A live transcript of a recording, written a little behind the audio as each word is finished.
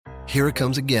Here it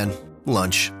comes again.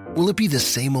 Lunch. Will it be the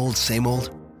same old, same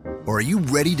old? Or are you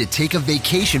ready to take a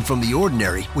vacation from the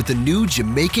ordinary with the new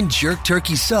Jamaican Jerk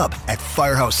Turkey Sub at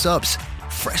Firehouse Subs?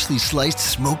 Freshly sliced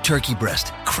smoked turkey breast,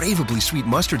 craveably sweet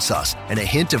mustard sauce, and a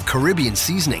hint of Caribbean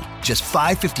seasoning. Just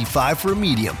 $5.55 for a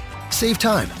medium. Save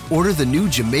time. Order the new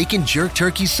Jamaican Jerk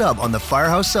Turkey Sub on the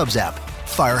Firehouse Subs app.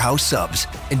 Firehouse Subs.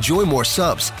 Enjoy more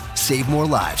subs. Save more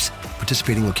lives.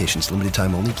 Participating locations. Limited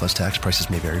time only, plus tax. Prices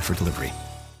may vary for delivery.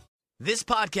 This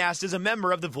podcast is a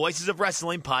member of the Voices of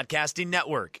Wrestling Podcasting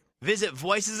Network. Visit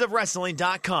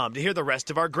voicesofwrestling.com to hear the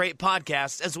rest of our great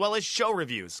podcasts, as well as show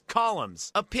reviews,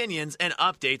 columns, opinions, and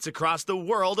updates across the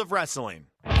world of wrestling.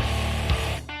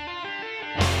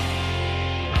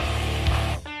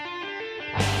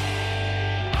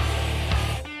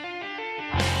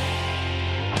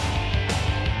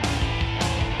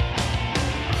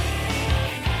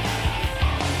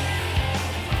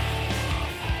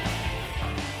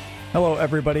 Hello,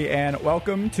 everybody, and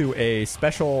welcome to a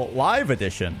special live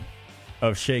edition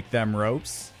of Shake Them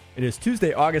Ropes. It is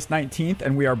Tuesday, August 19th,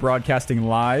 and we are broadcasting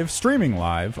live, streaming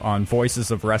live on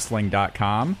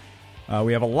voicesofwrestling.com.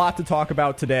 We have a lot to talk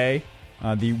about today.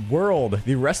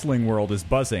 The wrestling world is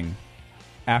buzzing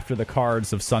after the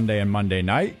cards of Sunday and Monday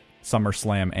night,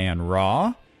 SummerSlam and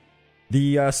Raw.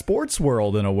 The sports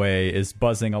world, in a way, is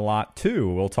buzzing a lot,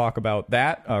 too. We'll talk about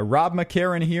that. Rob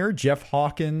McCarran here, Jeff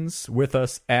Hawkins with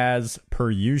us as per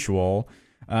usual.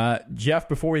 Jeff,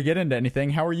 before we get into anything,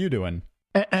 how are you doing?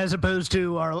 As opposed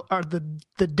to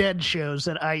the dead shows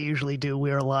that I usually do,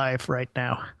 we are live right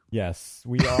now. Yes,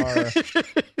 we are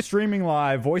streaming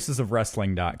live,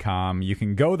 voicesofwrestling.com. You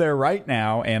can go there right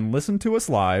now and listen to us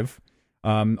live.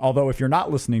 Although if you're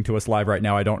not listening to us live right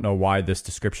now, I don't know why this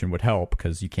description would help,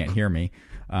 because you can't hear me.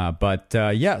 But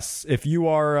yes, if you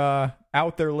are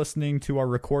out there listening to our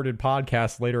recorded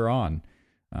podcast later on,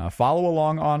 follow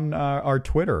along on our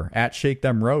Twitter, at Shake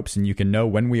Them Ropes, and you can know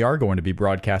when we are going to be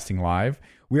broadcasting live.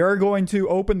 We are going to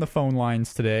open the phone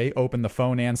lines today, open the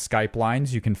phone and Skype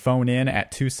lines. You can phone in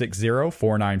at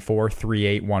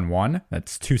 260-494-3811.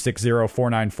 That's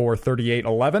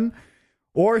 260-494-3811.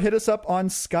 Or hit us up on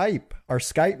Skype. Our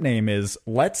Skype name is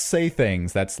Let's Say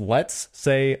Things. That's Let's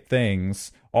Say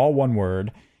Things, all one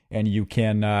word. And you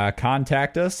can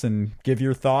contact us and give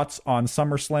your thoughts on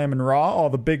SummerSlam and Raw, all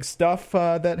the big stuff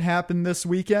that happened this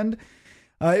weekend.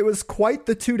 It was quite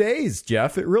the 2 days,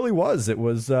 Jeff. It really was. It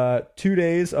was 2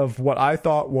 days of what I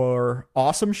thought were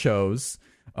awesome shows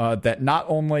that not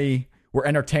only were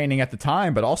entertaining at the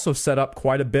time, but also set up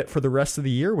quite a bit for the rest of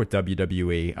the year with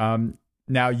WWE.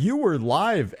 Now, you were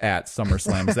live at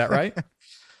SummerSlam, is that right?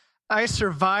 I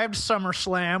survived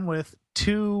SummerSlam with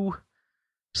two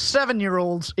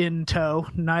 7-year-olds in tow,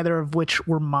 neither of which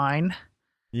were mine.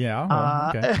 Yeah. Well,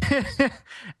 okay.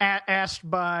 Asked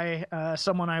by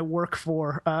someone I work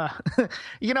for.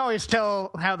 You can always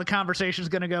tell how the conversation's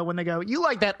going to go when they go, "You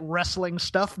like that wrestling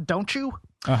stuff, don't you?"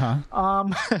 Uh-huh.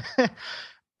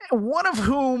 One of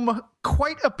whom,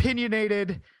 quite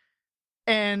opinionated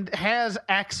and has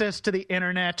access to the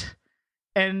internet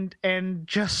and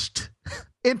just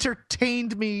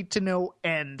entertained me to no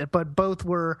end. But both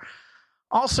were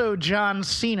also John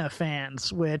Cena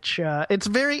fans, which it's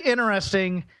very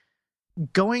interesting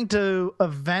going to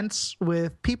events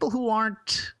with people who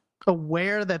aren't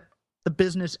aware that the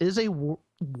business is a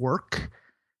work,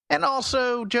 and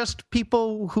also just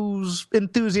people whose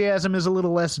enthusiasm is a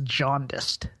little less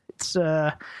jaundiced.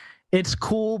 It's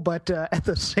cool, but at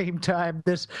the same time,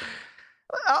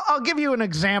 I'll give you an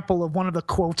example of one of the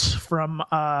quotes from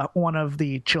one of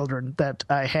the children that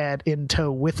I had in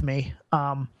tow with me.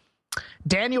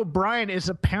 Daniel Bryan is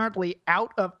apparently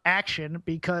out of action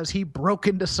because he broke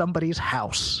into somebody's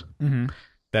house. Mm-hmm.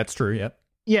 That's true, yep.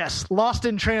 Yes, lost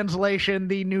in translation,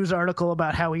 the news article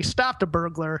about how he stopped a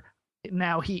burglar.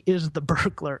 Now he is the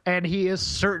burglar, and he is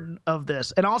certain of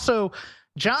this. And also,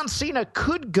 John Cena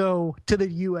could go to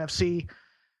the UFC,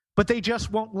 but they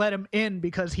just won't let him in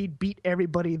because he'd beat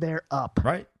everybody there up.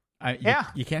 Right.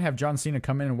 You can't have John Cena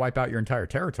come in and wipe out your entire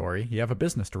territory. You have a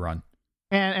business to run.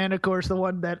 And of course, the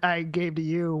one that I gave to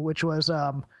you, which was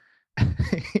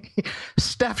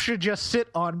Steph should just sit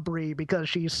on Brie because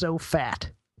she's so fat.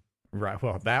 Right.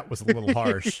 Well, that was a little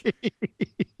harsh.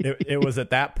 It was at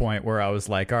that point where I was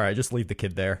like, all right, just leave the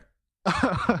kid there.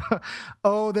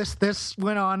 Oh, this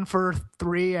went on for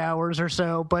 3 hours or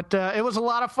so, but it was a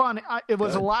lot of fun. It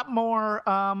was a lot more.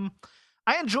 I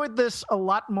enjoyed this a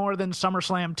lot more than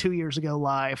SummerSlam 2 years ago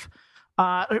live.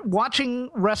 Watching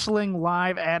wrestling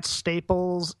live at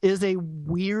Staples is a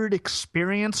weird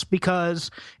experience because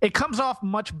it comes off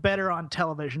much better on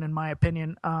television, in my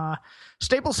opinion.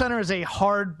 Staples Center is a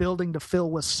hard building to fill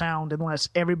with sound unless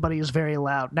everybody is very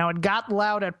loud. Now, it got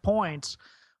loud at points,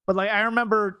 but like I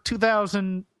remember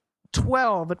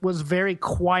 2012, it was very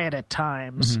quiet at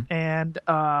times, and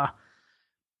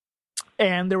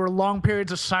there were long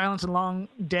periods of silence and long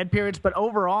dead periods. But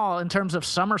overall, in terms of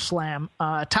SummerSlam,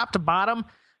 top to bottom,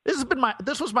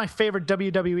 this was my favorite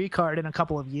WWE card in a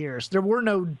couple of years. There were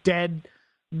no dead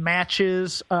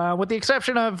matches, with the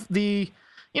exception of the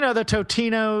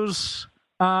Totino's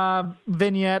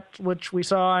vignette, which we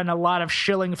saw, and a lot of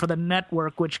shilling for the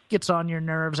network, which gets on your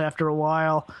nerves after a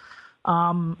while.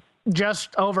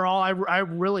 Just overall, I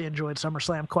really enjoyed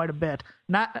SummerSlam quite a bit.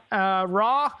 Not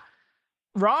Raw.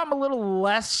 I'm a little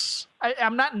less.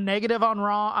 I'm not negative on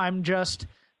Raw. I'm just.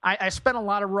 I spent a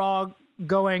lot of Raw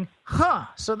going,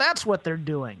 so that's what they're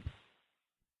doing.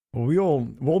 Well,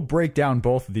 we'll break down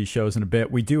both of these shows in a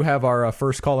bit. We do have our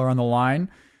first caller on the line.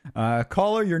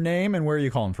 Caller, your name and where are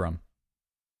you calling from?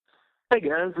 Hey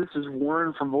guys, this is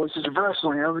Warren from Voices of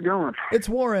Wrestling. How's it going? It's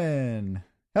Warren.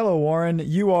 Hello, Warren.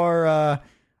 You were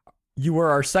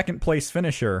our second place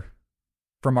finisher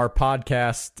from our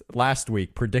podcast last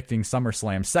week, predicting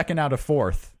SummerSlam. Second out of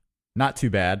fourth. Not too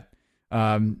bad.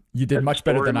 You did much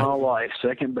better than I. My life,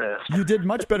 second best. You did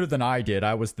much better than I did.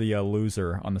 I was the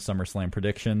loser on the SummerSlam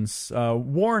predictions.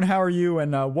 Warren, how are you?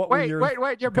 And what were your...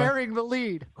 Wait! You're burying the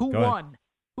lead. Who won?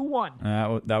 Who won?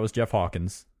 That was Jeff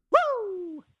Hawkins.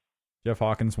 Woo! Jeff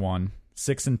Hawkins won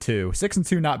 6-2.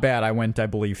 6-2, not bad. I went, I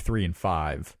believe,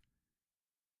 3-5.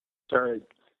 Sorry.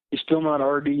 He's still not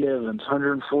R.D. Evans,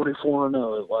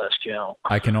 144-0 at last count.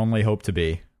 I can only hope to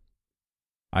be.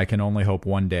 I can only hope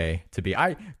one day to be.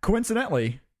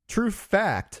 Coincidentally, true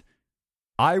fact,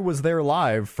 I was there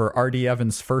live for R.D.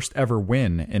 Evans' first ever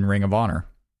win in Ring of Honor.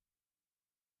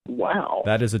 Wow.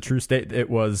 That is a true state. It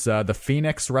was the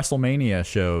Phoenix WrestleMania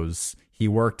shows. He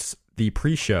worked the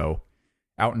pre-show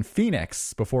out in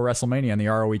Phoenix before WrestleMania on the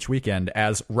ROH weekend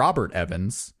as Robert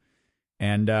Evans.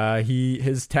 And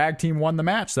his tag team won the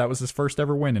match. That was his first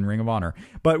ever win in Ring of Honor.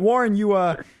 But Warren, you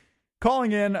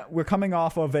calling in, we're coming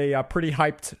off of a pretty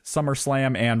hyped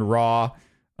SummerSlam and Raw.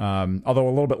 Although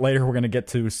a little bit later, we're going to get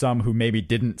to some who maybe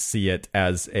didn't see it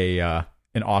as an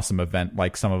awesome event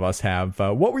like some of us have.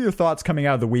 What were your thoughts coming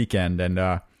out of the weekend and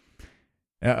of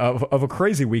a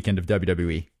crazy weekend of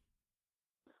WWE?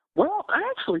 Well, I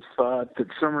actually thought that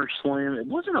SummerSlam, it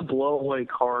wasn't a blowaway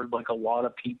card like a lot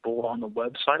of people on the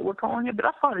website were calling it, but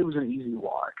I thought it was an easy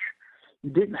watch.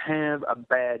 You didn't have a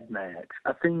bad match.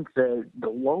 I think that the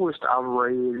lowest I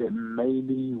rated it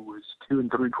maybe was 2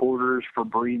 3/4 for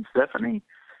Brie and Stephanie.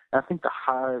 I think the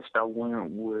highest I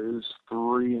went was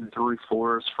 3 3/4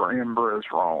 for Ambrose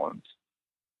Rollins.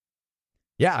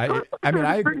 Yeah,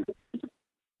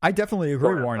 I definitely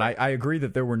agree, Warren. I agree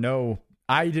that there were no...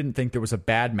 I didn't think there was a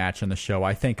bad match on the show.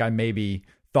 I think I maybe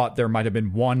thought there might have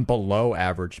been one below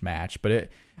average match, but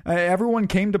everyone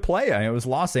came to play. It was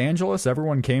Los Angeles.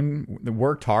 Everyone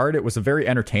worked hard. It was a very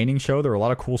entertaining show. There were a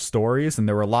lot of cool stories, and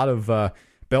there were a lot of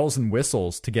bells and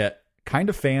whistles to get kind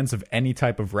of fans of any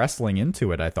type of wrestling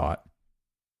into it, I thought.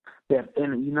 Yeah,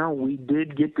 and, we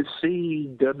did get to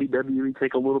see WWE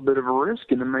take a little bit of a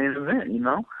risk in the main event,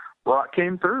 Brock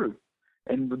came through.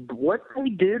 And what they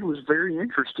did was very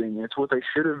interesting. It's what they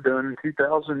should have done in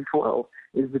 2012,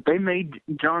 is that they made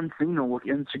John Cena look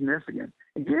insignificant.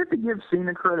 And you have to give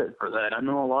Cena credit for that. I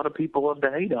know a lot of people love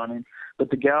to hate on him, but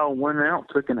the guy went out,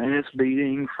 took an ass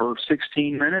beating for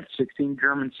 16 minutes, 16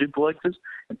 German suplexes,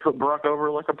 and put Brock over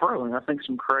like a pro. And I think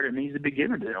some credit needs to be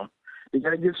given to him. You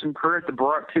got to give some credit to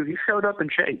Brock, too. He showed up in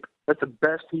shape. That's the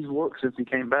best he's looked since he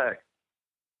came back.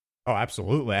 Oh,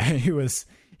 absolutely.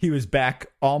 He was back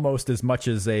almost as much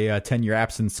as a 10-year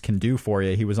absence can do for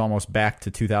you. He was almost back to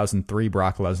 2003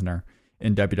 Brock Lesnar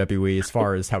in WWE as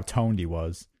far as how toned he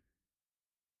was.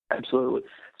 Absolutely.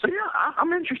 So, yeah,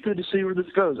 I'm interested to see where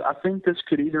this goes. I think this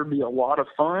could either be a lot of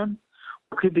fun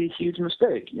or could be a huge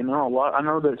mistake. I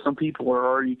know that some people are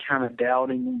already kind of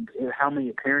doubting how many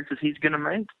appearances he's going to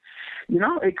make.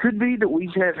 It could be that we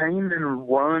have Heyman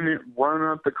run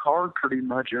up the card pretty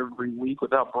much every week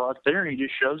without Brock there, and he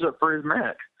just shows up for his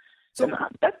match. So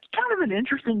that's kind of an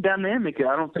interesting dynamic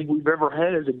I don't think we've ever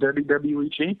had as a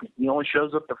WWE champion. He only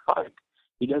shows up to fight.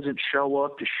 He doesn't show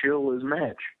up to shill his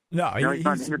match. No, he's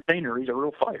not an entertainer. He's a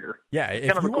real fighter. Yeah,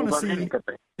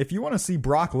 if you want to see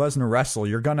Brock Lesnar wrestle,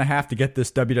 you're going to have to get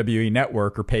this WWE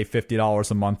network or pay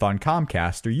 $50 a month on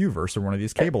Comcast or Uverse or one of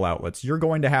these cable outlets. You're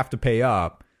going to have to pay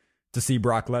up to see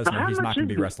Brock Lesnar. He's not going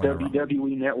to be wrestling on Raw.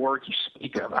 WWE Network you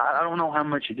speak of? I don't know how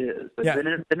much it is. But Yeah.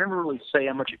 They never really say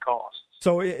how much it costs.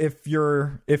 So if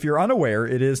you're unaware,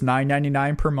 it is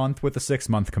 $9.99 per month with a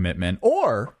 6-month commitment,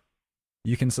 or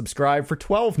you can subscribe for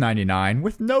 $12.99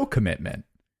 with no commitment.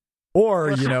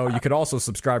 Or, you could also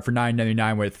subscribe for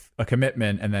 $9.99 with a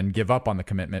commitment and then give up on the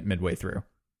commitment midway through.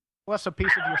 Plus a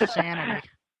piece of your sanity.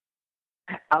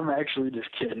 I'm actually just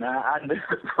kidding. I knew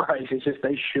the price. It's just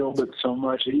they shilled it so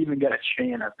much. It even got a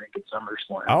chant, I think, at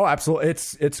SummerSlam. Oh, absolutely.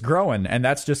 It's growing, and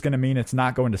that's just going to mean it's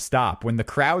not going to stop. When the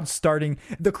crowd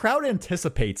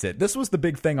anticipates it. This was the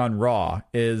big thing on Raw,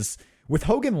 is with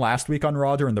Hogan last week on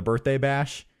Raw during the birthday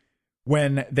bash,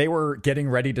 when they were getting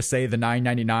ready to say the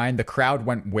 $9.99, the crowd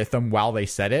went with them while they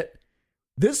said it.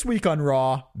 This week on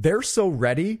Raw, they're so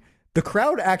ready, the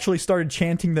crowd actually started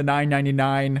chanting the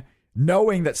 $9.99,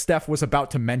 knowing that Steph was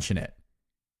about to mention it.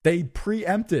 They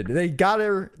preempted. They got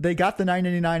the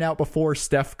 $9.99 out before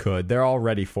Steph could. They're all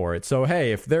ready for it. So,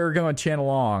 hey, if they're going to chant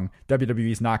along,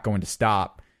 WWE's not going to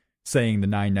stop saying the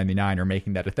 $9.99 or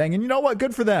making that a thing. And you know what?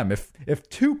 Good for them. If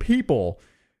two people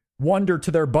wonder to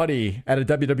their buddy at a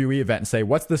WWE event and say,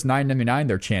 what's this $9.99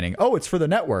 they're chanting? Oh, it's for the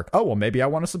network. Oh, well, maybe I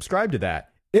want to subscribe to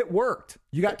that. It worked.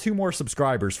 You got 2 more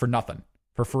subscribers for nothing,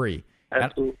 for free.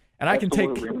 Absolutely. And I can take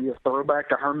a throwback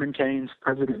to Herman Cain's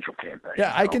presidential campaign.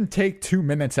 Yeah, I can take 2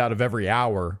 minutes out of every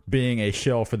hour being a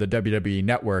shill for the WWE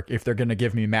Network if they're going to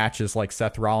give me matches like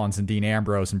Seth Rollins and Dean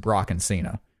Ambrose and Brock and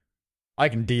Cena. I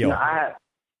can deal.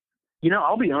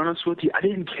 I'll be honest with you. I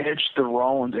didn't catch the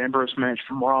Rollins-Ambrose match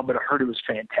from Raw, but I heard it was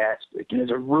fantastic. And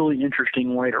it's a really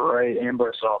interesting way to write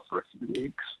Ambrose off for a few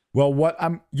weeks.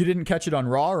 Well, you didn't catch it on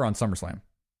Raw or on SummerSlam?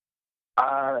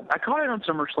 I caught it on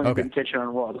SummerSlam. Okay. Didn't catch it on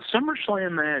Raw. The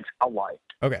SummerSlam match I liked.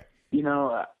 Okay.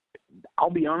 I'll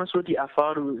be honest with you. I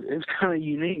thought it was kind of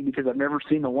unique because I've never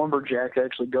seen the Lumberjacks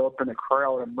actually go up in a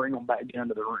crowd and bring them back down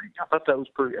to the ring. I thought that was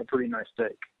a pretty nice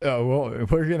take. Oh, well,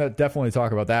 we're going to definitely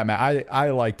talk about that, Matt.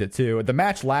 I liked it, too. The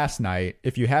match last night,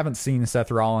 if you haven't seen Seth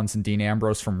Rollins and Dean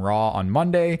Ambrose from Raw on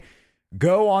Monday,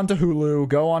 go on to Hulu,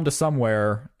 go on to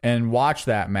somewhere, and watch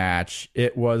that match.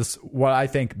 It was what I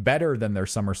think better than their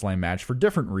SummerSlam match for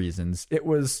different reasons. It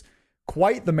was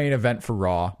quite the main event for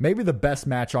Raw, maybe the best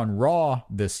match on Raw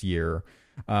this year.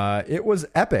 It was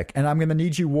epic, and I'm going to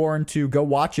need you, Warren, to go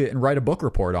watch it and write a book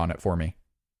report on it for me.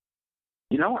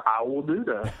 I will do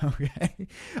that. Okay.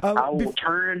 I will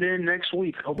turn it in next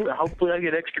week. Hopefully I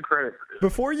get extra credit for this.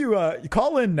 Before you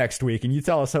call in next week and you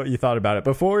tell us what you thought about it,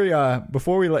 before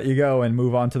we let you go and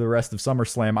move on to the rest of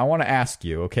SummerSlam, I want to ask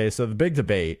you, okay, so the big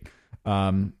debate,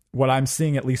 what I'm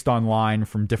seeing at least online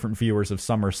from different viewers of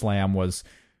SummerSlam was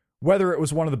whether it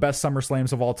was one of the best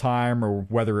SummerSlams of all time or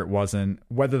whether it wasn't,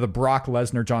 whether the Brock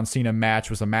Lesnar-John Cena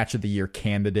match was a match of the year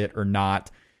candidate or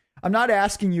not. I'm not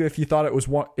asking you if you thought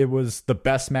it was the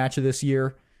best match of this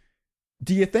year.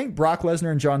 Do you think Brock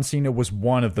Lesnar and John Cena was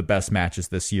one of the best matches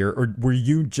this year, or were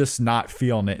you just not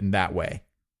feeling it in that way?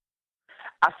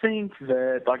 I think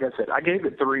that, like I said, I gave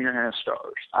it 3.5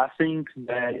 stars. I think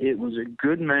that it was a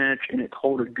good match and it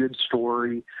told a good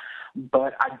story,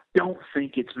 but I don't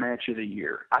think it's match of the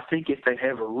year. I think if they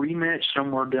have a rematch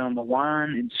somewhere down the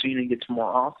line and Cena gets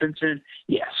more offense in,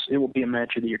 yes, it will be a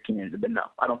match of the year candidate, but no,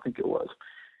 I don't think it was.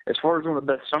 As far as one of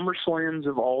the best SummerSlams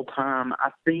of all time,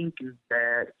 I think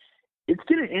that it's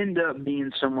going to end up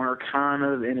being somewhere kind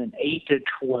of in an 8 to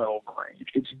 12 range.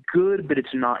 It's good, but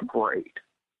it's not great.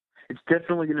 It's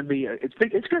definitely going to be it's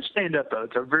going to stand up, though.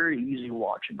 It's a very easy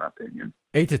watch, in my opinion.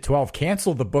 8 to 12.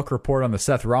 Cancel the book report on the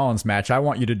Seth Rollins match. I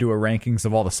want you to do a rankings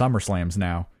of all the SummerSlams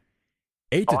now.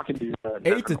 8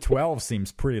 to 12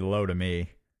 seems pretty low to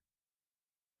me.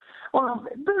 Well,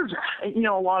 there's,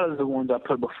 a lot of the ones I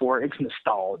put before, it's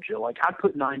nostalgia. Like, I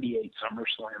put 98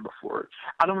 SummerSlam before it.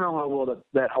 I don't know how well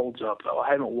that holds up, though.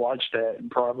 I haven't watched that in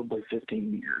probably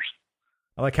 15 years.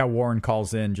 I like how Warren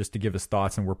calls in just to give his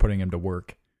thoughts, and we're putting him to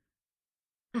work.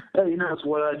 Hey, it's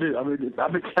what I do. I mean,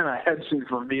 I've been kind of absent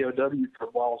from VOW for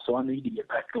a while, so I need to get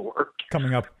back to work.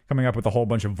 Coming up with a whole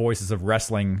bunch of Voices of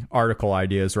Wrestling article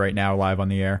ideas right now live on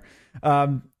the air.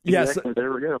 Yes, exactly.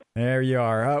 There we go. There you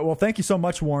are. Well, thank you so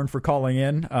much, Warren, for calling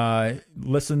in. I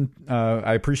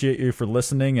appreciate you for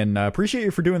listening, and appreciate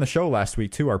you for doing the show last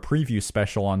week, too, our preview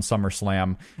special on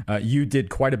SummerSlam. You did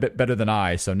quite a bit better than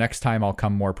I, so next time I'll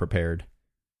come more prepared.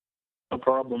 No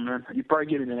problem, man. You probably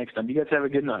get me the next time. You guys have a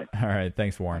good night. All right.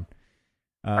 Thanks, Warren.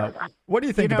 What do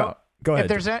you think about... Go ahead.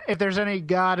 If there's any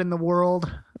God in the world,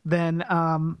 then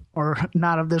or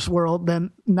not of this world,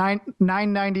 then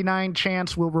 9.99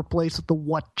 chance will replace the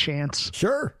what chance.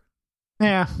 Sure.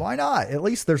 Yeah. Why not? At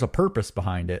least there's a purpose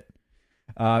behind it.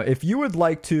 If you would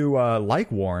like to,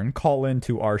 like Warren, call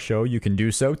into our show, you can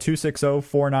do so,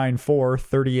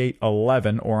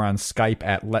 260-494-3811, or on Skype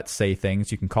at Let's Say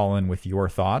Things. You can call in with your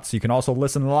thoughts. You can also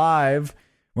listen live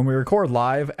when we record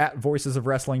live at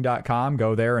voicesofwrestling.com.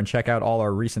 Go there and check out all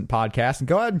our recent podcasts, and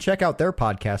go ahead and check out their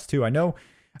podcast, too. I know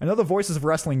the Voices of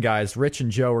Wrestling guys, Rich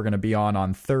and Joe, are going to be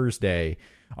on Thursday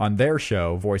on their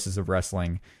show, Voices of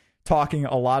Wrestling, talking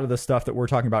a lot of the stuff that we're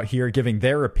talking about here, giving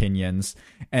their opinions.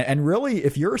 And really,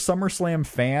 if you're a SummerSlam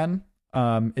fan,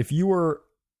 if you were,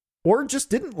 or just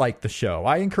didn't like the show,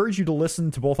 I encourage you to listen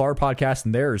to both our podcast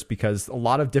and theirs, because a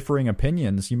lot of differing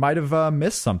opinions. You might have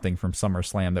missed something from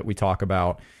SummerSlam that we talk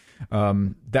about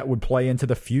that would play into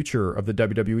the future of the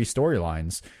WWE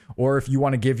storylines. Or if you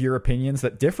want to give your opinions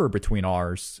that differ between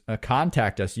ours,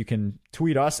 contact us. You can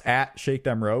tweet us at Shake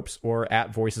Them Ropes or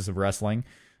at Voices of Wrestling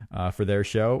for their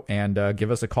show, and give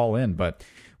us a call in. But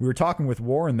we were talking with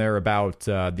Warren there about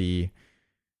the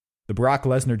Brock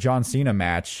Lesnar John Cena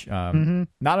match.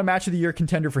 Not a match of the year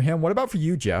contender for him. What about for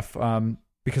you, Jeff?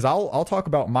 Because I'll talk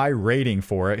about my rating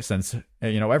for it, since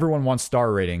everyone wants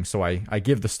star ratings, so I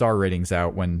give the star ratings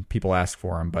out when people ask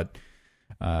for them. But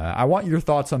I want your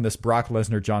thoughts on this Brock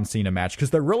Lesnar John Cena match,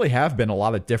 because there really have been a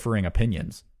lot of differing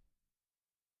opinions.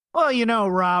 Well,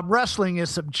 Rob, wrestling is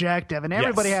subjective, and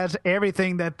everybody has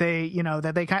everything that they,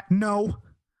 that they kind. No,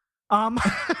 I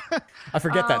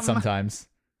forget that sometimes.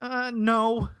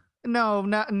 No,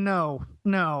 not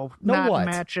what?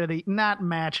 Match of the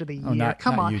year.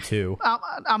 Come on, you two.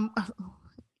 I'm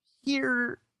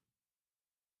here.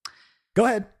 Go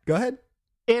ahead.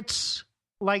 It's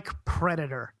like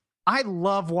Predator. I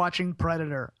love watching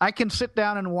Predator. I can sit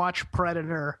down and watch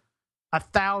Predator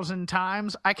 1,000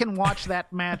 times. I can watch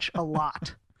that match a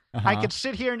lot. I could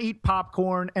sit here and eat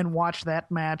popcorn and watch that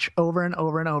match over and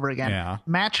over and over again. Yeah.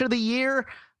 Match of the year,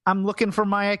 I'm looking for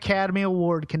my Academy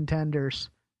Award contenders.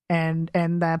 And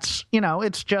that's,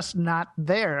 it's just not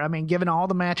there. I mean, given all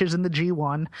the matches in the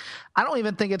G1, I don't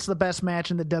even think it's the best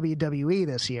match in the WWE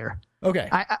this year. Okay.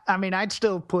 I mean, I'd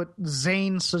still put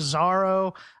Zayn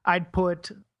Cesaro.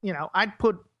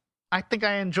 I think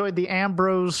I enjoyed the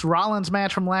Ambrose Rollins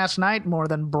match from last night more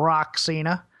than Brock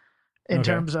Cena in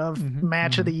terms of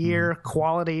match of the year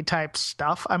quality type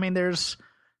stuff. I mean, there's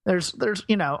it's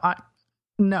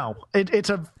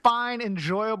a fine,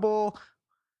 enjoyable,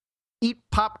 eat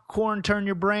popcorn, turn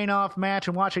your brain off match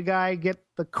and watch a guy get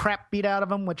the crap beat out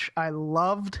of him, which I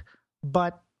loved,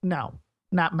 but no,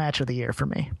 not match of the year for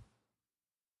me.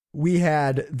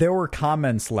 There were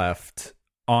comments left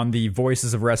on the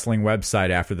Voices of Wrestling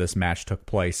website after this match took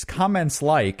place. Comments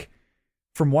like,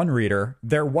 from one reader,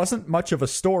 there wasn't much of a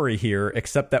story here,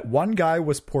 except that one guy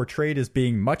was portrayed as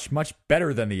being much, much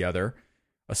better than the other.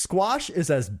 A squash is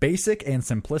as basic and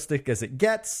simplistic as it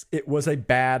gets. It was a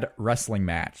bad wrestling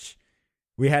match.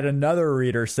 We had another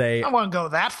reader say... I won't go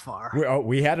that far.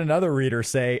 We had another reader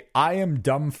say, I am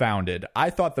dumbfounded.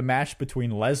 I thought the match between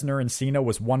Lesnar and Cena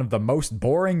was one of the most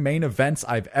boring main events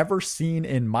I've ever seen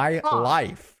in my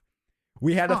life.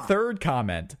 We had a third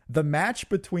comment. The match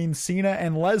between Cena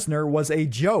and Lesnar was a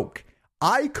joke.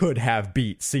 I could have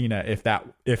beat Cena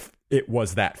if it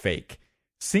was that fake.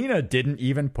 Cena didn't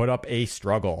even put up a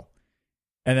struggle.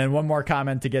 And then one more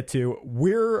comment to get to.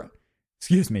 Were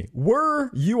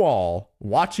you all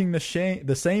watching the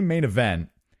same main event?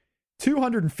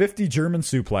 250 German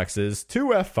suplexes, 2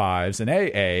 F5s, an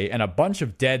AA, and a bunch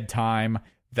of dead time.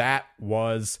 That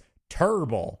was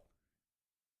terrible.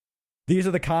 These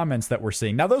are the comments that we're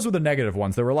seeing. Now, those were the negative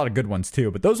ones. There were a lot of good ones,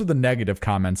 too, but those are the negative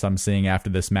comments I'm seeing after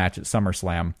this match at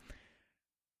SummerSlam.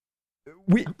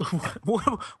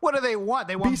 What do they want?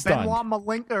 They want Benoit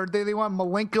Malenko, or they want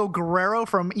Malenko Guerrero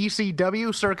from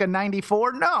ECW circa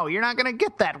 94? No, you're not going to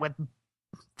get that with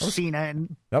Cena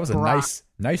and That was Brock.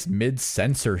 a nice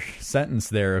mid-censor sentence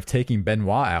there of taking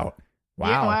Benoit out. Wow.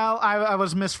 Yeah, well, I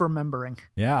was misremembering.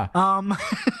 Yeah.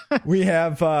 We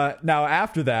have, now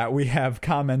after that, we have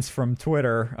comments from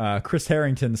Twitter. Chris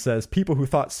Harrington says, people who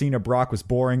thought Cena Brock was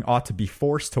boring ought to be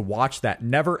forced to watch that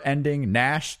never-ending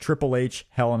Nash Triple H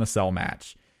Hell in a Cell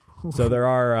match. So there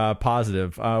are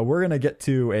positive. We're going to get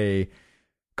to a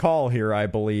call here, I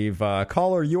believe.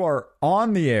 Caller, you are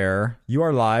on the air. You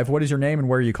are live. What is your name and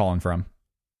where are you calling from?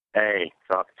 Hey,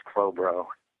 it's Crow Bro.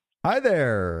 Hi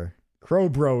there. Crow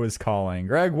Bro is calling.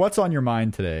 Greg, what's on your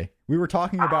mind today? We were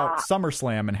talking about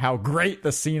SummerSlam and how great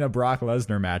the Cena-Brock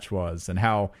Lesnar match was and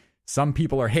how some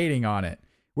people are hating on it.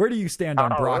 Where do you stand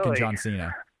on Brock and John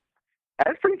Cena?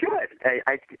 That's pretty good.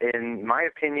 In my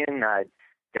opinion, that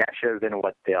should have been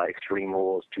what the Extreme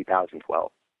Rules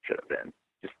 2012 should have been.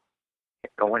 Just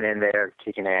going in there,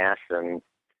 kicking ass, and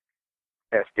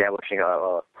establishing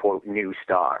a quote new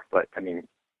star. But I mean,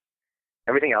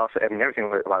 everything else, everything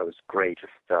about it was great.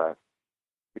 Just the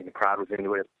crowd was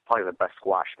into it. It's probably the best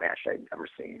squash match I'd ever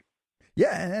seen.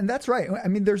 Yeah, and that's right. I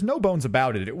mean, there's no bones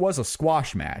about it. It was a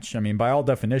squash match. I mean, by all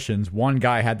definitions, one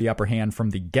guy had the upper hand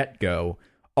from the get-go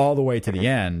all the way to the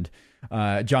end.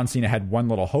 John Cena had one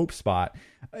little hope spot.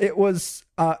 It was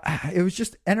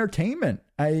just entertainment.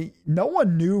 No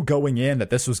one knew going in that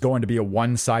this was going to be a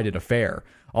one-sided affair.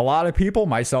 A lot of people,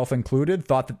 myself included,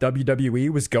 thought that WWE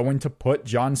was going to put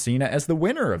John Cena as the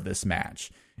winner of this match.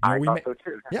 I thought so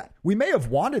too. Yeah, we may have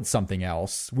wanted something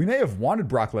else. We may have wanted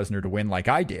Brock Lesnar to win like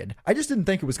I did. I just didn't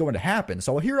think it was going to happen.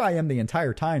 So here I am the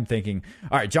entire time thinking,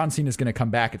 all right, John Cena's going to come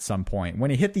back at some point.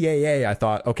 When he hit the AA, I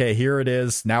thought, okay, here it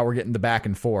is. Now we're getting the back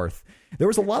and forth. There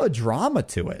was a lot of drama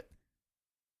to it.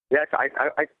 Yes, I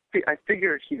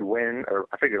figured he'd win, or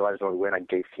I figured Lesnar would win. I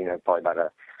gave Cena probably about a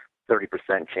 30%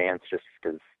 chance just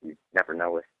because you never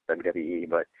know with WWE.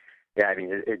 But yeah, I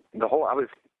mean, I was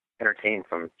entertained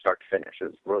from start to finish. It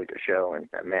was a really good show, and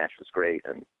that match was great.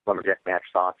 And Lumberjack match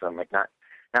was awesome. Like not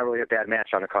really a bad match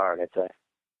on the card, I'd say.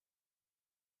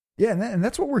 Yeah, and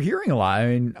that's what we're hearing a lot. I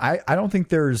mean, I don't think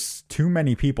there's too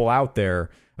many people out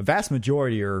there. A vast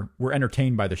majority were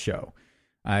entertained by the show.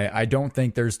 I don't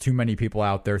think there's too many people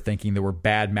out there thinking there were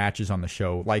bad matches on the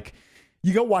show. Like,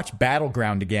 you go watch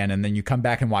Battleground again, and then you come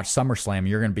back and watch SummerSlam, and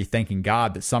you're going to be thanking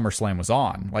God that SummerSlam was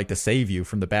on, like to save you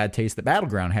from the bad taste that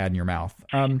Battleground had in your mouth.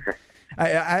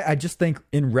 I just think,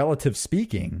 in relative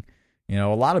speaking, a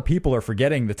lot of people are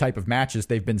forgetting the type of matches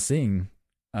they've been seeing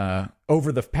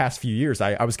over the past few years.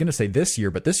 I was going to say this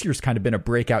year, but this year's kind of been a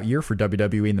breakout year for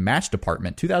WWE in the match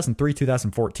department. 2003,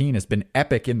 2014 has been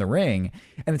epic in the ring.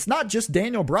 And it's not just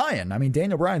Daniel Bryan. I mean,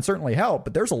 Daniel Bryan certainly helped,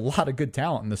 but there's a lot of good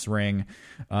talent in this ring,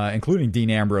 including Dean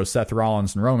Ambrose, Seth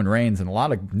Rollins, and Roman Reigns, and a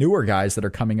lot of newer guys that are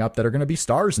coming up that are going to be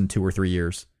stars in 2 or 3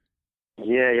 years.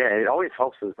 Yeah. It always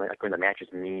helps like when the matches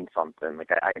mean something.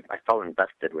 Like I felt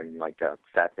invested when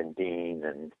Seth and Dean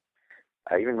and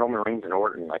even Roman Reigns and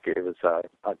Orton, like it was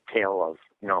a tale of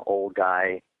old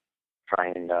guy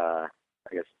trying to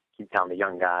keep down the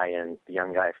young guy, and the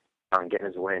young guy getting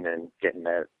his win and getting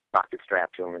that rocket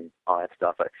strap to him and all that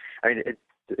stuff. I mean, it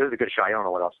was a good show. I don't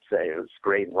know what else to say. It was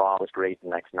great. Raw was great the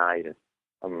next night,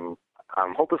 and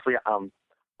I'm hopefully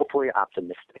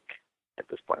optimistic at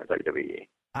this point of WWE.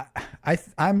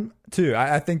 I'm too.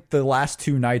 I think the last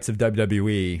 2 nights of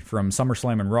WWE, from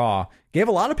SummerSlam and Raw, gave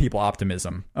a lot of people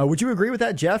optimism. Would you agree with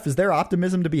that, Jeff? Is there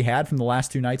optimism to be had from the last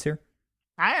 2 nights here?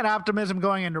 I had optimism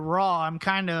going into Raw. I'm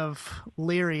kind of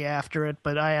leery after it,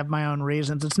 but I have my own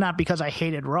reasons. It's not because I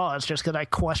hated Raw. It's just because I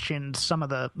questioned some of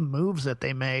the moves that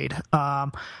they made.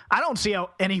 I don't see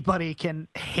how anybody can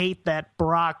hate that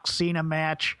Brock Cena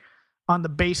match on the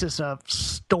basis of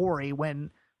story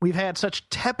when we've had such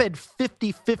tepid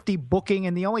 50-50 booking,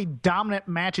 and the only dominant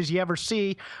matches you ever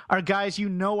see are guys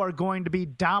are going to be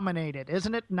dominated.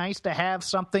 Isn't it nice to have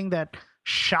something that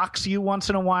shocks you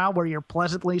once in a while, where you're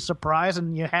pleasantly surprised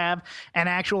and you have an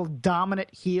actual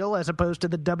dominant heel as opposed to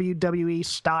the WWE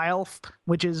style,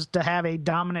 which is to have a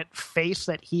dominant face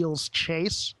that heels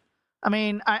chase? I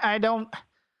mean, I don't...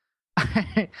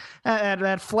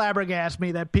 that flabbergasts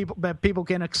me that people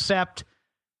can accept.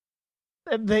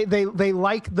 They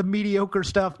like the mediocre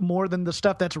stuff more than the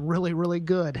stuff that's really, really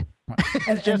good.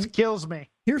 It just kills me.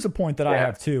 Here's a point that I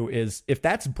have too, is if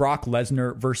that's Brock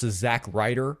Lesnar versus Zack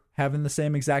Ryder having the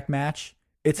same exact match,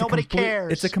 nobody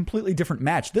cares. It's a completely different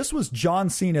match. This was John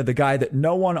Cena, the guy that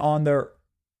no one on their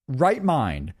right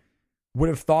mind would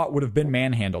have thought would have been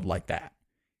manhandled like that.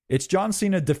 It's John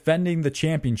Cena defending the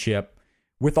championship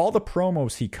with all the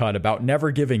promos he cut about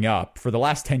never giving up for the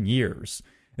last 10 years.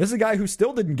 This is a guy who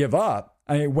still didn't give up.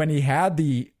 I mean, when he had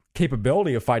the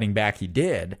capability of fighting back, he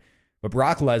did. But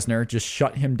Brock Lesnar just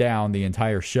shut him down the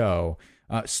entire show.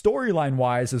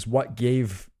 Storyline-wise is what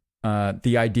gave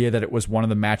the idea that it was one of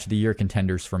the match of the year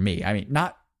contenders for me. I mean,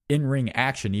 not in-ring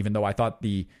action, even though I thought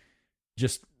the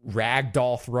just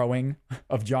ragdoll throwing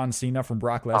of John Cena from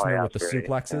Brock Lesnar with the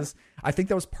suplexes, I think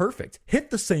that was perfect.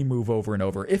 Hit the same move over and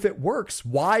over. If it works,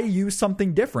 why use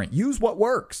something different? Use what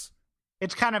works.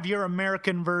 It's kind of your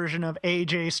American version of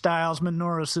AJ Styles,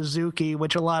 Minoru Suzuki,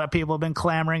 which a lot of people have been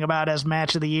clamoring about as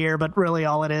match of the year, but really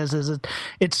all it is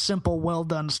it's simple,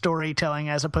 well-done storytelling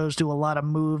as opposed to a lot of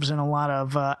moves and a lot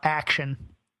of action.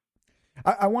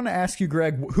 I want to ask you,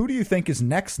 Greg, who do you think is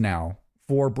next now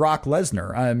for Brock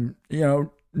Lesnar?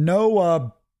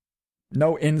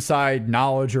 No inside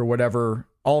knowledge or whatever,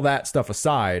 all that stuff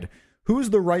aside,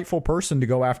 who's the rightful person to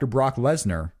go after Brock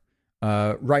Lesnar?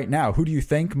 Right now, who do you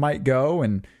think might go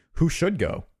and who should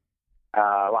go?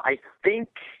 Well, I think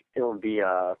it'll be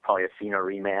probably a Cena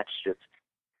rematch. Just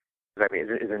I mean,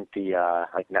 isn't the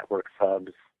like network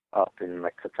subs up in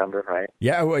like September, right?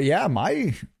 Yeah, well, yeah.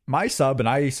 My sub, and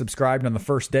I subscribed on the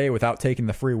first day without taking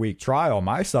the free week trial.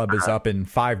 My sub is up in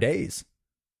 5 days.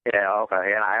 Yeah,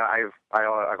 okay. And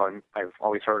I've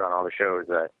always heard on all the shows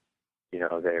that, you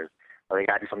know, they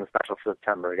got to do something special for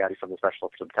September. They got to do something special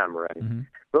for September. And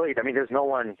really, I mean, there's no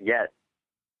one yet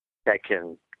that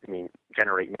can, I mean,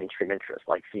 generate mainstream interest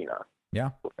like Cena.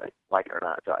 Yeah. Like it or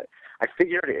not. So I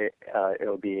figured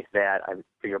it'll be that. I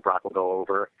figure Brock will go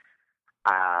over.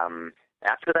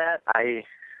 After that, I'm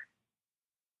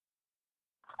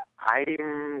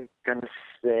gonna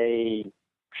say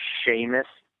Sheamus,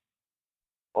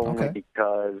 only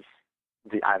because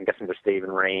I'm guessing they're saving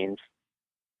Reigns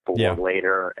for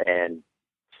later, and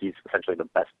he's essentially the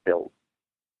best built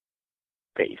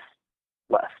face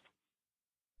left.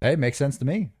 Hey, makes sense to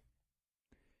me.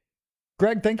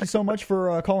 Greg, thank you so much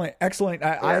for calling. Excellent.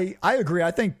 I agree.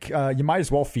 I think you might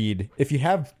as well feed. If you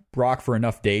have Brock for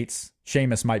enough dates,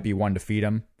 Sheamus might be one to feed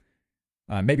him.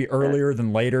 Maybe earlier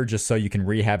than later, just so you can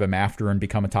rehab him after and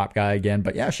become a top guy again.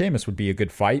 But yeah, Sheamus would be a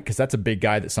good fight because that's a big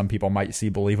guy that some people might see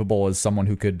believable as someone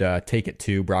who could take it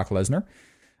to Brock Lesnar.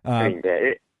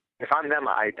 If I'm them,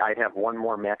 I'd have one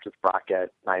more match with Brock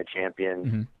at Night of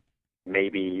Champions,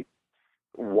 maybe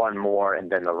one more,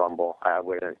 and then the Rumble. I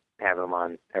wouldn't have him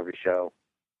on every show.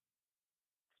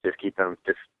 Just keep him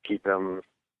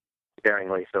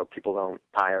sparingly so people don't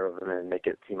tire of him and make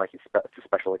it seem like it's a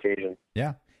special occasion.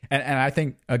 Yeah. And I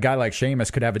think a guy like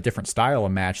Sheamus could have a different style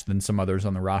of match than some others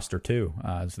on the roster too.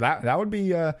 So that would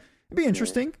be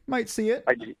interesting. Might see it.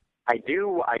 I do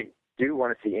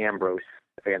want to see Ambrose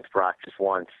against Brock just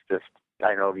once. Just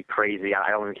I know it'd be crazy. I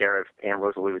don't even care if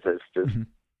Ambrose loses. Just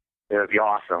it would be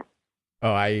awesome.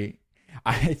 Oh, I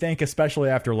think especially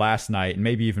after last night and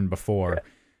maybe even before,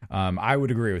 I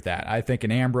would agree with that. I think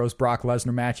an Ambrose Brock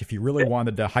Lesnar match, if you really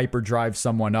wanted to hyperdrive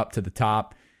someone up to the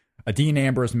top, a Dean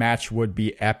Ambrose match would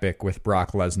be epic with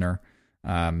Brock Lesnar.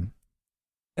 And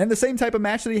the same type of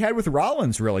match that he had with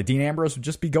Rollins, really. Dean Ambrose would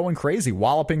just be going crazy,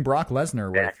 walloping Brock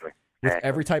Lesnar with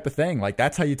every type of thing. Like,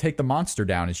 that's how you take the monster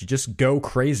down, is you just go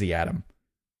crazy at him.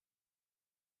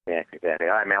 Yeah, exactly.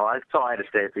 All right, man. Well, that's all I had to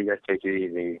say. So you guys take it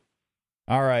easy.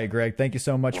 All right, Greg. Thank you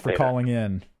so much for calling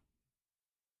in.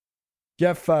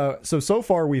 Jeff, so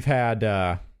far we've had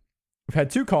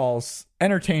 2 calls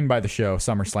entertained by the show,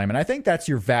 SummerSlam, and I think that's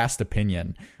your vast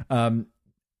opinion.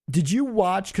 Did you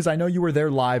watch, because I know you were there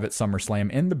live at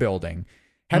SummerSlam in the building,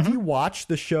 have you watched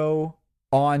the show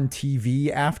on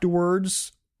TV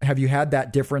afterwards? Have you had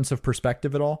that difference of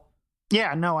perspective at all?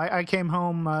 Yeah, no, I came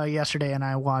home yesterday and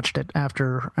I watched it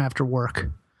after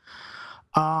work.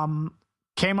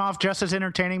 Came off just as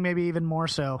entertaining, maybe even more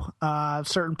so.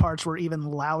 Certain parts were even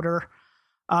louder.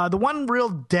 The one real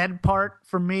dead part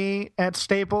for me at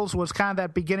Staples was kind of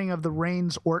that beginning of the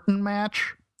Reigns-Orton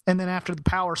match. And then after the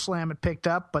Power Slam, it picked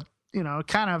up. But, you know, it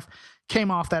kind of came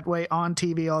off that way on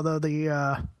TV, although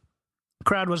the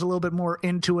crowd was a little bit more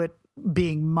into it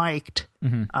being mic'd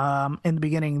in the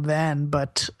beginning then.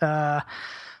 But for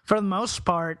the most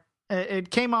part,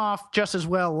 it came off just as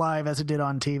well live as it did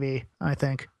on TV, I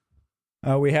think.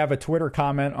 We have a Twitter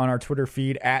comment on our Twitter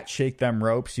feed at Shake Them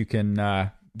Ropes. You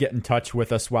can get in touch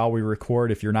with us while we record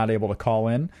if you're not able to call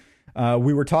in.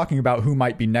 We were talking about who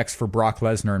might be next for Brock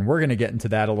Lesnar, and we're going to get into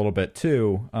that a little bit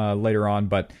too later on.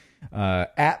 But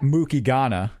at Mookie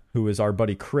Ghana, who is our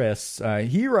buddy Chris,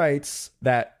 he writes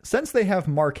that since they have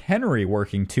Mark Henry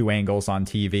working 2 angles on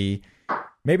TV,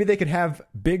 maybe they could have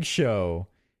Big Show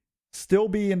still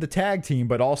be in the tag team,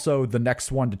 but also the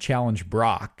next one to challenge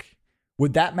Brock.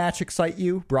 Would that match excite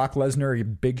you? Brock Lesnar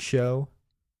and Big Show?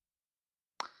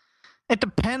 It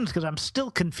depends, because I'm still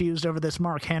confused over this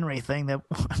Mark Henry thing that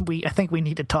I think we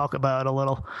need to talk about a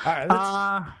little. All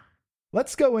right,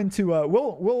 let's go into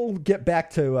we'll get back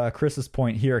to Chris's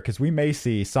point here, because we may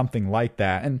see something like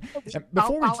that. And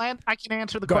before I can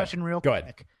answer the question real quick. Go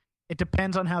ahead. It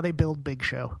depends on how they build Big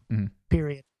Show.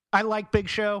 Period. I like Big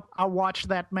Show. I'll watch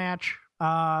that match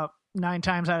 9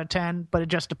 times out of 10, but it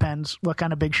just depends what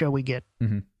kind of Big Show we get.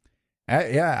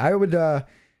 Yeah, I would.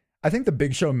 I think the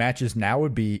Big Show matches now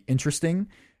would be interesting.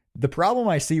 The problem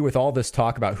I see with all this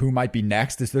talk about who might be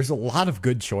next is there's a lot of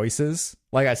good choices.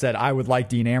 Like I said, I would like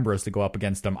Dean Ambrose to go up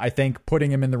against him. I think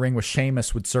putting him in the ring with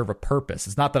Sheamus would serve a purpose.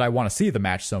 It's not that I want to see the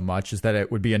match so much, is that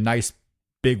it would be a nice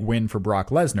big win for Brock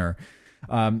Lesnar.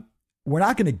 We're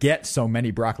not going to get so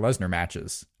many Brock Lesnar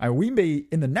matches. We may,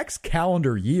 in the next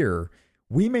calendar year,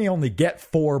 we may only get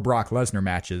 4 Brock Lesnar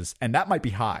matches, and that might be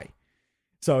high.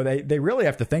 So they really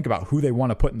have to think about who they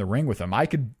want to put in the ring with him. I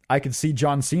could see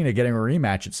John Cena getting a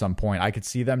rematch at some point. I could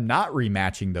see them not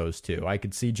rematching those 2. I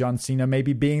could see John Cena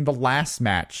maybe being the last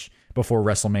match before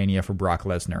WrestleMania for Brock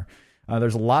Lesnar.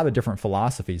 There's a lot of different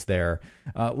philosophies there.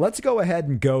 Let's go ahead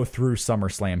and go through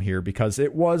SummerSlam here because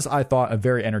it was, I thought, a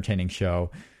very entertaining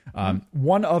show.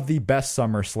 One of the best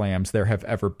SummerSlams there have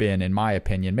ever been, in my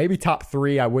opinion. Maybe top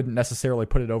 3. I wouldn't necessarily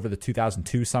put it over the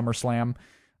 2002 SummerSlam,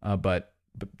 but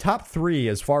top 3,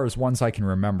 as far as ones I can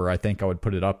remember, I think I would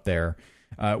put it up there.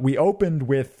 We opened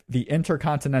with the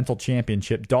Intercontinental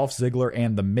Championship, Dolph Ziggler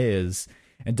and The Miz.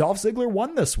 And Dolph Ziggler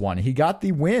won this one. He got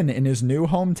the win in his new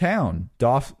hometown.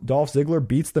 Dolph Ziggler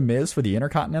beats The Miz for the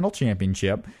Intercontinental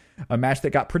Championship, a match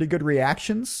that got pretty good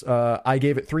reactions. I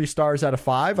gave it 3 stars out of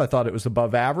 5. I thought it was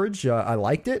above average. I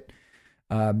liked it.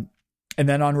 And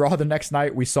then on Raw the next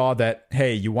night, we saw that,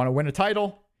 hey, you want to win a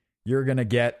title? You're going to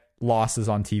get losses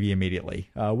on TV immediately.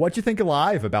 What'd you think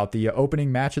live about the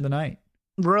opening match of the night?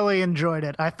 Really enjoyed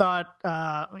it. I thought,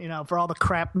 for all the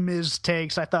crap Miz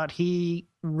takes, I thought he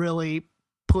really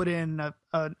put in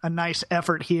a nice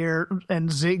effort here. And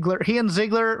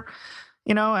Ziggler,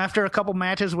 after a couple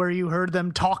matches where you heard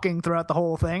them talking throughout the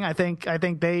whole thing, I think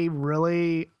they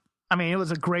really, it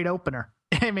was a great opener.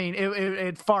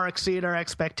 It far exceeded our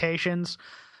expectations.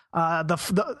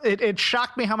 It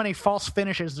shocked me how many false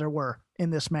finishes there were in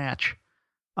this match.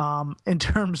 In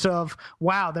terms of,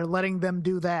 wow, they're letting them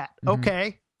do that. Mm-hmm.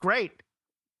 Okay, great.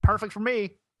 Perfect for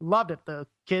me. Loved it. The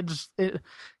kids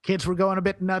were going a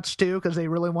bit nuts too because they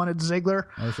really wanted Ziggler.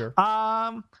 Oh, sure.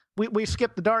 We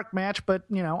skipped the dark match,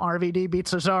 but RVD beat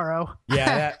Cesaro.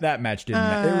 Yeah, that match it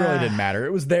really didn't matter.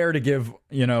 It was there to give,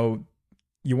 you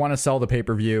want to sell the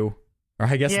pay-per-view, or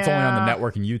I guess it's only on the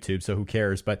network and YouTube, so who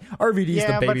cares? But RVD's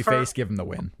the babyface, give him the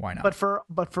win. Why not?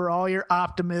 But for all your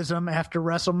optimism after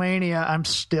WrestleMania, I'm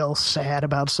still sad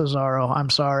about Cesaro. I'm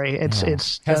sorry. It's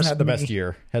hasn't had the best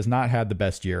year. Has not had the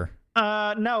best year.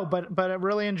 No, but I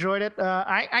really enjoyed it.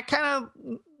 I kind of,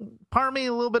 part of me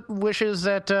a little bit wishes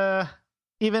that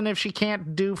even if she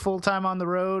can't do full time on the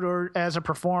road or as a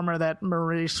performer, that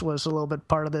Maurice was a little bit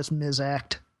part of this Miz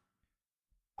act.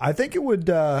 I think it would.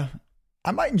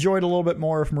 I might enjoy it a little bit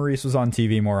more if Maurice was on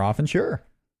TV more often. Sure.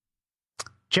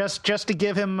 Just to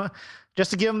give him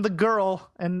the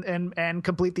girl and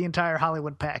complete the entire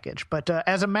Hollywood package. But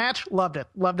as a match, loved it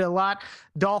a lot.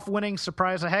 Dolph winning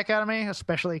surprised the heck out of me,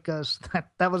 especially because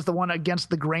that was the one against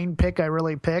the grain pick I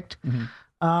really picked.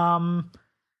 Mm-hmm.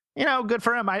 Good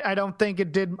for him. I don't think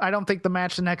it did. I don't think the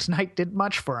match the next night did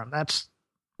much for him. That's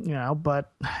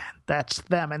but that's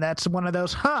them, and that's one of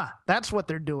those. That's what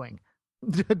they're doing.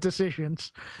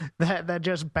 Decisions that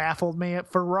just baffled me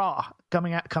for Raw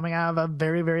coming out of a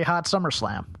very, very hot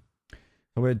SummerSlam.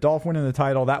 With Dolph winning the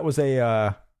title, that was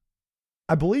I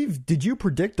believe, did you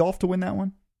predict Dolph to win that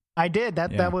one? I did.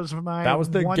 That was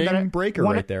the game breaker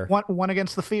right there. One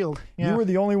against the field. Yeah. You were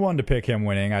the only one to pick him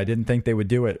winning. I didn't think they would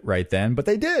do it right then, but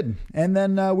they did. And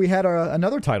then we had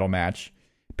another title match,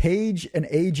 Paige and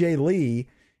AJ Lee,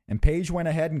 and Paige went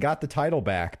ahead and got the title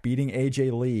back, beating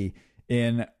AJ Lee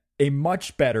in a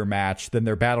much better match than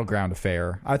their Battleground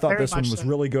affair. I thought this one was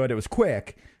really good. It was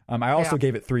quick. I also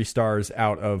gave it 3 stars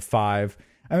out of 5.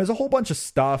 And there's a whole bunch of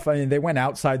stuff. They went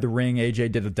outside the ring.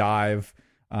 AJ did a dive.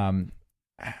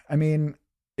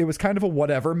 It was kind of a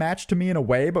whatever match to me in a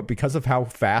way, but because of how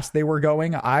fast they were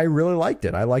going, I really liked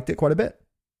it. I liked it quite a bit.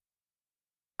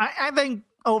 I think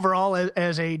overall,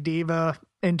 as a diva,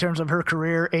 in terms of her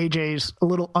career, AJ's a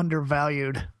little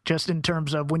undervalued, just in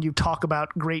terms of when you talk about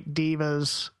great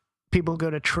divas. People go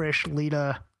to Trish,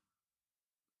 Lita,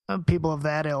 people of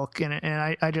that ilk, and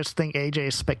I just think AJ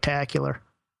is spectacular.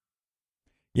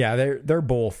 Yeah, they're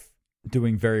both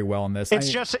doing very well in this. It's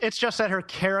just that her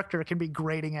character can be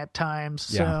grating at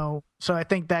times. Yeah. So I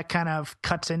think that kind of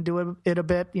cuts into it a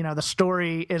bit. The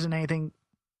story isn't anything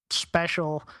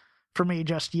special for me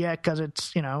just yet because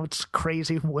it's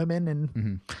crazy women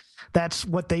and that's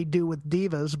what they do with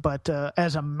divas. But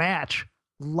as a match,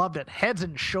 loved it. Heads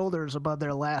and shoulders above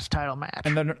their last title match.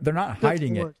 And they're not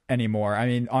hiding it anymore.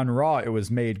 On Raw, it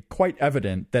was made quite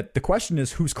evident that the question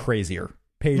is who's crazier,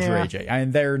 Paige or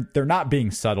AJ. They're not being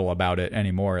subtle about it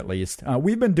anymore, at least.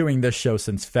 We've been doing this show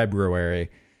since February.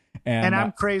 And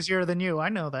I'm crazier than you. I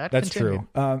know that. That's Continue.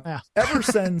 true. Ever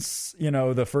since,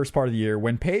 the first part of the year,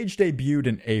 when Paige debuted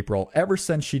in April, ever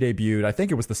since she debuted, I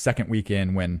think it was the second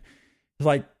weekend when it's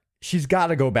like, she's got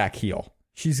to go back heel.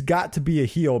 She's got to be a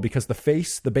heel because the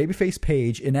babyface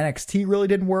Paige in NXT really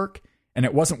didn't work, and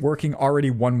it wasn't working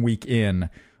already 1 week in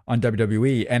on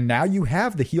WWE. And now you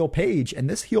have the heel Paige, and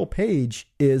this heel Paige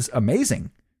is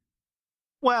amazing.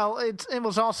 Well, it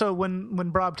was also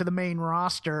when brought up to the main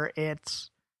roster, it's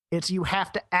you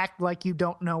have to act like you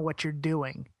don't know what you're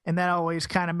doing. And that always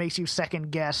kind of makes you second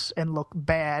guess and look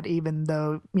bad, even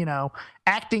though,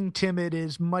 acting timid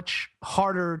is much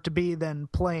harder to be than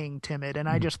playing timid. And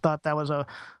I just thought that was a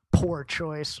poor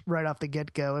choice right off the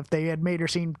get-go. If they had made her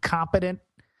seem competent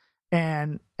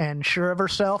and sure of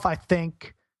herself, I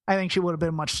think she would have been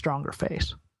a much stronger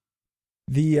face.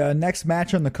 The next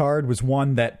match on the card was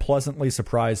one that pleasantly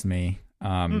surprised me.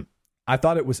 I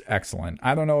thought it was excellent.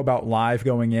 I don't know about live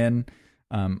going in.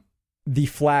 The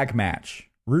flag match.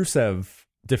 Rusev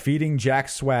defeating Jack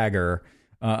Swagger,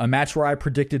 a match where I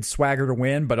predicted Swagger to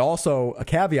win, but also a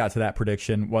caveat to that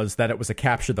prediction was that it was a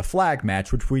capture the flag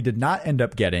match, which we did not end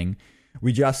up getting.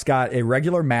 We just got a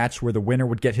regular match where the winner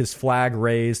would get his flag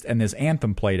raised and his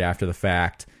anthem played after the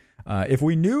fact. If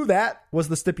we knew that was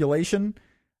the stipulation,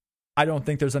 I don't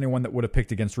think there's anyone that would have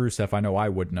picked against Rusev. I know I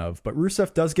wouldn't have, but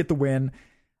Rusev does get the win.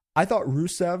 I thought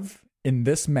Rusev in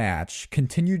this match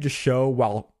continued to show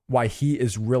why he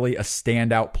is really a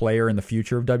standout player in the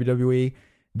future of WWE.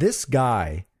 This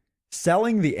guy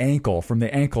selling the ankle from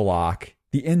the ankle lock,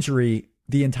 the injury,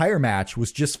 the entire match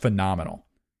was just phenomenal.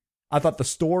 I thought the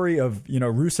story of,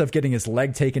 Rusev getting his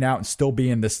leg taken out and still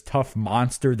being this tough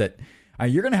monster that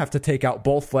you're going to have to take out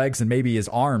both legs and maybe his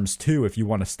arms too if you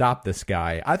want to stop this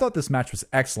guy. I thought this match was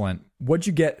excellent. What'd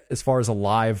you get as far as a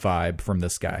live vibe from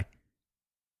this guy?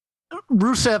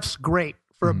 Rusev's great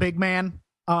for a big man.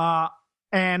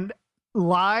 And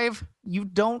live, you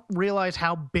don't realize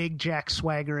how big Jack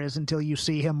Swagger is until you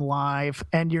see him live,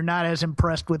 and you're not as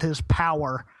impressed with his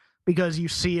power because you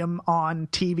see him on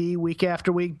TV week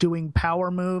after week doing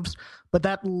power moves. But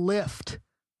that lift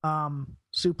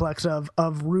suplex of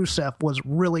Rusev was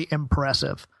really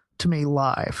impressive to me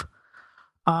live.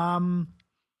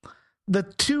 The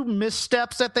two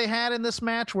missteps that they had in this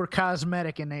match were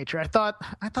cosmetic in nature. I thought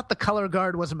the color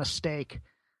guard was a mistake.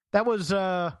 That was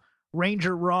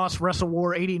Ranger Ross Wrestle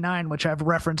War 89, which I've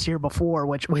referenced here before,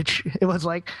 which it was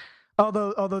like,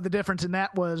 although the difference in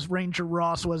that was Ranger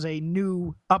Ross was a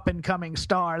new up-and-coming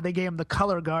star, they gave him the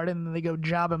color guard, and then they go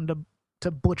job him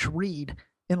to Butch Reed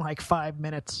in like 5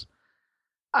 minutes.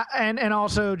 And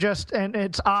also and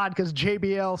it's odd because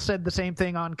JBL said the same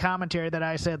thing on commentary that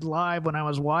I said live when I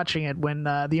was watching it when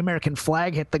the American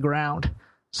flag hit the ground.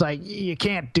 It's like, you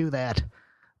can't do that.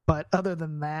 But other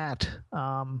than that,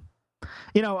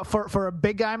 for a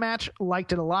big guy match,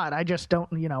 liked it a lot. I just don't,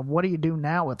 what do you do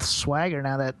now with Swagger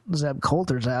now that Zeb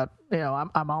Coulter's out?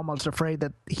 I'm almost afraid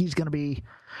that he's going to be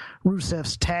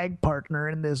Rusev's tag partner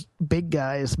in this big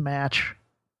guys match.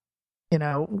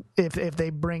 If they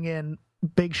bring in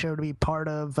Big Show to be part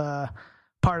of the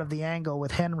angle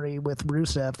with Henry with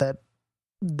Rusev,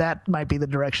 that might be the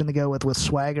direction to go with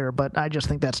Swagger, but I just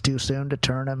think that's too soon to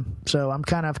turn him. So I'm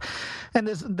kind of, and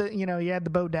you had the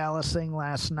Bo Dallas thing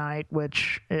last night,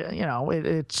 which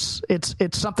it's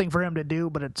something for him to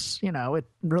do, but it's it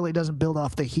really doesn't build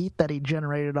off the heat that he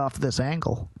generated off this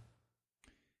angle.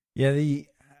 Yeah,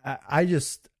 I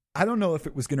don't know if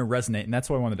it was going to resonate, and that's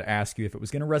why I wanted to ask you if it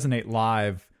was going to resonate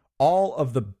live. All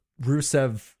of the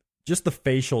Rusev, just the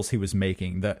facials he was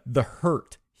making, the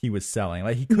hurt he was selling,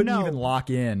 like he couldn't even lock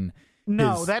in.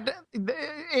 That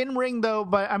in ring though,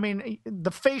 but I mean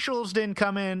the facials didn't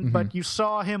come in, but you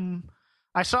saw him.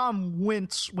 I saw him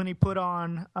wince when he put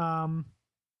on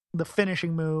the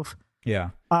finishing move. Yeah.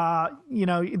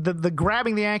 The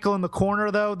grabbing the ankle in the corner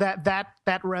though, that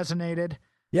resonated.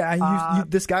 Yeah,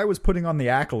 this guy was putting on the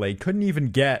accolade, couldn't even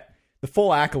get the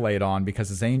full accolade on because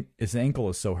his ankle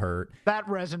is so hurt. That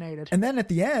resonated. And then at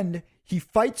the end, he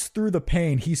fights through the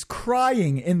pain. He's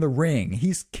crying in the ring.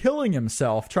 He's killing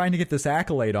himself trying to get this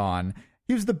accolade on.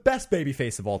 He was the best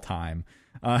babyface of all time.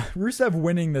 Rusev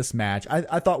winning this match,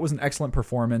 I thought was an excellent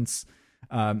performance.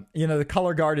 The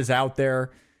color guard is out there.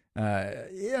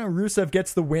 Rusev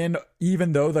gets the win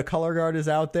even though the color guard is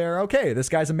out there. Okay, this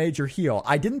guy's a major heel.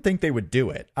 I didn't think they would do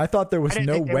it. I thought there was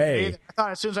no way. I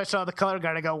thought as soon as I saw the color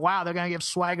guard, I go, wow, they're going to give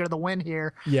Swagger the win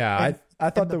here. Yeah, I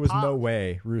thought there was no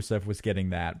way Rusev was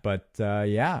getting that. But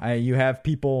you have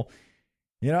people,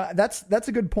 that's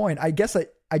a good point. I guess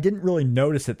I didn't really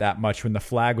notice it that much when the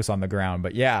flag was on the ground.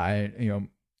 But yeah,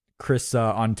 Chris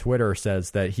on Twitter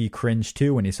says that he cringed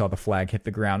too when he saw the flag hit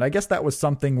the ground. I guess that was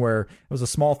something where it was a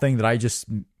small thing that I just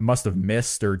must have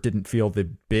missed or didn't feel the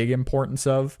big importance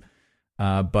of.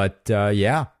 I thought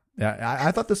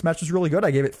this match was really good.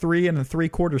 I gave it 3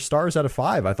 3/4 stars out of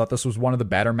 5. I thought this was one of the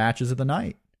better matches of the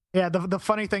night. Yeah, the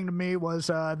funny thing to me was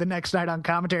the next night on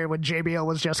commentary when JBL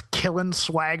was just killing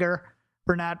Swagger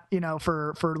for not,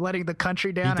 for letting the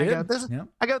country down. I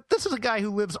go, this is a guy who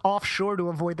lives offshore to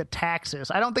avoid the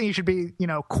taxes. I don't think he should be,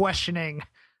 questioning.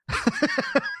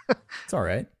 It's all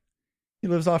right. He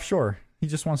lives offshore. He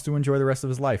just wants to enjoy the rest of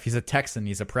his life. He's a Texan.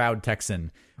 He's a proud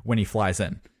Texan when he flies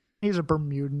in. He's a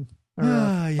Bermudan. Or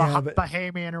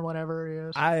Bahamian or whatever he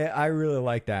is. I really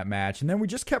like that match. And then we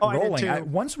just kept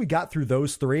rolling. Once we got through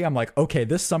those three, I'm like, okay,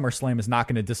 this SummerSlam is not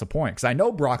going to disappoint. Because I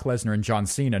know Brock Lesnar and John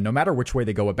Cena, no matter which way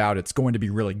they go about it, it's going to be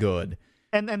really good.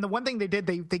 And the one thing they did,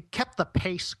 they kept the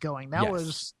pace going. That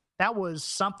was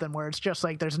something where it's just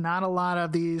like there's not a lot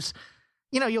of these,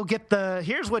 you'll get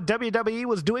here's what WWE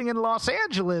was doing in Los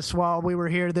Angeles while we were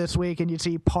here this week, and you'd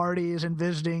see parties and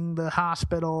visiting the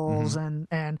hospitals, and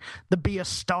the Be a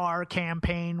Star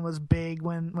campaign was big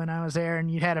when I was there, and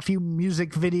you had a few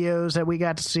music videos that we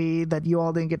got to see that you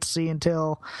all didn't get to see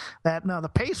until that. No, the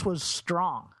pace was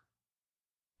strong.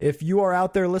 If you are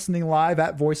out there listening live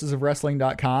at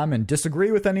voicesofwrestling.com and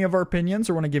disagree with any of our opinions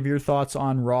or want to give your thoughts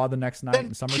on Raw the next night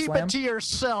in SummerSlam, keep it to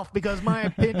yourself because my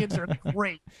opinions are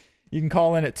great. You can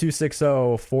call in at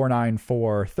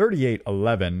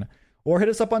 260-494-3811 or hit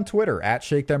us up on Twitter at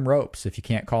Shake Them Ropes if you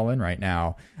can't call in right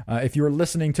now. If you're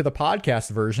listening to the podcast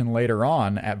version later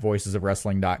on at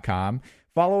voicesofwrestling.com,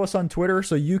 follow us on Twitter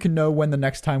so you can know when the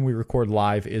next time we record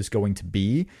live is going to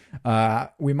be.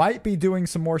 We might be doing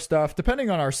some more stuff depending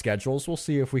on our schedules. We'll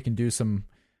see if we can do some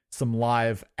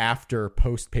live after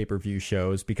post pay-per-view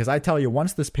shows, because I tell you,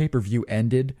 once this pay-per-view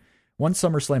ended, once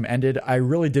SummerSlam ended, I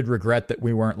really did regret that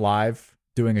we weren't live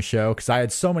doing a show, because I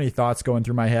had so many thoughts going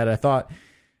through my head. I thought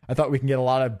we can get a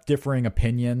lot of differing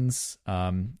opinions.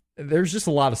 There's just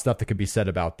a lot of stuff that could be said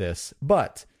about this,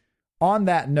 but on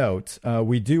that note,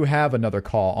 we do have another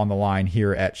call on the line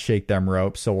here at Shake Them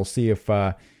Ropes, so we'll see if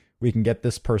we can get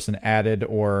this person added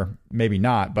or maybe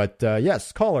not. But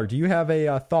yes, caller, do you have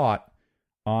a thought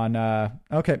on...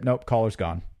 Okay, nope, caller's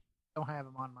gone. Don't have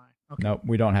him on mine. Okay. Nope,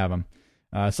 we don't have him.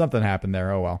 Something happened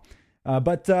there, oh well.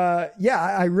 But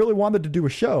I really wanted to do a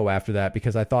show after that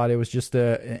because I thought it was just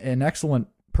an excellent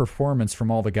performance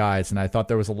from all the guys, and I thought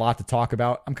there was a lot to talk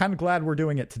about. I'm kind of glad we're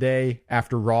doing it today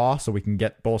after Raw so we can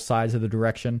get both sides of the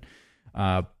direction.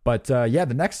 But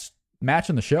the next match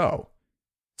in the show,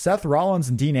 Seth Rollins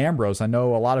and Dean Ambrose. I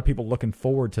know a lot of people looking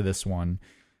forward to this one.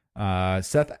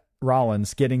 Seth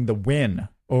Rollins getting the win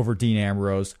over Dean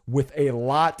Ambrose with a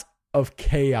lot of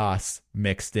chaos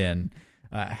mixed in.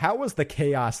 How was the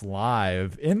chaos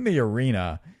live in the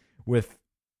arena with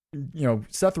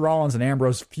Seth Rollins and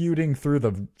Ambrose feuding through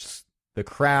the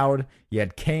crowd? You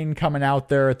had Kane coming out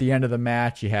there at the end of the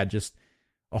match. You had just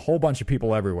a whole bunch of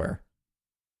people everywhere.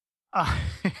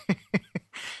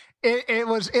 It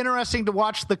was interesting to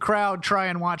watch the crowd try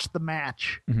and watch the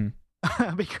match.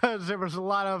 Mm-hmm. Because there was a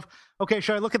lot of, okay,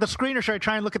 should I look at the screen or should I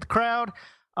try and look at the crowd?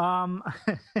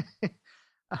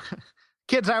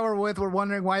 Kids I were with were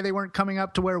wondering why they weren't coming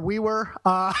up to where we were.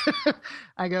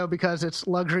 I go, because it's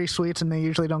luxury suites and they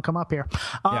usually don't come up here.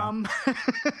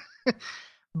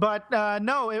 But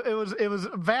no, it was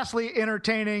vastly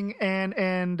entertaining,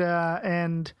 and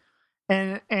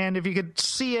if you could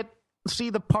see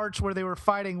the parts where they were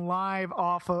fighting live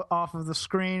off of the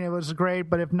screen, it was great.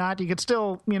 But if not, you could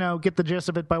still get the gist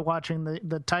of it by watching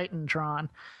the Titantron.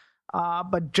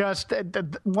 But just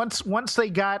once they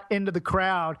got into the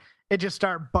crowd, it just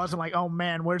started buzzing like, oh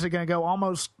man, where's it going to go?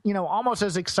 Almost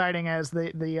as exciting as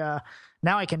the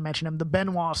now I can mention him, the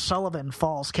Benoit Sullivan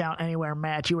Falls Count Anywhere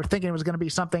match. You were thinking it was going to be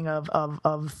something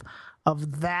of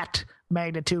that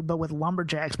magnitude, but with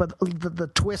lumberjacks. But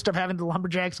the twist of having the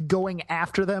lumberjacks going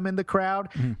after them in the crowd,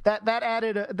 mm-hmm. that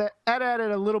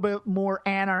added a little bit more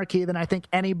anarchy than I think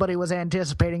anybody was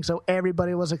anticipating. So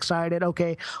everybody was excited.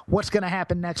 Okay, what's going to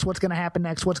happen next? What's going to happen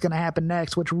next? What's going to happen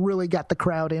next? Which really got the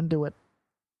crowd into it.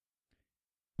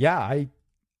 Yeah,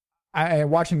 I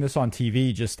watching this on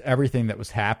TV, just everything that was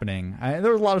happening.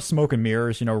 There was a lot of smoke and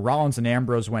mirrors. Rollins and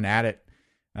Ambrose went at it,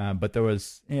 but there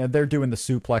was, they're doing the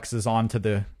suplexes onto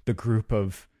the group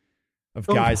of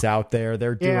guys out there.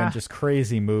 They're doing just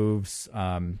crazy moves.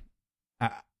 I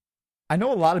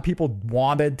know a lot of people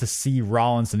wanted to see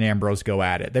Rollins and Ambrose go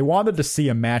at it. They wanted to see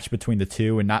a match between the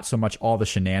two and not so much all the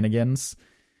shenanigans.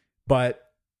 But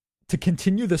to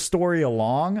continue the story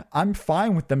along, I'm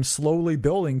fine with them slowly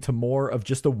building to more of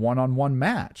just a one-on-one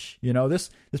match. This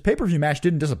pay-per-view match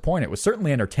didn't disappoint. It was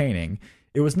certainly entertaining.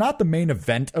 It was not the main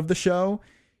event of the show.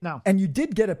 No. And you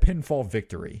did get a pinfall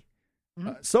victory.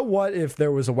 Mm-hmm. So what if there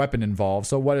was a weapon involved?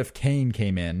 So what if Kane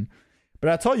came in? But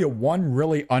I'll tell you one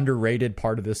really underrated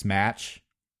part of this match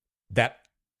that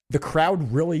the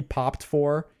crowd really popped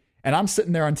for, and I'm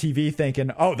sitting there on TV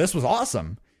thinking, oh, this was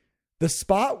awesome. The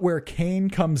spot where Kane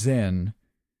comes in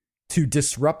to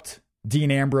disrupt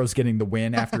Dean Ambrose getting the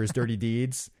win after his dirty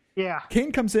deeds. Yeah.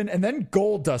 Kane comes in, and then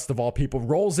Goldust, of all people,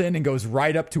 rolls in and goes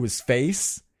right up to his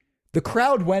face. The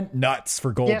crowd went nuts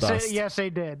for Goldust. Yes, they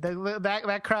did.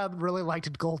 That crowd really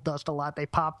liked Goldust a lot. They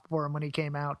popped for him when he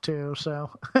came out too. So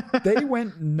they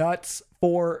went nuts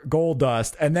for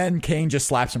Goldust, and then Kane just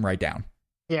slaps him right down.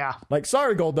 Yeah, like,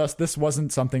 sorry, Goldust, this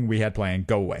wasn't something we had planned.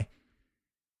 Go away.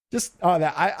 Just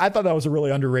I thought that was a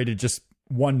really underrated, just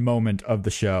one moment of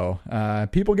the show.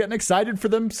 People getting excited for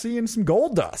them seeing some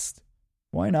Goldust.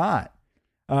 Why not?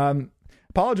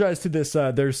 Apologize to this.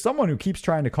 There's someone who keeps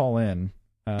trying to call in.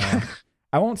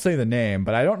 I won't say the name,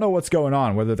 but I don't know what's going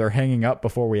on, whether they're hanging up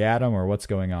before we add them or what's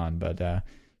going on. But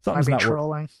something's not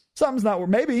trolling. Something's not.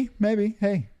 Maybe.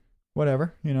 Hey,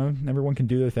 whatever. Everyone can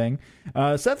do their thing.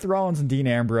 Seth Rollins and Dean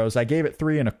Ambrose. I gave it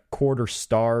 3.25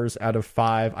 stars out of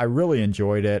 5. I really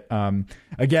enjoyed it.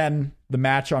 Again, the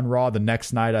match on Raw the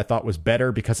next night I thought was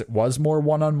better because it was more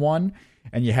one-on-one,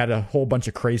 and you had a whole bunch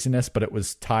of craziness, but it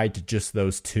was tied to just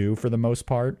those two for the most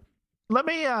part. Let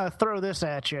me throw this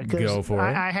at you. Go for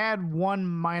it. I had one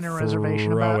minor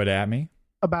reservation Throw it at me.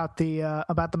 about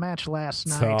the match last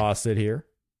night. Toss it here.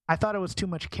 I thought it was too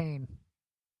much Kane.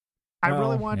 I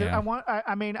really wanted. Yeah.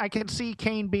 I mean, I can see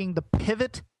Kane being the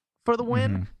pivot for the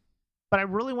win, but I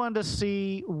really wanted to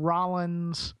see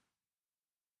Rollins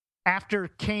after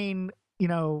Kane,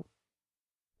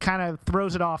 kind of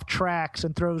throws it off tracks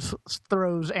and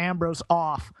throws Ambrose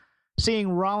off.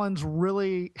 Seeing Rollins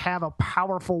really have a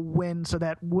powerful win, so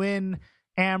that when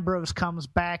Ambrose comes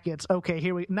back, it's okay.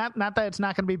 Not that it's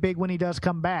not going to be big when he does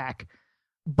come back,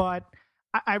 but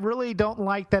I really don't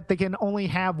like that they can only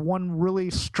have one really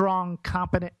strong,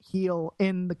 competent heel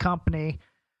in the company,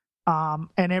 and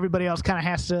everybody else kind of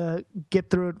has to get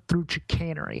through it through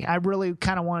chicanery. I really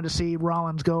kind of wanted to see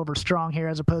Rollins go over strong here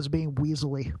as opposed to being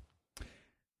weaselly.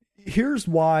 Here's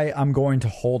why I'm going to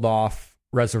hold off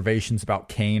reservations about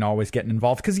Kane always getting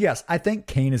involved. Because yes, I think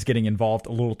Kane is getting involved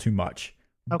a little too much.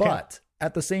 Okay. But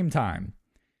at the same time,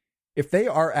 if they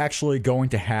are actually going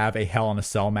to have a Hell in a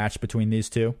Cell match between these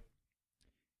two,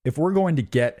 if we're going to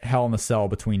get Hell in a Cell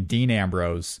between Dean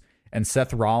Ambrose and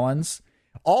Seth Rollins,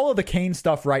 all of the Kane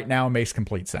stuff right now makes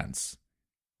complete sense.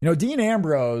 Dean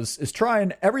Ambrose is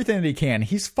trying everything that he can.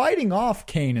 He's fighting off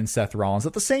Kane and Seth Rollins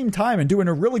at the same time and doing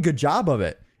a really good job of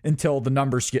it until the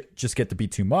numbers just get to be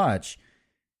too much.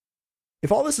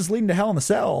 If all this is leading to Hell in a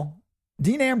Cell,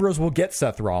 Dean Ambrose will get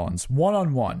Seth Rollins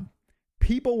one-on-one.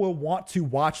 People will want to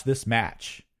watch this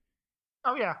match.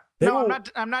 Oh, yeah.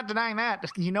 I'm not denying that.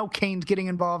 Kane's getting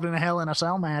involved in a Hell in a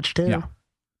Cell match, too. Yeah.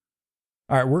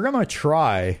 All right, we're going to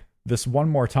try this one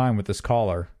more time with this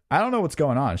caller. I don't know what's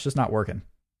going on. It's just not working.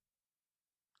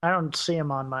 I don't see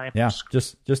him on my... Yeah,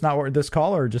 just not working. This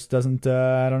caller just doesn't...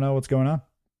 I don't know what's going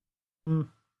on.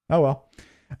 Oh, well.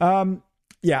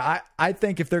 Yeah, I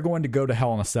think if they're going to go to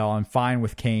Hell in a Cell, I'm fine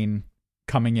with Kane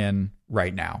coming in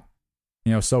right now.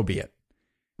 So be it.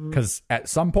 Because at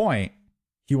some point,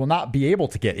 he will not be able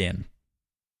to get in.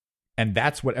 And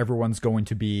that's what everyone's going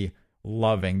to be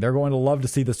loving. They're going to love to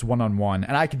see this one-on-one.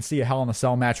 And I can see a Hell in a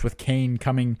Cell match with Kane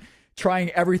trying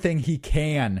everything he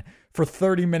can for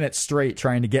 30 minutes straight,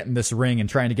 trying to get in this ring and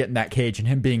trying to get in that cage, and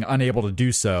him being unable to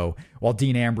do so, while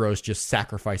Dean Ambrose just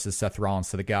sacrifices Seth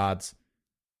Rollins to the gods.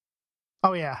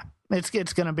 Oh, yeah. It's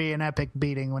going to be an epic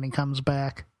beating when he comes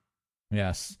back.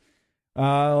 Yes.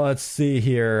 Let's see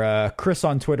here. Chris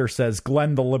on Twitter says,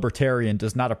 Glenn the Libertarian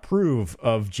does not approve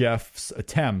of Jeff's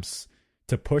attempts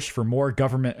to push for more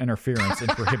government interference in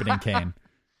prohibiting Kane.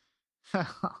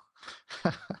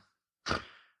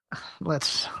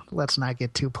 Let's not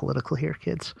get too political here,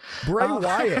 kids.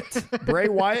 Bray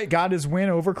Wyatt got his win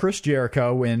over Chris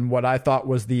Jericho in what I thought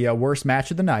was the worst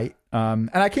match of the night. And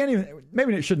I can't even,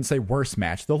 maybe it shouldn't say worst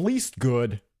match, the least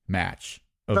good match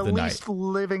of the night.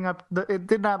 It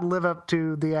did not live up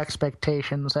to the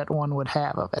expectations that one would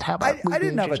have of it. How about I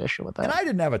didn't have an issue with that? And I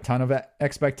didn't have a ton of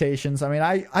expectations. I mean,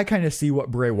 I kind of see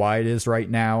what Bray Wyatt is right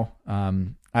now.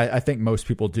 I think most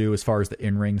people do as far as the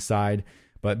in-ring side.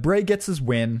 But Bray gets his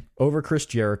win over Chris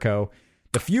Jericho.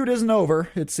 The feud isn't over.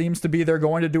 It seems to be they're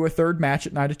going to do a third match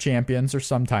at Night of Champions or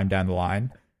sometime down the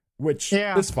line, which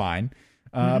is fine.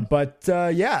 But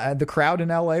the crowd in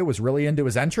LA was really into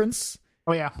his entrance.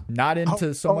 Oh, yeah. Not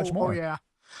into so much more. Oh, yeah.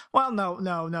 Well,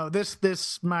 no.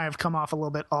 This might have come off a little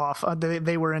bit off.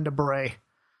 They were into Bray.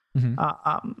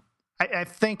 I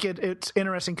think it's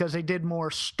interesting because they did more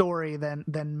story than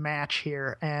match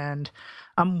here, and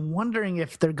I'm wondering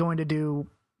if they're going to do,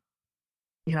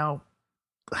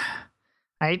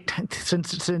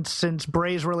 since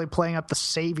Bray's really playing up the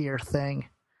savior thing.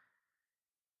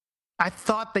 I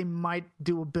thought they might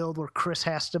do a build where Chris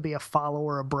has to be a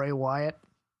follower of Bray Wyatt.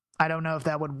 I don't know if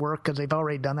that would work because they've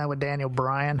already done that with Daniel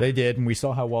Bryan. They did, and we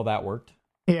saw how well that worked.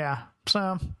 Yeah.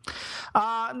 So,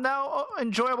 no,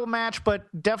 enjoyable match, but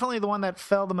definitely the one that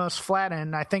fell the most flat.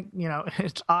 And I think,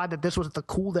 it's odd that this was the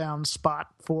cool down spot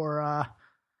for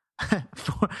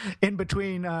in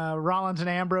between Rollins and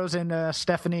Ambrose and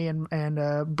Stephanie and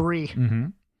Brie. Mm-hmm.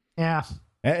 Yeah.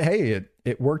 Hey,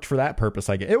 it worked for that purpose.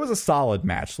 I guess it was a solid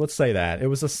match. Let's say that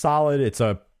it's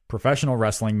a professional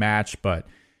wrestling match, but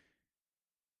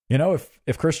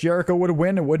if Chris Jericho would have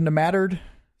won, it wouldn't have mattered.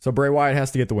 So Bray Wyatt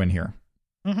has to get the win here.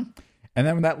 Mm-hmm. And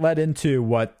then that led into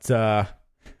what I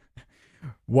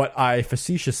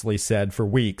facetiously said for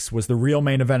weeks was the real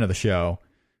main event of the show.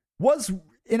 Was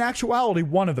in actuality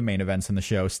one of the main events in the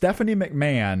show. Stephanie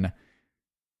McMahon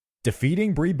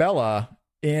defeating Brie Bella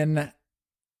in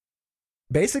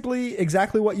basically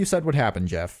exactly what you said would happen,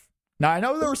 Jeff. Now, I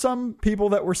know there were some people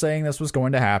that were saying this was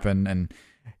going to happen, and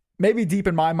maybe deep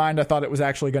in my mind, I thought it was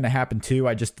actually going to happen too.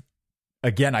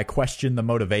 I questioned the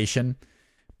motivation.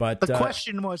 But the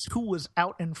question was who was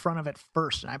out in front of it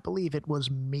first, and I believe it was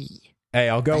me. Hey,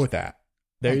 I'll go with that.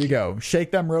 There you go.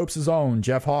 Shake Them Ropes' own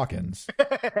Jeff Hawkins.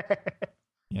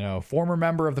 Former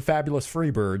member of the Fabulous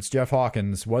Freebirds, Jeff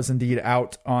Hawkins was indeed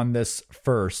out on this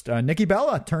first. Nikki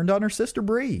Bella turned on her sister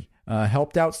Brie,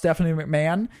 helped out Stephanie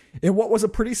McMahon in what was a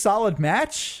pretty solid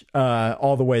match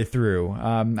all the way through.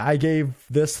 I gave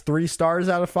this 3 stars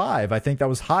out of 5. I think that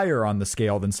was higher on the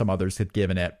scale than some others had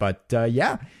given it. But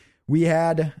we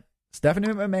had Stephanie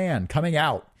McMahon coming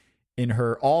out in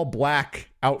her all-black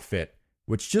outfit,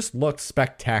 which just looked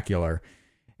spectacular,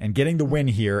 and getting the win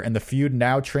here, and the feud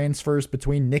now transfers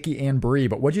between Nikki and Brie.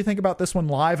 But what do you think about this one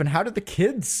live, and how did the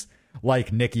kids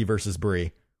like Nikki versus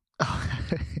Brie? Oh.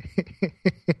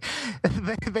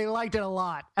 they liked it a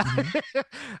lot.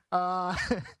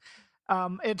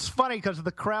 Mm-hmm. It's funny because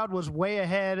the crowd was way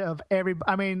ahead of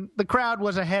the crowd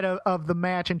was ahead of the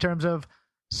match in terms of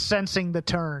sensing the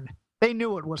turn. They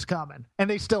knew it was coming, and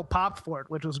they still popped for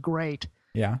it, which was great.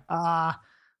 Yeah.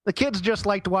 The kids just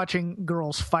liked watching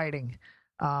girls fighting.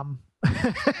 And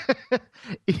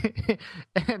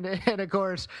of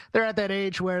course, they're at that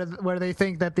age where they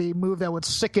think that the move that would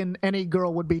sicken any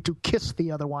girl would be to kiss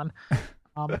the other one.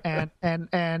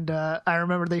 And I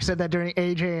remember they said that during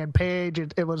AJ and Paige.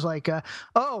 It was like,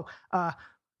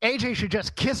 AJ should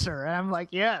just kiss her. And I'm like,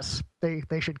 yes,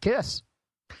 they should kiss.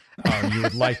 Oh, you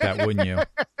would like that, wouldn't you?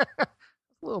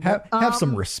 Have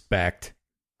some respect.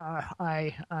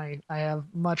 I have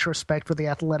much respect for the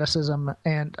athleticism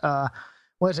and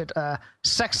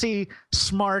sexy,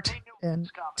 smart, and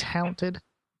talented.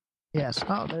 Yes.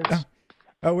 Oh, there's.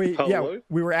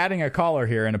 We were adding a caller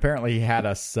here, and apparently he had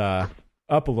us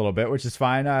up a little bit, which is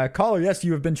fine. Caller, yes,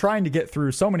 you have been trying to get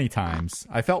through so many times.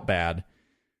 I felt bad.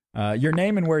 Your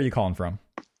name and where are you calling from?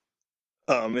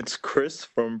 It's Chris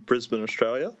from Brisbane,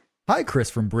 Australia. Hi, Chris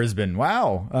from Brisbane.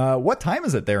 Wow. What time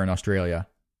is it there in Australia?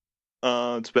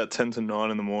 It's about 10 to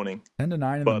 9 in the morning. 10 to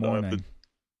 9 in the morning.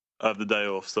 I have the day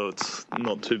off, so it's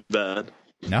not too bad.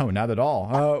 No, not at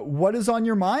all. What is on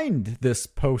your mind this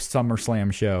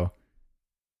post-SummerSlam show?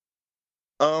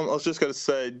 I was just going to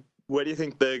say, where do you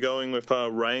think they're going with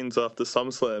Reigns after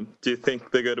SummerSlam? Do you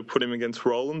think they're going to put him against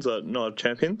Rollins at Night of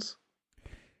Champions?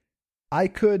 I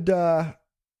could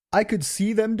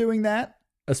see them doing that,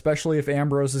 especially if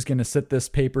Ambrose is going to sit this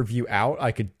pay-per-view out.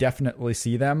 I could definitely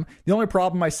see them. The only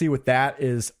problem I see with that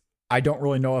is I don't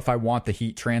really know if I want the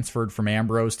heat transferred from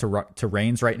Ambrose to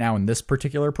Reigns right now in this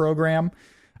particular program.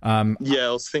 I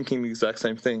was thinking the exact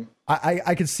same thing.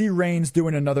 I could see Reigns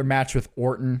doing another match with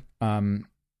Orton.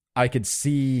 I could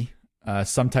see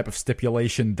some type of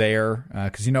stipulation there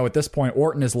because, at this point,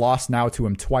 Orton has lost now to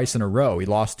him twice in a row. He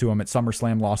lost to him at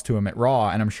SummerSlam, lost to him at Raw,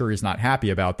 and I'm sure he's not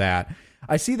happy about that.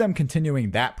 I see them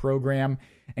continuing that program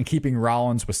and keeping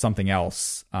Rollins with something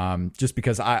else, just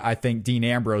because I think Dean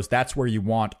Ambrose, that's where you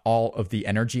want all of the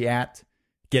energy at.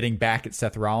 Getting back at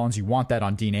Seth Rollins, you want that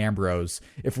on Dean Ambrose.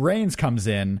 If Reigns comes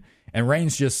in and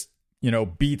Reigns just,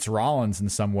 beats Rollins in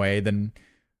some way, then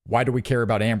why do we care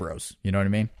about Ambrose? You know what I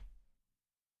mean?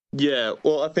 Yeah,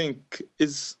 well, I think,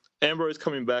 is Ambrose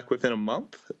coming back within a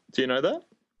month? Do you know that?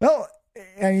 Well,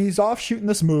 and he's off shooting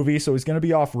this movie, so he's going to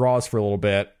be off Raws for a little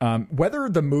bit. Whether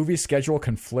the movie schedule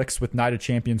conflicts with Night of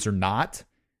Champions or not,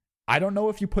 I don't know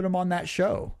if you put him on that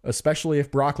show, especially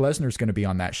if Brock Lesnar's going to be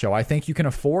on that show. I think you can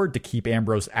afford to keep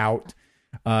Ambrose out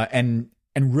and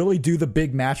really do the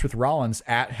big match with Rollins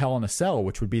at Hell in a Cell,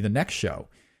 which would be the next show.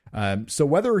 So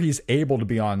whether he's able to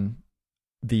be on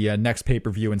the next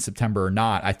pay-per-view in September or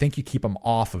not, I think you keep him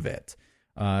off of it.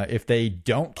 If they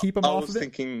don't keep him off of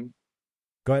it...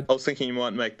 Go ahead. I was thinking you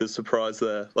might make the surprise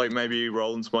there. Like maybe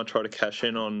Rollins might try to cash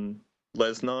in on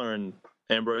Lesnar and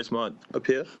Ambrose might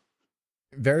appear.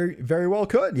 Very, very well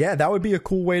could. Yeah, that would be a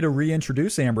cool way to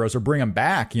reintroduce Ambrose or bring him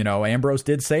back. You know, Ambrose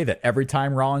did say that every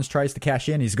time Rollins tries to cash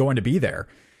in, he's going to be there.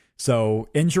 So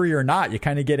injury or not, you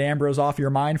kind of get Ambrose off your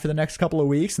mind for the next couple of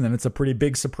weeks, and then it's a pretty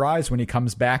big surprise when he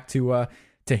comes back to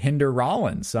hinder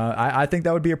Rollins. I think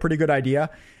that would be a pretty good idea.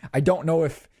 I don't know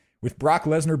if with Brock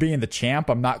Lesnar being the champ,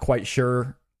 I'm not quite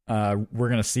sure we're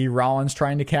going to see Rollins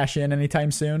trying to cash in anytime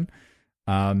soon.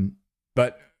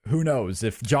 But who knows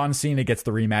if John Cena gets the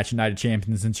rematch at Night of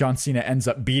Champions and John Cena ends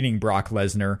up beating Brock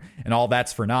Lesnar and all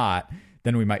that's for naught,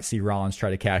 then we might see Rollins try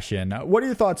to cash in. What are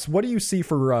your thoughts? What do you see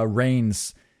for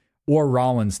Reigns or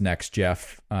Rollins next,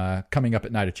 Jeff, coming up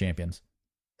at Night of Champions?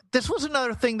 This was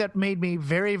another thing that made me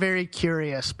very, very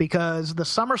curious because the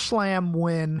SummerSlam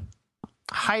win,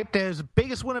 hyped as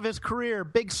biggest win of his career,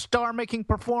 big star-making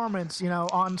performance,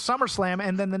 on SummerSlam,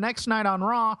 and then the next night on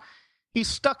Raw, he's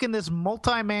stuck in this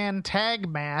multi-man tag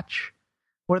match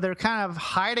where they're kind of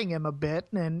hiding him a bit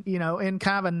and, in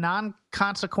kind of a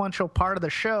non-consequential part of the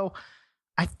show.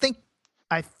 I think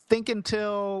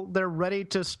until they're ready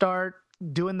to start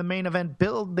doing the main event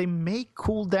build, they may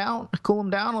cool him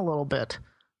down a little bit.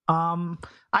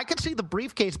 I could see the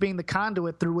briefcase being the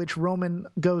conduit through which Roman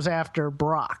goes after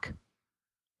Brock.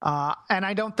 And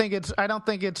I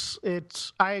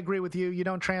agree with you. You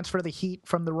don't transfer the heat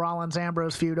from the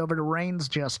Rollins-Ambrose feud over to Reigns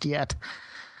just yet.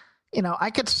 I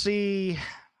could see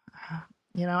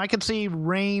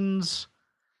Reigns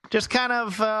just kind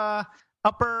of,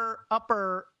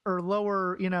 upper or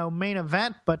lower, main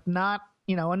event, but not,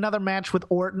 another match with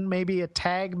Orton, maybe a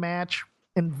tag match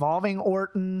involving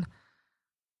Orton.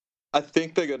 I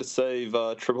think they're going to save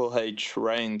Triple H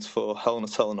Reigns for Hell in a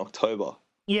Cell in October.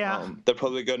 Yeah. They're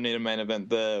probably going to need a main event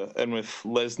there. And with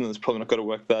Lesnar's probably not going to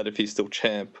work that if he's still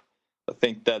champ. I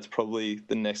think that's probably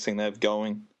the next thing they have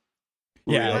going.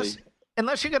 Yeah. Really.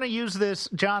 Unless you're going to use this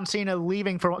John Cena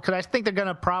leaving because I think they're going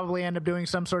to probably end up doing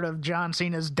some sort of John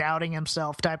Cena's doubting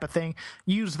himself type of thing.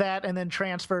 Use that and then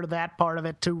transfer that part of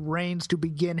it to Reigns to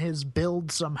begin his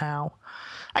build somehow.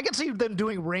 I can see them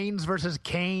doing Reigns versus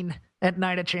Kane at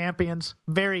Night of Champions.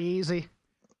 Very easy.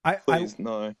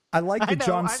 No. I like the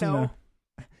John Cena.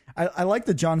 I like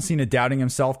the John Cena doubting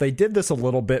himself. They did this a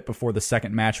little bit before the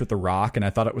second match with The Rock, and I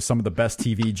thought it was some of the best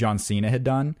TV John Cena had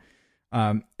done.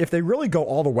 If they really go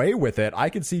all the way with it, I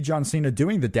could see John Cena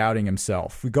doing the doubting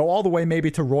himself. We go all the way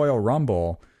maybe to Royal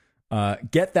Rumble,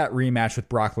 get that rematch with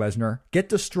Brock Lesnar, get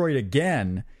destroyed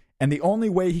again, and the only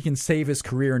way he can save his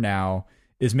career now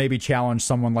is maybe challenge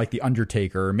someone like The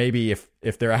Undertaker, or maybe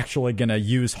if they're actually going to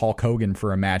use Hulk Hogan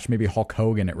for a match, maybe Hulk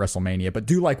Hogan at WrestleMania, but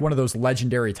do like one of those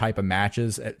legendary type of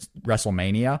matches at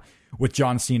WrestleMania with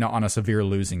John Cena on a severe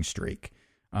losing streak.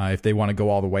 If they want to go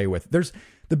all the way with there's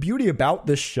the beauty about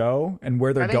this show and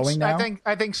where they're going now.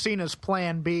 I think Cena's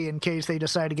plan B in case they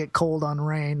decide to get cold on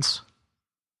Reigns.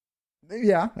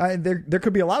 Yeah, there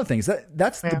could be a lot of things.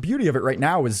 That's the beauty of it right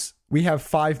now is we have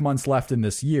 5 months left in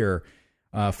this year,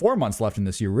 4 months left in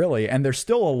this year, really, and there's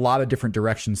still a lot of different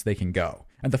directions they can go.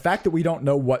 And the fact that we don't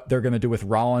know what they're going to do with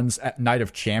Rollins at Night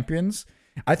of Champions,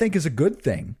 I think is a good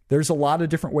thing. There's a lot of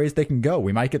different ways they can go.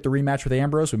 We might get the rematch with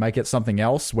Ambrose. We might get something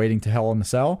else waiting to Hell in the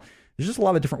Cell. There's just a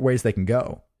lot of different ways they can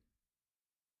go.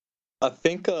 I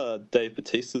think Dave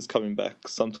Bautista's coming back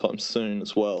sometime soon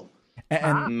as well.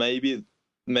 And maybe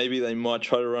they might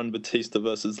try to run Batista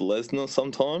versus Lesnar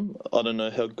sometime. I don't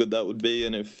know how good that would be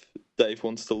and if Dave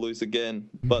wants to lose again.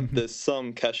 But there's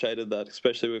some cachet to that,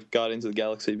 especially with Guardians of the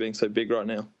Galaxy being so big right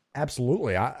now.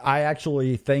 Absolutely. I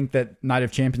actually think that Night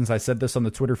of Champions, I said this on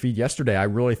the Twitter feed yesterday, I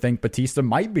really think Batista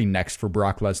might be next for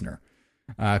Brock Lesnar.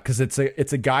 Because it's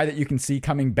a guy that you can see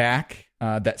coming back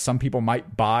that some people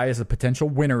might buy as a potential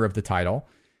winner of the title.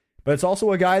 But it's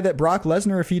also a guy that Brock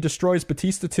Lesnar, if he destroys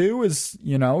Batista too, is,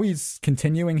 he's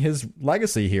continuing his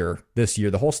legacy here this year.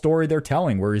 The whole story they're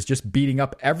telling where he's just beating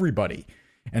up everybody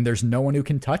and there's no one who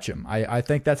can touch him. I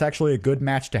think that's actually a good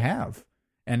match to have.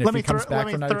 And if he comes back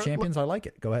for Night of Champions, I like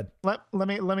it. Go ahead. Let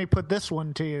me put this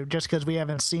one to you just because we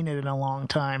haven't seen it in a long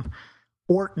time.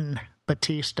 Orton,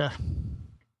 Batista.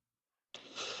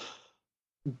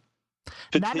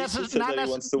 Batista said that he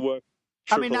wants to work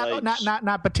Triple H.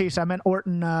 Not Batista. I meant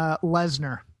Orton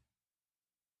Lesnar.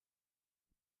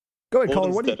 Go ahead,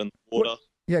 caller.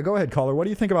 Go ahead, caller. What do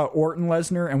you think about Orton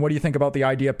Lesnar, and what do you think about the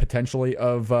idea potentially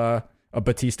of a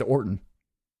Batista Orton?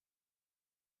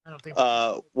 I don't think.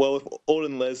 Well, with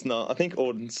Orton Lesnar, I think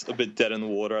Orton's a bit dead in the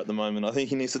water at the moment. I think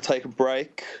he needs to take a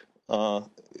break.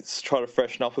 Try to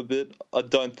freshen up a bit. I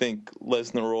don't think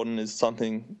Lesnar Orton is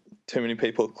something too many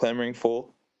people are clamoring for.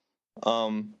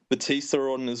 Batista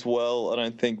Orton as well, I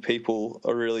don't think people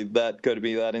are really going to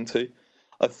be that into.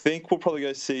 I think we'll probably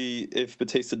go see if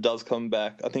Batista does come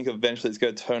back. I think eventually it's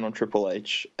going to turn on Triple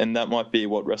H, and that might be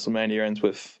what WrestleMania ends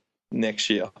with next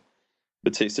year.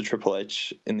 Batista, Triple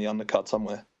H in the undercut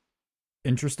somewhere.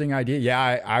 Interesting idea.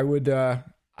 Yeah, I would.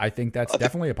 I think that's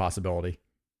definitely a possibility.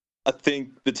 I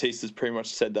think Batista's pretty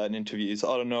much said that in interviews.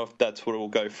 I don't know if that's what it will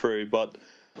go through, but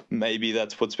maybe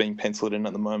that's what's being penciled in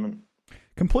at the moment.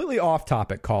 Completely off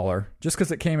topic, caller, just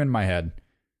because it came in my head.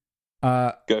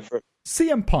 Go for it.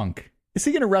 CM Punk, is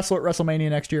he going to wrestle at WrestleMania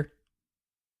next year?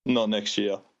 Not next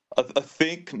year. I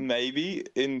think maybe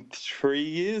in 3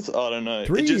 years. I don't know.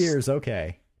 3 years,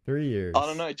 okay. 3 years. I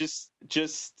don't know. Just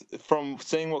from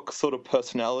seeing what sort of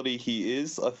personality he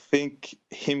is, I think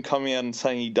him coming out and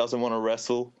saying he doesn't want to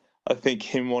wrestle, I think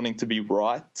him wanting to be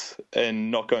right and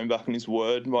not going back on his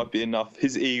word might be enough.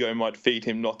 His ego might feed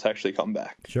him not to actually come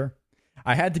back. Sure.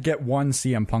 I had to get one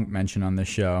CM Punk mention on this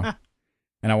show,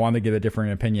 and I wanted to get a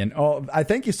different opinion. Oh, I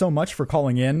thank you so much for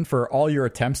calling in, for all your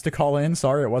attempts to call in.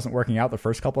 Sorry it wasn't working out the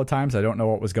first couple of times. I don't know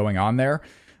what was going on there.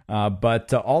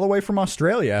 But all the way from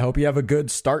Australia, I hope you have a good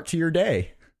start to your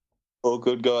day. All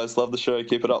good, guys. Love the show.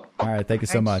 Keep it up. All right. Thank you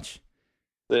so much.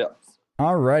 Yeah.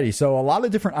 All righty. So a lot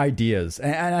of different ideas.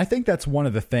 And I think that's one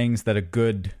of the things that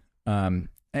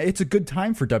it's a good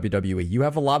time for WWE. You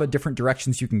have a lot of different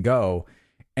directions you can go.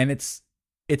 And it's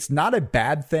not a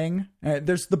bad thing.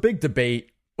 There's the big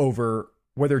debate over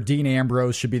whether Dean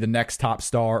Ambrose should be the next top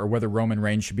star or whether Roman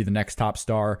Reigns should be the next top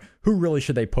star. Who really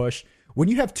should they push? When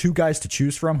you have two guys to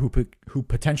choose from who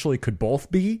potentially could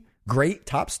both be great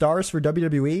top stars for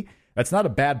WWE, that's not a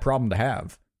bad problem to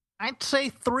have. I'd say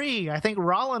 3. I think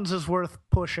Rollins is worth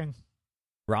pushing.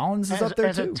 Rollins is up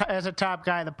there too. As a top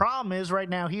guy. The problem is right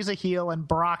now he's a heel and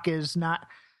Brock is not.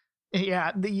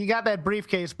 Yeah, you got that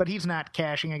briefcase, but he's not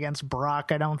cashing against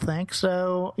Brock, I don't think.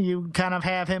 So you kind of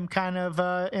have him kind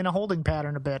of in a holding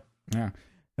pattern a bit. Yeah.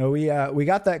 No, we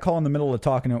got that call in the middle of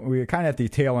talking. We were kind of at the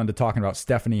tail end of talking about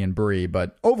Stephanie and Brie,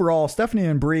 but overall, Stephanie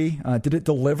and Brie, did it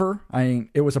deliver? I mean,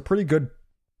 it was a pretty good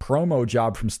promo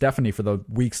job from Stephanie for the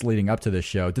weeks leading up to this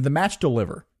show. Did the match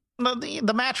deliver?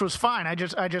 The match was fine. I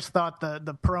just thought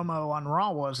the promo on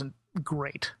Raw wasn't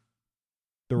great.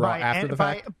 The Raw after the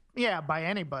fact? By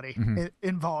anybody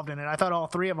involved in it. I thought all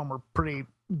 3 of them were pretty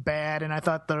bad, and I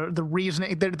thought the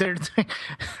reasoning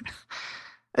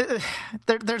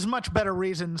there's much better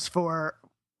reasons for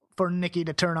Nikki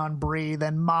to turn on Brie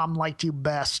than Mom liked you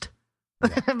best.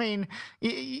 Yeah. I mean,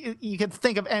 you could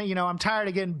think of, I'm tired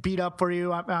of getting beat up for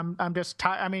you. I'm just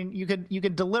tired. I mean, you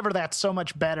could deliver that so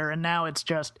much better, and now it's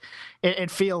just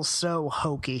it feels so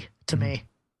hokey to me.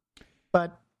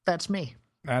 But that's me.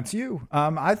 That's you.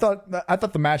 I thought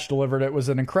the match delivered. It was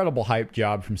an incredible hype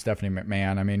job from Stephanie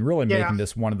McMahon. I mean, really making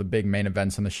this one of the big main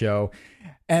events on the show.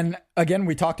 And again,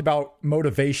 we talked about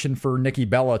motivation for Nikki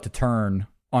Bella to turn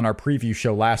on our preview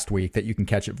show last week that you can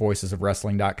catch at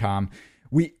voicesofwrestling.com.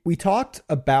 We talked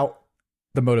about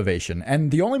the motivation, and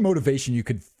the only motivation you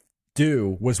could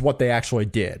do was what they actually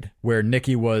did, where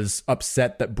Nikki was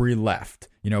upset that Brie left,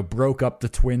 broke up the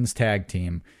Twins tag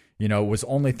team. Was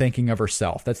only thinking of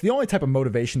herself. That's the only type of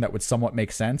motivation that would somewhat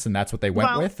make sense, and that's what they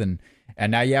went with. And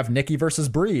now you have Nikki versus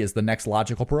Brie as the next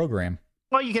logical program.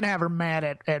 Well, you can have her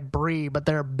mad at Brie, but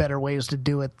there are better ways to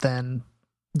do it than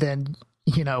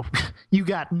you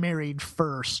got married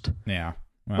first. Yeah.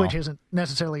 Well, which isn't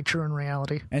necessarily true in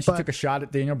reality. And she took a shot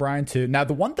at Daniel Bryan, too. Now,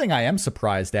 the one thing I am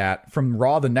surprised at from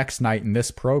Raw the next night in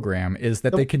this program is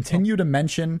that they continue to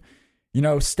mention,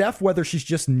 Steph, whether she's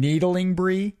just needling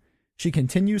Brie, she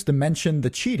continues to mention the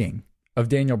cheating of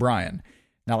Daniel Bryan.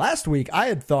 Now, last week, I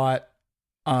had thought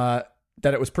that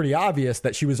it was pretty obvious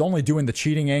that she was only doing the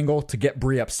cheating angle to get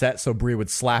Brie upset so Brie would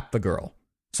slap the girl,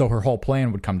 so her whole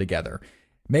plan would come together.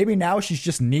 Maybe now she's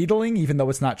just needling, even though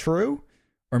it's not true.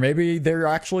 Or maybe they're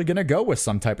actually going to go with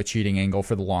some type of cheating angle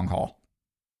for the long haul.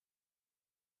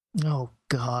 Oh,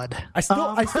 God. I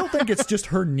still think it's just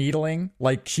her needling.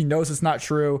 Like, she knows it's not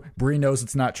true. Brie knows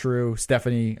it's not true.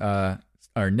 Stephanie,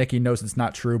 or Nikki knows it's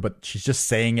not true, but she's just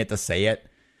saying it to say it.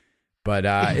 But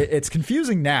it's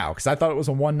confusing now, because I thought it was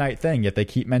a one-night thing, yet they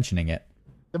keep mentioning it.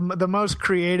 The most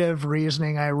creative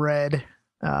reasoning I read,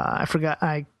 I forgot,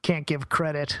 I can't give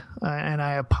credit, and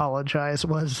I apologize,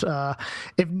 was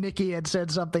if Nikki had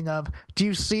said something of, do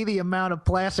you see the amount of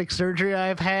plastic surgery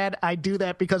I've had? I do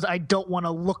that because I don't want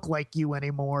to look like you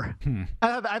anymore.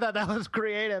 I thought that was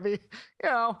creative,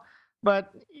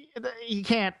 but you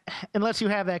can't, unless you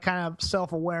have that kind of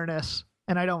self-awareness,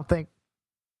 and I don't think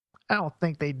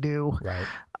they do. Right.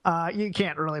 You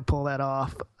can't really pull that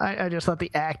off. I just thought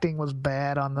the acting was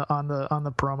bad on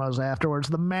the promos afterwards.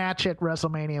 The match at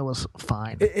WrestleMania was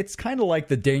fine. It's kind of like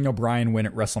the Daniel Bryan win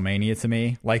at WrestleMania to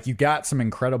me. Like, you got some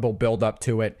incredible build up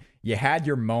to it. You had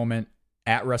your moment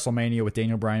at WrestleMania with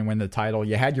Daniel Bryan win the title.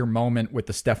 You had your moment with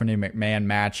the Stephanie McMahon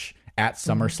match at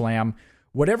SummerSlam.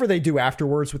 Whatever they do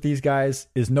afterwards with these guys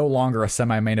is no longer a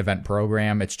semi-main event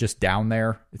program. It's just down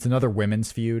there. It's another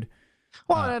women's feud.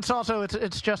 Well, and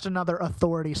it's just another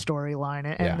authority storyline,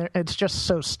 and it's just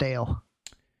so stale.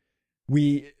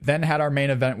 We then had our main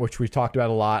event, which we talked about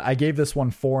a lot. I gave this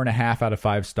one 4.5 out of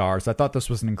 5 stars. I thought this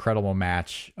was an incredible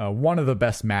match, one of the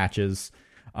best matches.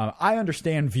 I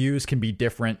understand views can be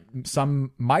different.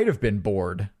 Some might have been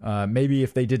bored, maybe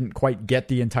if they didn't quite get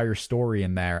the entire story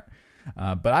in there.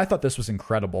 But I thought this was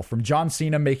incredible. From John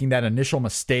Cena making that initial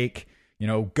mistake,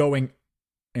 going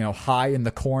high in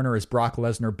the corner as Brock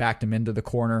Lesnar backed him into the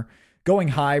corner. Going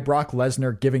high, Brock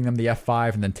Lesnar giving them the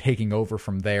F5 and then taking over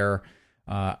from there.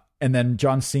 And then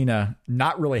John Cena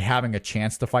not really having a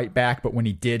chance to fight back, but when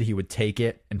he did, he would take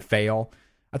it and fail.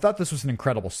 I thought this was an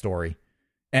incredible story.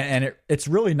 And it's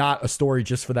really not a story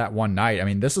just for that one night. I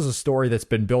mean, this is a story that's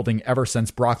been building ever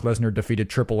since Brock Lesnar defeated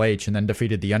Triple H and then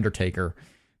defeated The Undertaker.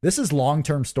 This is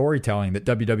long-term storytelling that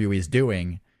WWE is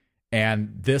doing,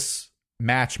 and this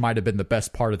match might have been the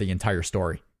best part of the entire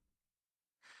story.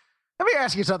 Let me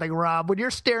ask you something, Rob. When you're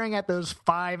staring at those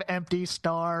 5 empty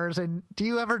stars, and do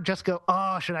you ever just go,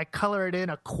 oh, should I color it in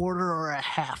a quarter or a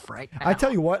half right now? I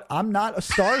tell you what, I'm not a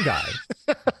star guy.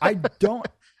 I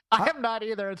am not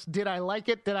either. It's did I like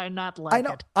it? Did I not like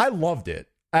it? I loved it.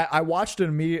 I watched it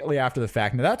immediately after the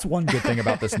fact. Now, that's one good thing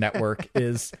about this network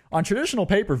is on traditional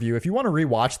pay-per-view, if you want to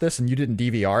rewatch this and you didn't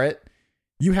DVR it,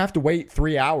 you have to wait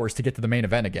 3 hours to get to the main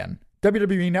event again.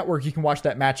 WWE Network, you can watch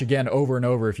that match again over and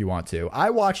over if you want to. I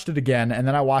watched it again, and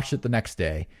then I watched it the next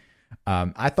day.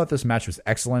 I thought this match was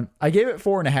excellent. I gave it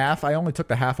 4.5. I only took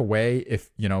the half away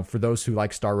for those who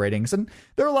like star ratings. And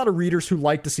there are a lot of readers who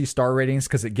like to see star ratings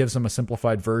because it gives them a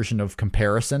simplified version of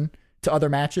comparison to other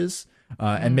matches.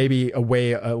 And maybe a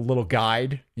little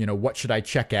guide, what should I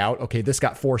check out? Okay, this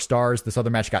got 4 stars. This other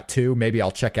match got 2. Maybe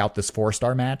I'll check out this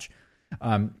 4-star match.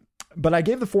 But I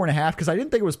gave the 4.5 because I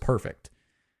didn't think it was perfect.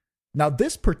 Now,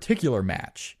 this particular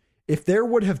match, if there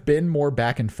would have been more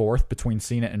back and forth between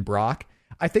Cena and Brock,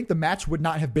 I think the match would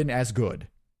not have been as good.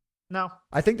 No.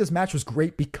 I think this match was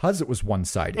great because it was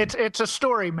one-sided. It's a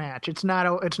story match. It's not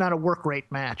a work rate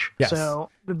match. Yes. So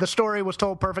the story was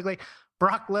told perfectly.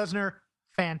 Brock Lesnar,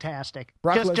 fantastic.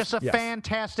 Just a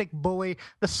fantastic bully.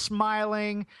 The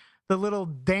smiling, the little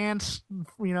dance,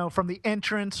 from the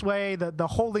entranceway, the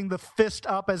holding the fist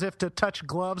up as if to touch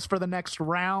gloves for the next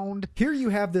round. Here you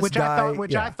have this which guy,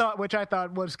 I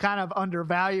thought was kind of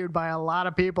undervalued by a lot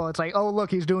of people. It's like, oh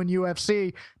look, he's doing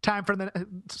UFC. Time for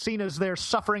Cena's there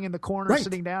suffering in the corner, right,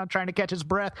 sitting down, trying to catch his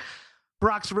breath.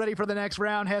 Brock's ready for the next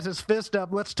round, has his fist up.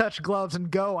 Let's touch gloves and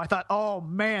go. I thought, oh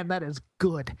man, that is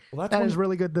good. Well, that is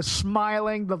really good. The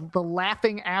smiling, the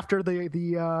laughing after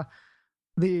the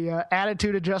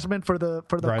attitude adjustment for the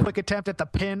right, quick attempt at the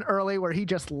pin early, where he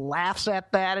just laughs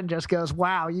at that and just goes,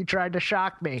 wow, you tried to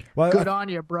shock me. Well, good on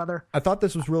you, brother. I thought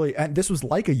this was really, and this was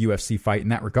like a UFC fight in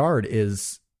that regard,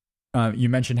 is you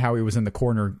mentioned how he was in the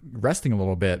corner resting a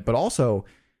little bit, but also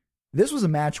this was a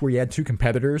match where you had 2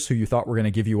 competitors who you thought were going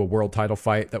to give you a world title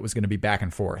fight that was going to be back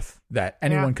and forth, that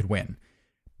anyone could win.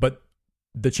 But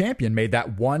the champion made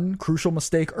that one crucial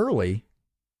mistake early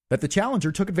that the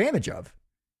challenger took advantage of.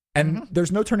 And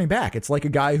there's no turning back. It's like a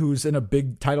guy who's in a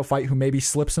big title fight who maybe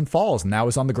slips and falls and now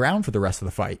is on the ground for the rest of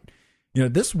the fight.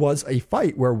 This was a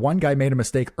fight where one guy made a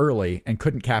mistake early and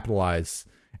couldn't capitalize.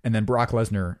 And then Brock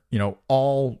Lesnar,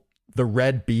 all the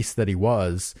red beast that he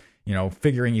was,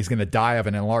 figuring he's going to die of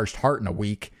an enlarged heart in a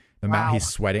week, the amount he's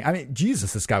sweating. I mean,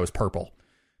 Jesus, this guy was purple.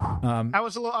 I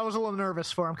was a little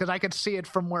nervous for him because I could see it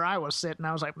from where I was sitting.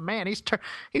 I was like, man, he's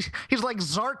like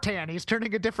Zartan. He's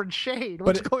turning a different shade.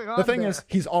 What's going on? The thing is,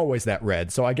 he's always that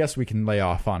red, so I guess we can lay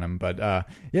off on him. But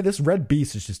this red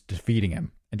beast is just defeating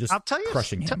him and just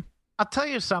crushing him. I'll tell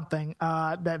you something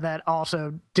that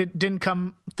also didn't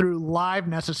come through live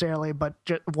necessarily, but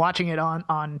just watching it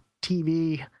on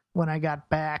TV when I got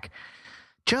back.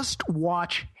 Just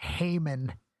watch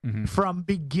Heyman. From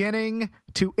beginning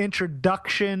to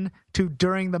introduction to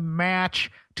during the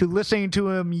match to listening to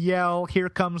him yell, "Here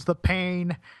comes the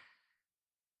pain."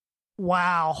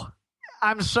 Wow.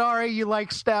 I'm sorry you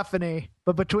like Stephanie,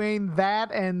 but between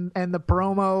that and the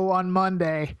promo on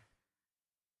Monday,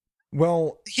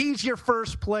 well, he's your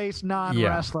first place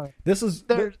non-wrestler. This is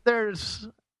there's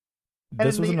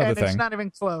this was another thing. It's not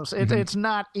even close. It's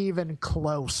not even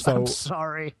close. So, I'm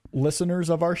sorry. Listeners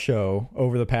of our show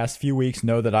over the past few weeks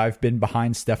know that I've been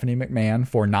behind Stephanie McMahon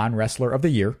for non-wrestler of the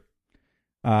year.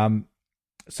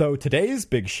 So today's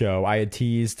big show, I had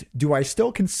teased, do I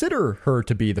still consider her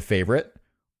to be the favorite,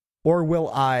 or will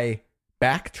I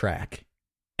backtrack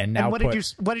and now what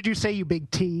did you say, you big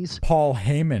tease? Paul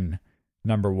Heyman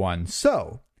number one.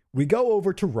 So we go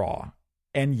over to Raw,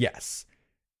 and yes,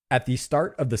 at the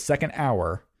start of the second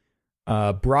hour,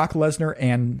 Brock Lesnar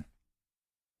and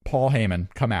Paul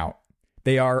Heyman come out.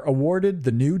 They are awarded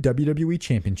the new WWE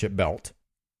Championship belt,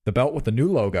 the belt with the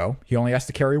new logo. He only has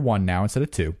to carry one now instead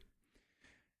of two.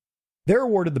 They're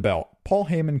awarded the belt. Paul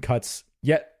Heyman cuts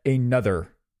yet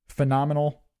another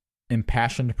phenomenal,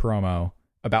 impassioned promo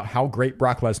about how great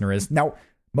Brock Lesnar is. Now,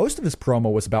 most of his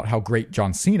promo was about how great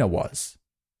John Cena was.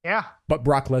 Yeah. But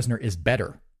Brock Lesnar is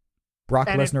better. Brock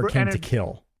Lesnar came to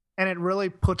kill. And it really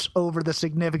puts over the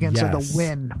significance of the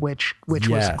win, which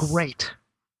was great.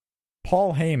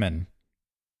 Paul Heyman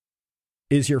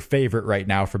is your favorite right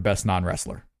now for best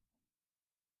non-wrestler.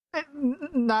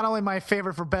 Not only my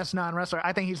favorite for best non-wrestler,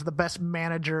 I think he's the best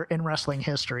manager in wrestling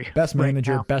history. Best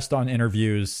manager, best on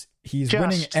interviews. He's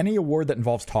winning any award that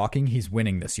involves talking. He's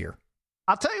winning this year.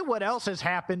 I'll tell you what else has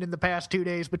happened in the past 2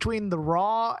 days between the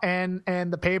Raw and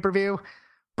the pay-per-view.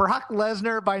 Brock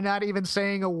Lesnar, by not even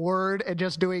saying a word and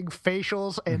just doing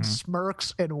facials and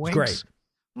smirks and winks,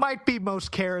 might be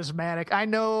most charismatic. I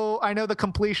know the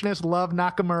completionists love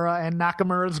Nakamura, and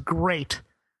Nakamura's great.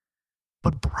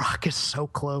 But Brock is so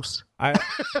close. I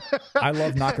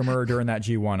love Nakamura during that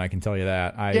G1. I can tell you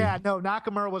that.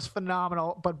 Nakamura was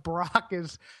phenomenal, but Brock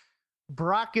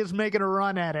is making a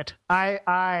run at it.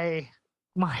 The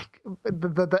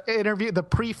interview, the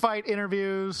pre-fight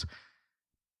interviews,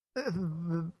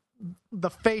 the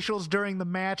facials during the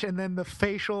match, and then the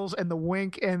facials and the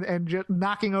wink and just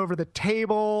knocking over the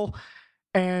table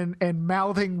and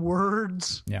mouthing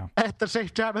words at the same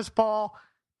time as Paul.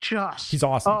 He's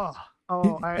awesome.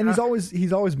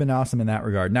 He's always been awesome in that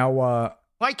regard. Now,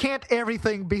 why can't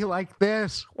everything be like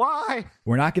this? Why?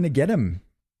 We're not going to get him.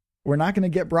 We're not going to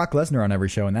get Brock Lesnar on every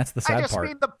show, and that's the sad part. I just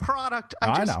mean the product.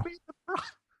 I know.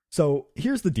 So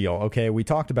here's the deal. Okay, we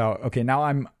talked about. Okay, now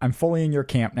I'm fully in your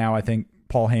camp now. I think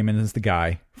Paul Heyman is the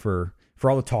guy for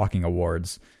all the talking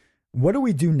awards. What do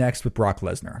we do next with Brock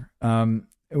Lesnar?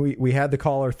 We had the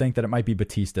caller think that it might be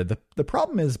Batista. The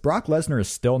problem is Brock Lesnar is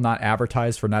still not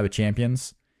advertised for Night of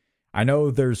Champions. I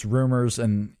know there's rumors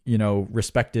and,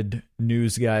 respected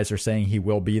news guys are saying he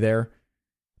will be there,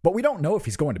 but we don't know if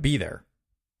he's going to be there.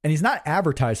 And he's not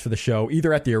advertised for the show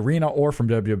either at the arena or from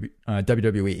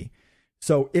WWE.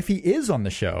 So if he is on the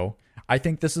show, I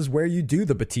think this is where you do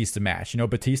the Batista match.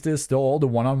 Batista is still owed a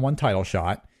one-on-one title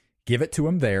shot. Give it to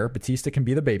him there. Batista can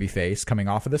be the babyface coming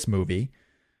off of this movie.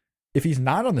 If he's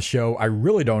not on the show, I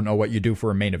really don't know what you do for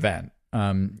a main event.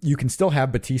 You can still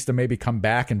have Batista maybe come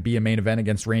back and be a main event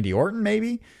against Randy Orton,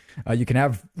 maybe. You can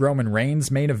have Roman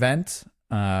Reigns main event.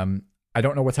 I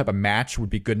don't know what type of match would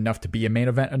be good enough to be a main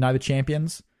event at Night of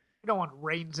Champions. You don't want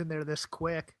Reigns in there this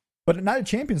quick. But at Night of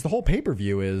Champions, the whole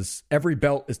pay-per-view is every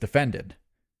belt is defended.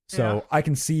 So I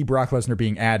can see Brock Lesnar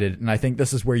being added, and I think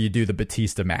this is where you do the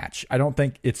Batista match. I don't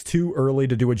think it's too early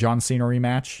to do a John Cena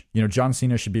rematch. John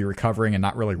Cena should be recovering and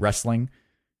not really wrestling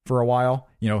for a while.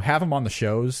 Have him on the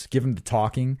shows, give him the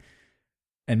talking,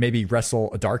 and maybe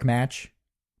wrestle a dark match.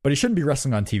 But he shouldn't be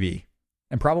wrestling on TV,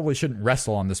 and probably shouldn't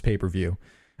wrestle on this pay-per-view.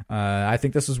 I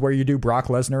think this is where you do Brock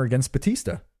Lesnar against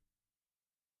Batista.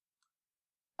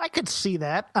 I could see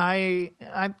that.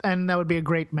 And that would be a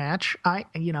great match.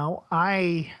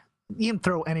 You can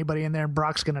throw anybody in there and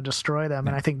Brock's going to destroy them.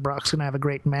 And I think Brock's going to have a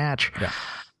great match. Yeah.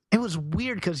 It was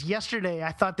weird because yesterday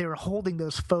I thought they were holding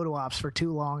those photo ops for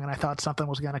too long, and I thought something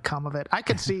was going to come of it. I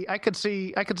could see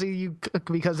you,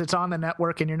 because it's on the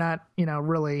network and you're not,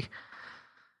 really,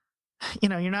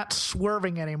 you're not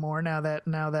swerving anymore now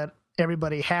that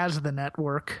everybody has the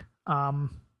network.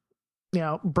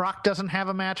 Brock doesn't have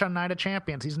a match on Night of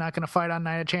Champions. He's not going to fight on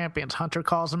Night of Champions. Hunter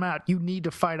calls him out. You need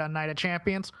to fight on Night of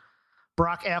Champions.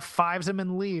 Brock F5s him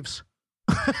and leaves.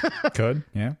 Could,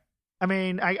 yeah. I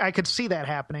mean, I could see that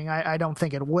happening. I don't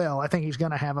think it will. I think he's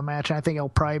going to have a match, and I think it'll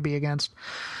probably be against,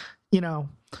 the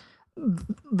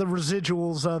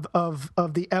residuals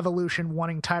of the Evolution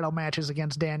wanting title matches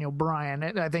against Daniel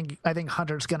Bryan. I think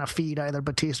Hunter's going to feed either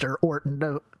Batista or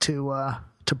Orton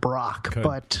to Brock. Could.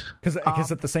 But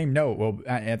because at the same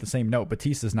note,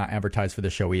 Batista's not advertised for the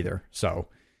show either. So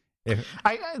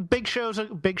Big Show's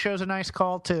a nice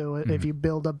call too. If you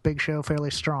build up Big Show fairly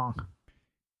strong.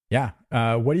 Yeah.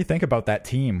 What do you think about that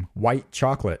team? White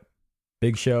Chocolate,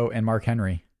 Big Show, and Mark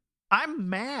Henry. I'm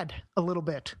mad a little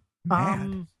bit.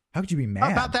 Mad? How could you be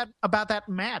mad about that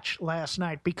match last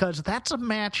night? Because that's a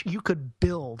match you could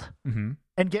build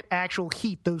and get actual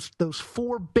heat. Those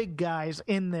four big guys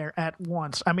in there at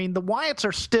once. I mean, the Wyatts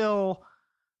are still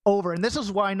over, and this is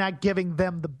why not giving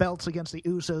them the belts against the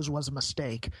Usos was a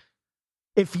mistake.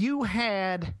 If you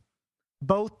had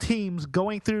both teams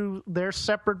going through their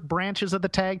separate branches of the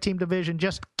tag team division,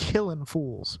 just killing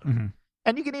fools.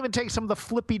 And you can even take some of the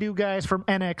flippy-doo guys from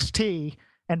NXT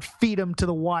and feed them to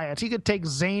the Wyatts. You could take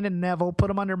Zayn and Neville, put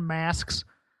them under masks,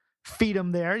 feed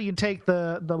them there. You can take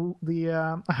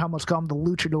the I almost call them the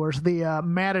luchadors, the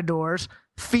matadors,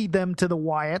 feed them to the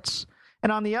Wyatts.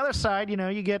 And on the other side,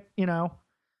 you get,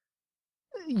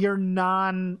 your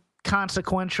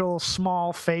non-consequential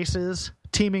small faces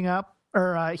teaming up,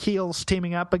 or heels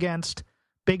teaming up against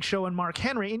Big Show and Mark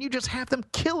Henry, and you just have them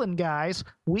killing guys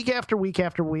week after week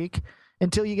after week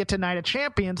until you get to Night of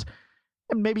Champions,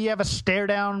 and maybe you have a stare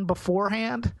down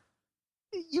beforehand.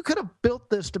 You could have built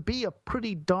this to be a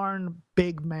pretty darn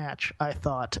big match, I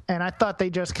thought. And I thought they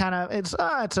just kind of,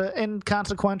 it's an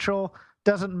inconsequential,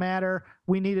 doesn't matter,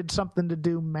 we needed something to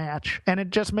do match. And it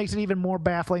just makes it even more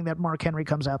baffling that Mark Henry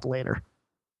comes out later.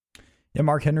 Yeah,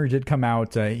 Mark Henry did come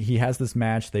out. He has this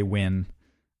match. They win.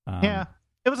 Yeah,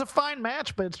 it was a fine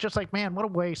match, but it's just like, man, what a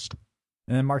waste.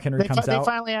 And then Mark Henry comes out.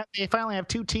 They finally have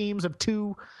two teams of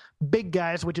two big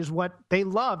guys, which is what they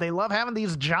love. They love having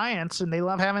these giants, and they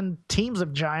love having teams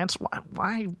of giants.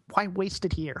 Why waste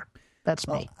it here? That's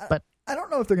me. But I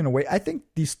don't know if they're going to wait. I think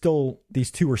these two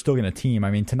are still going to team.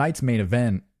 I mean, tonight's main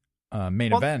event.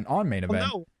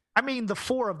 No. I mean, the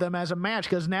four of them as a match,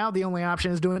 because now the only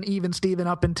option is doing even Steven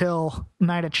up until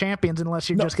Night of Champions, unless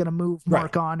you're just going to move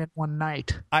Mark on in one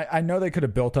night. I know they could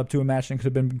have built up to a match and could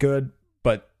have been good,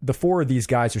 but the four of these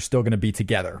guys are still going to be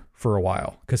together for a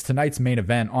while, because tonight's main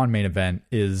event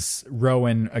is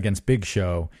Rowan against Big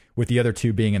Show, with the other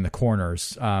two being in the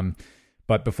corners.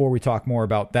 But before we talk more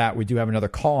about that, we do have another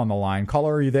call on the line.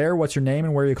 Caller, are you there? What's your name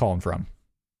and where are you calling from?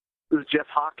 This is Jeff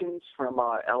Hawkins from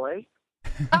L.A.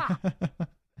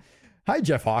 Hi,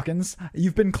 Jeff Hawkins.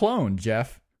 You've been cloned,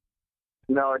 Jeff.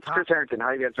 No, it's Chris Harrington. How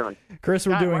are you guys doing? Chris,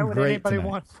 we're doing great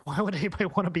tonight. Why would anybody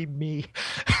want to be me?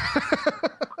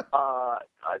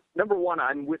 Number one,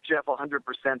 I'm with Jeff 100%.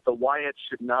 The Wyatts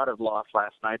should not have lost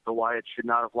last night. The Wyatts should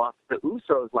not have lost the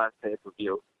Usos last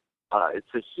pay-per-view.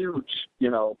 It's a huge,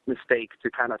 mistake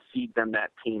to kind of feed them that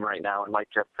team right now. And like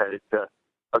Jeff said, it's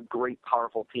a great,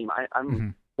 powerful team.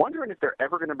 I'm wondering if they're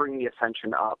ever going to bring the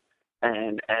Ascension up,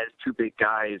 and as two big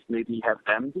guys, maybe have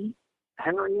them beat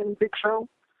Henry and Big Show.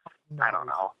 No. I don't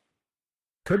know.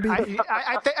 Could be.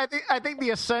 I think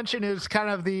the Ascension is kind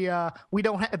of the we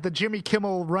don't have the Jimmy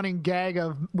Kimmel running gag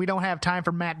of we don't have time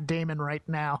for Matt Damon right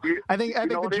now. I think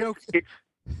the joke.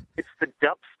 It's the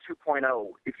Dupps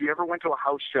 2.0. If you ever went to a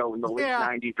house show in the late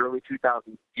 90s, early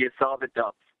 2000s, you saw the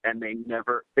Dupps, and they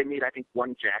made, I think,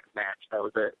 one Jack match. That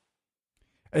was it.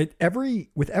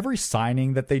 With every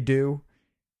signing that they do,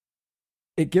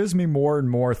 it gives me more and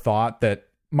more thought that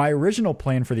my original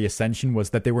plan for the Ascension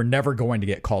was that they were never going to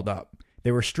get called up.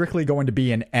 They were strictly going to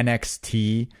be an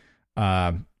NXT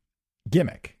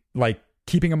gimmick, like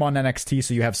keeping them on NXT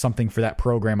so you have something for that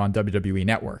program on WWE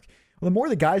Network. Well, the more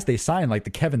the guys they sign, like the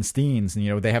Kevin Steens,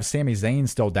 and they have Sami Zayn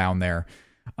still down there.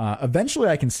 Eventually,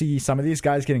 I can see some of these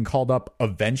guys getting called up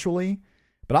eventually,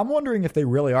 but I'm wondering if they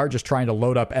really are just trying to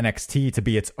load up NXT to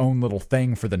be its own little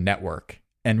thing for the network,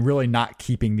 and really not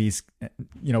keeping these,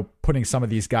 putting some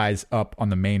of these guys up on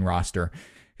the main roster.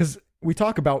 Because we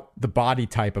talk about the body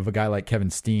type of a guy like Kevin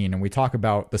Steen, and we talk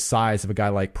about the size of a guy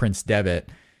like Prince Devitt.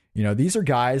 These are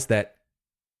guys that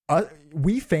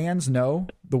we fans know,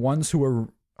 the ones who are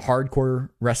hardcore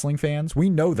wrestling fans, we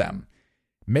know them.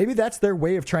 Maybe that's their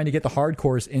way of trying to get the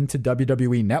hardcores into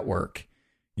WWE Network.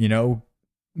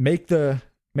 Make the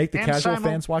casual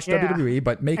fans watch WWE,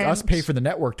 but make us pay for the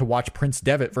network to watch Prince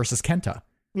Devitt versus Kenta.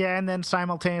 Yeah, and then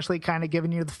simultaneously kind of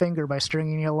giving you the finger by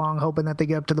stringing you along, hoping that they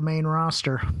get up to the main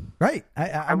roster. Right.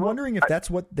 I'm wondering if that's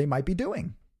what they might be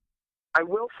doing. I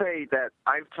will say that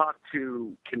I've talked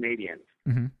to Canadians,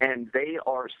 and they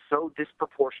are so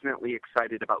disproportionately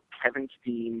excited about Kevin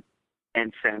Steen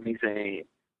and Sami Zayn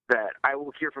that I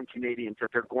will hear from Canadians that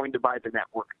they're going to buy the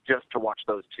network just to watch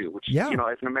those two, which,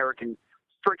 as an American,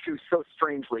 strikes you so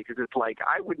strangely, because it's like,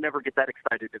 I would never get that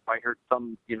excited if I heard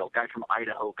some, guy from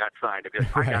Idaho got signed. I'd be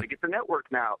like, I got to get the network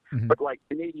now. But like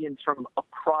Canadians from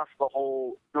across the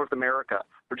whole North America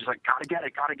are just like,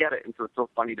 gotta get it. And so it's so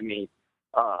funny to me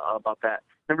about that.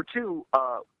 Number two,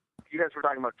 you guys were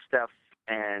talking about Steph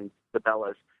and the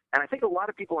Bellas. And I think a lot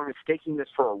of people are mistaking this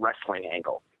for a wrestling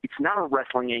angle. It's not a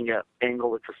wrestling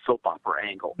angle. It's a soap opera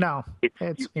angle. No.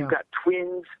 You've got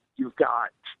twins. You've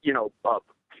got,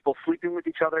 people sleeping with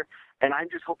each other. And I'm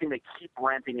just hoping they keep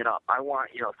ramping it up. I want,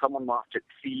 someone lost at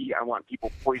sea. I want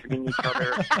people poisoning each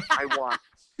other. I want,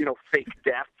 fake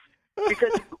deaths.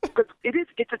 Because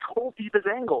it's a total Divas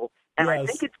angle. And Yes. I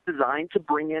think it's designed to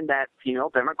bring in that female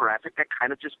demographic that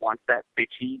kind of just wants that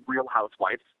bitchy Real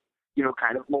Housewives,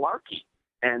 kind of malarkey.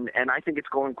 And I think it's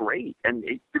going great. And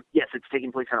yes, it's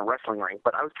taking place in a wrestling ring.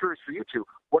 But I was curious for you two,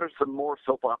 what are some more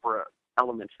soap opera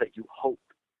elements that you hope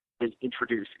they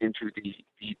introduce into the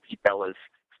Bella's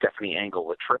Stephanie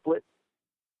angle? A triplet?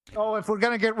 Oh, if we're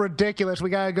going to get ridiculous, we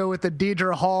got to go with the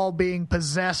Deidre Hall being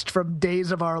possessed from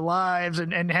Days of Our Lives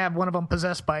and have one of them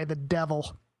possessed by the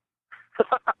devil.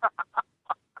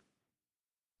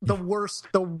 The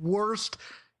worst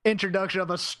introduction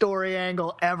of a story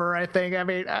angle ever, I think. I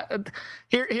mean,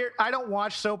 here I don't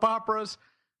watch soap operas.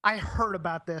 I heard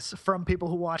about this from people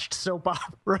who watched soap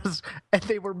operas, and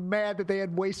they were mad that they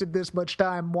had wasted this much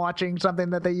time watching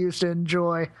something that they used to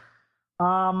enjoy.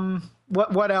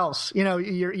 What else?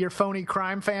 Your phony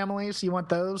crime families. You want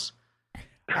those?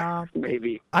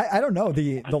 Maybe. I don't know.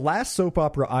 The last soap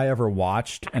opera I ever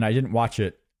watched, and I didn't watch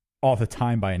it all the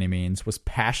time by any means, was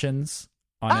Passions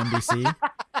on NBC.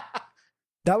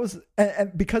 That was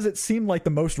and because it seemed like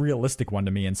the most realistic one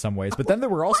to me in some ways. But then there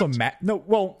were also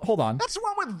hold on. That's the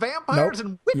one with vampires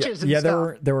and witches and stuff.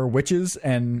 stuff. There were witches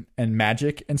and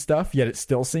magic and stuff, yet it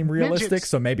still seemed realistic. Midgets.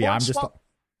 So maybe I'm just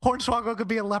Hornswoggle could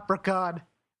be a leprechaun.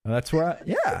 That's where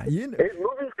His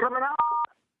movie's coming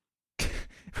out.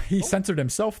 He censored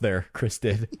himself there, Chris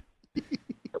did.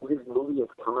 His movie is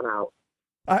coming out.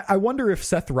 I wonder if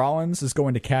Seth Rollins is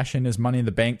going to cash in his Money in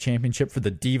the Bank championship for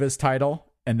the Divas title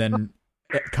and then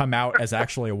come out as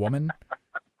actually a woman.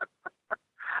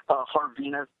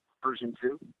 Harvina version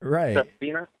 2. Right.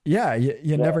 Sethvina? Yeah,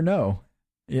 you never know.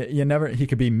 He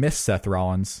could be Miss Seth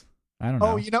Rollins. I don't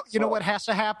know. Oh, you know what has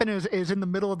to happen is in the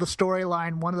middle of the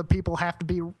storyline, one of the people have to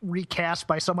be recast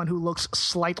by someone who looks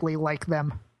slightly like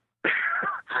them.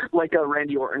 Like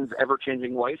Randy Orton's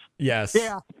ever-changing wife? Yes.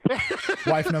 Yeah.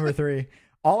 Wife number 3.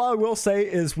 All I will say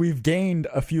is we've gained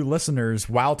a few listeners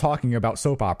while talking about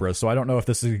soap operas, so I don't know if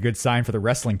this is a good sign for the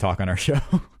wrestling talk on our show.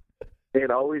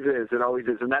 It always is. It always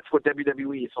is, and that's what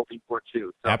WWE is hoping for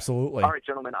too. So, absolutely. All right,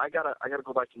 gentlemen, I gotta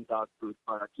go back to the dog food.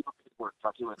 Keep up the good work.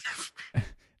 Talk to you later.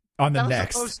 On the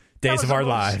next Days of Our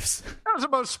Lives. That was the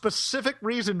most specific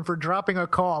reason for dropping a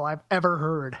call I've ever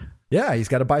heard. Yeah, he's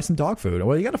got to buy some dog food.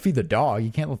 Well, you got to feed the dog. You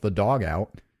can't let the dog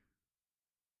out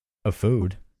of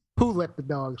food. Who let the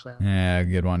dogs out? Yeah,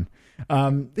 good one.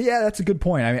 Yeah, that's a good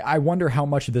point. I mean, I wonder how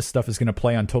much of this stuff is going to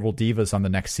play on Total Divas on the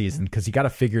next season, because you got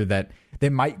to figure that they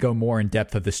might go more in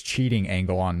depth of this cheating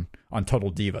angle on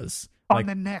Total Divas. On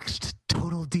the next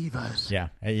Total Divas. Yeah,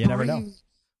 you never know.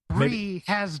 Bree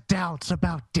has doubts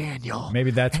about Daniel.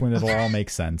 Maybe that's when it'll all make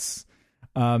sense.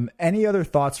 Any other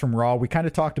thoughts from Raw? We kind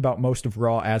of talked about most of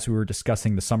Raw as we were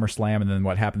discussing the SummerSlam and then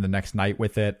what happened the next night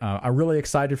with it. I'm really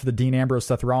excited for the Dean Ambrose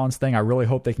Seth Rollins thing. I really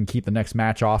hope they can keep the next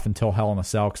match off until Hell in a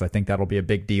Cell, because I think that'll be a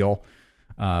big deal.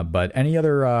 But any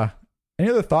other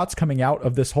thoughts coming out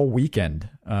of this whole weekend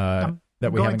that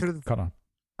we haven't caught on?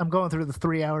 I'm going through the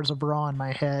 3 hours of Raw in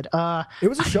my head. It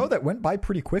was a show that went by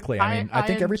pretty quickly. I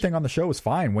think everything on the show was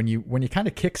fine. When you kind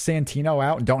of kick Santino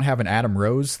out and don't have an Adam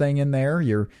Rose thing in there,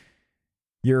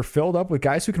 you're filled up with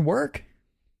guys who can work.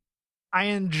 I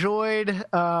enjoyed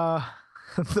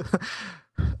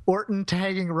Orton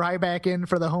tagging Ryback in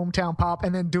for the hometown pop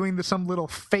and then doing some little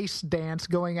face dance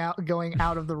going out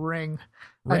of the ring.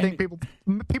 I think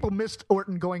people missed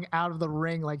Orton going out of the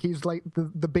ring like he's like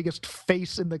the biggest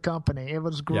face in the company. It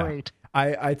was great.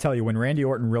 Yeah. I tell you, when Randy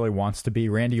Orton really wants to be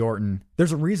Randy Orton,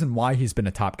 there's a reason why he's been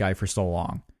a top guy for so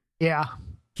long. Yeah.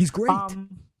 He's great.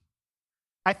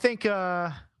 I think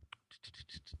I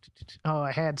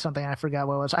had something. I forgot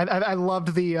what it was. I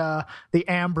loved the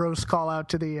Ambrose call out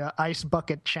to the ice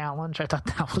bucket challenge. I thought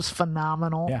that was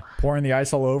phenomenal. Yeah, pouring the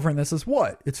ice all over, and this is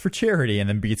what? It's for charity, and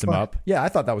then beats him up. Yeah, I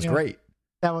thought that was great.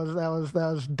 That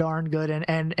was darn good,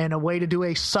 and a way to do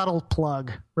a subtle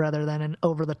plug rather than an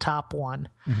over the top one.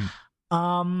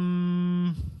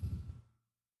 Mm-hmm.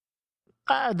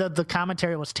 The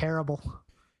commentary was terrible.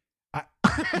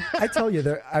 I tell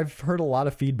you, I've heard a lot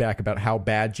of feedback about how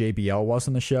bad JBL was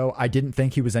in the show. I didn't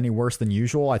think he was any worse than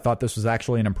usual. I thought this was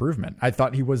actually an improvement. I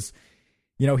thought he was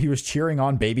cheering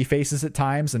on baby faces at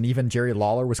times, and even Jerry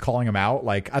Lawler was calling him out.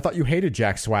 Like, I thought you hated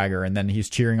Jack Swagger, and then he's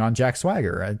cheering on Jack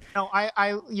Swagger. No,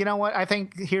 you know what? I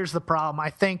think here's the problem.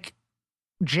 I think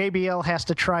JBL has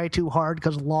to try too hard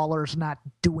because Lawler's not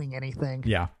doing anything.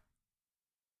 Yeah.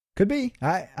 Could be.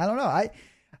 I don't know. I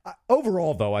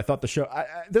overall, though, I thought the show,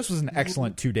 this was an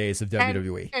excellent 2 days of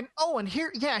WWE. And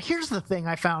here's the thing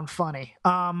I found funny.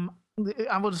 The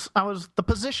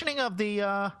positioning of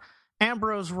the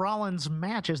Ambrose Rollins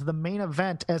match as the main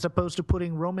event, as opposed to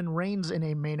putting Roman Reigns in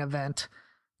a main event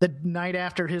the night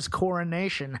after his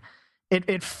coronation.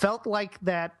 It felt like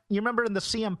that. You remember in the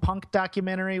CM Punk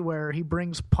documentary where he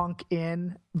brings Punk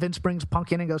in, Vince brings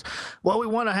Punk in and goes, well, we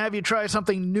want to have you try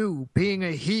something new, being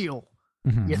a heel.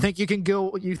 Mm-hmm. You think you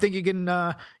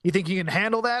can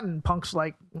handle that? And Punk's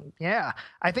like, yeah.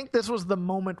 I think this was the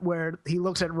moment where he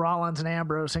looks at Rollins and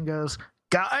Ambrose and goes,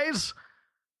 guys,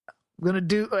 I'm going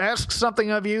to ask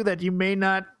something of you that you may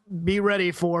not be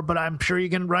ready for, but I'm sure you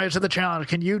can rise to the challenge.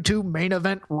 Can you two main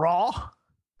event Raw?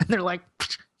 And they're like,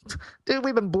 dude,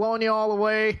 we've been blowing you all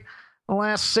away the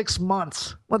last 6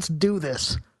 months. Let's do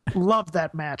this. Loved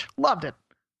that match. Loved it.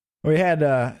 We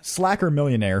had Slacker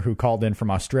Millionaire, who called in from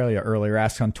Australia earlier,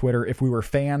 asked on Twitter if we were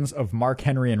fans of Mark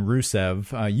Henry and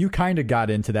Rusev. You kind of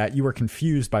got into that. You were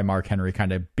confused by Mark Henry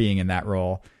kind of being in that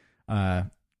role,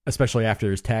 especially after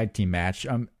his tag team match.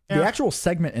 The actual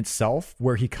segment itself,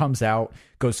 where he comes out,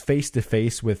 goes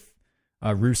face-to-face with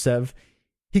Rusev,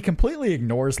 he completely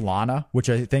ignores Lana, which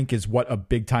I think is what a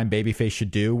big-time babyface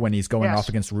should do when he's going off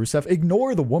against Rusev.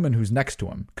 Ignore the woman who's next to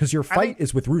him, because your fight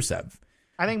is with Rusev.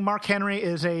 I think Mark Henry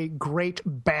is a great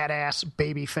badass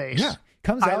babyface. Yeah,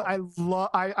 comes out.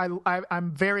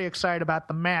 I'm very excited about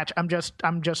the match. I'm just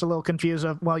a little confused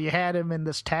of, well, you had him in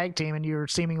this tag team and you're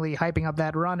seemingly hyping up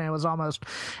that run, and it was almost,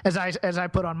 as I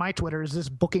put on my Twitter, is this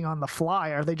booking on the fly?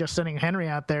 Are they just sending Henry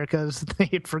out there because they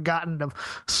had forgotten to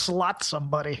slot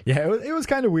somebody? Yeah, it was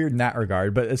kind of weird in that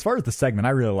regard. But as far as the segment,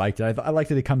 I really liked it. I liked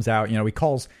that he comes out. You know, he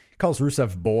calls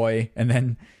Rusev boy, and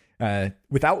then.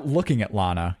 Without looking at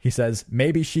Lana, he says,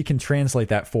 maybe she can translate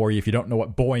that for you if you don't know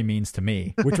what boy means to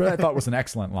me, which I thought was an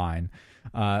excellent line.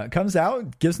 Comes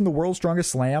out, gives him the world's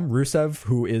strongest slam. Rusev,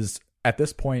 who is at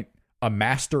this point a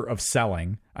master of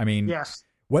selling. I mean, yes.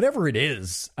 Whatever it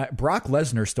is, Brock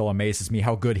Lesnar still amazes me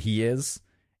how good he is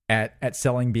at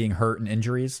selling being hurt and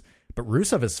injuries. But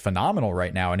Rusev is phenomenal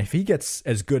right now. And if he gets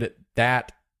as good at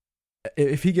that,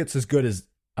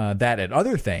 that at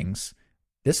other things,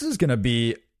 this is going to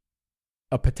be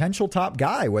a potential top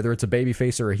guy, whether it's a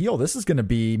babyface or a heel. This is going to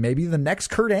be maybe the next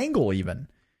Kurt Angle even.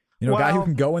 You know, a guy who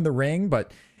can go in the ring,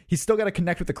 but he's still got to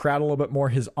connect with the crowd a little bit more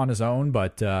on his own.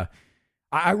 But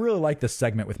I really like this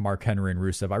segment with Mark Henry and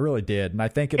Rusev. I really did. And I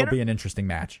think it'll be an interesting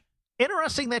match.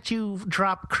 Interesting that you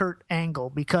dropped Kurt Angle,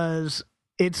 because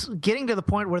it's getting to the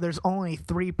point where there's only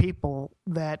 3 people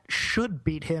that should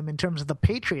beat him in terms of the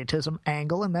patriotism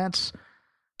angle, and that's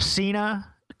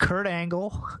Cena, Kurt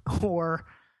Angle, or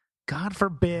God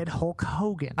forbid, Hulk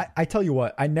Hogan. I tell you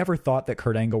what, I never thought that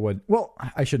Kurt Angle would... Well,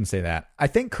 I shouldn't say that. I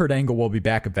think Kurt Angle will be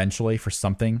back eventually for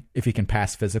something if he can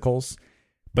pass physicals.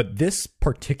 But this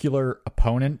particular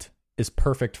opponent is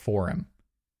perfect for him.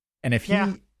 And if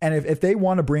if they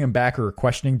want to bring him back or are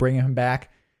questioning bringing him back,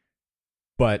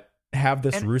 but have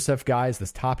this Rusev guy as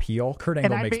this top heel, Kurt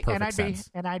Angle makes perfect sense.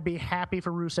 And I'd be happy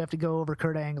for Rusev to go over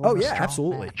Kurt Angle. Oh, yeah,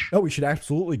 absolutely. Match. Oh, we should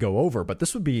absolutely go over, but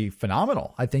this would be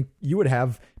phenomenal. I think you would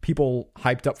have people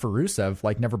hyped up for Rusev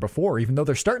like never before, even though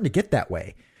they're starting to get that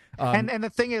way. And the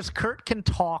thing is, Kurt can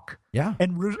talk,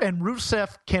 and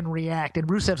Rusev can react, and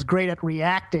Rusev's great at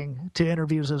reacting to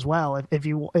interviews as well. If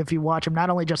you watch him, not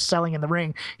only just selling in the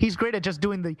ring, he's great at just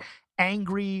doing the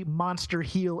angry monster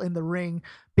heel in the ring,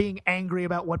 being angry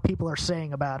about what people are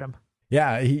saying about him.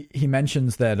 Yeah, he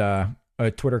mentions that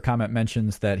a Twitter comment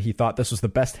mentions that he thought this was the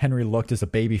best Henry looked as a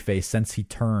babyface since he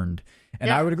turned,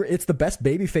 and I would agree. It's the best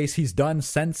babyface he's done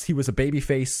since he was a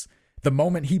babyface. The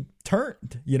moment he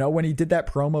turned, you know, when he did that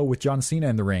promo with John Cena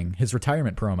in the ring, his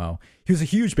retirement promo, he was a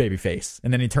huge babyface.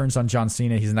 And then he turns on John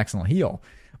Cena. He's an excellent heel.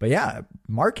 But yeah,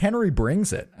 Mark Henry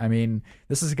brings it. I mean,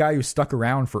 this is a guy who stuck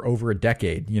around for over a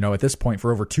decade, you know, at this point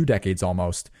for over 2 decades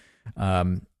almost.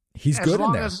 He's good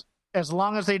in there. As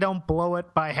long as they don't blow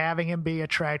it by having him be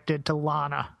attracted to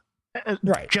Lana.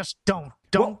 Right. Just don't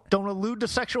allude to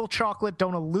sexual chocolate.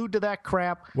 Don't allude to that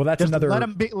crap. Well, that's just another.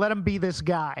 Let him be this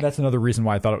guy. That's another reason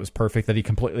why I thought it was perfect that he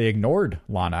completely ignored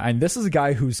Lana. And this is a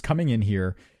guy who's coming in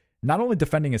here, not only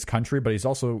defending his country, but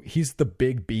he's the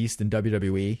big beast in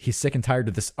WWE. He's sick and tired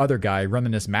of this other guy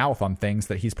running his mouth on things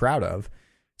that he's proud of.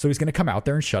 So he's going to come out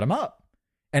there and shut him up.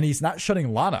 And he's not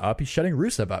shutting Lana up. He's shutting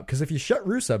Rusev up. Because if you shut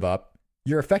Rusev up,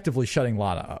 you're effectively shutting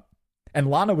Lana up. And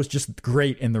Lana was just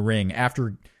great in the ring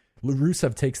after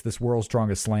Rusev takes this world's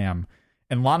strongest slam,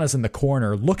 and Lana's in the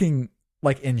corner looking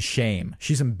like in shame.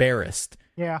 She's embarrassed.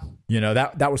 Yeah. You know,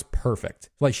 that was perfect.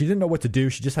 Like, she didn't know what to do.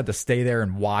 She just had to stay there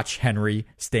and watch Henry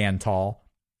stand tall.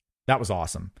 That was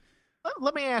awesome.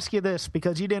 Let me ask you this,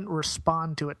 because you didn't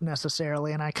respond to it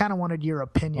necessarily, and I kind of wanted your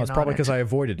opinion. Well, it's probably because I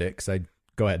avoided it.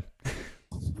 Go ahead.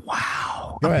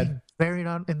 Wow. Go ahead. Buried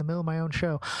on in the middle of my own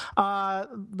show.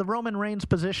 The Roman Reigns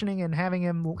positioning and having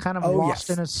him kind of lost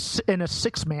in a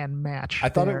 6-man match. I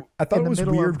thought it was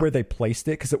weird where they placed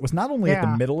it, because it was not only at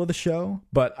the middle of the show,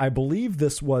 but I believe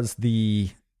this was the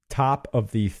top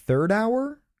of the third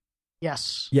hour.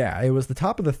 Yes. Yeah, it was the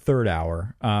top of the third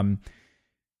hour.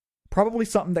 Probably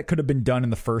something that could have been done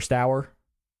in the first hour.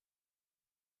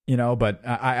 But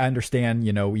I understand,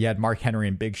 we had Mark Henry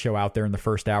and Big Show out there in the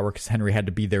first hour because Henry had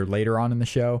to be there later on in the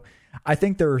show. I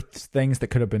think there are things that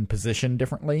could have been positioned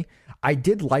differently. I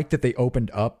did like that they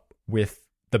opened up with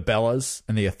the Bellas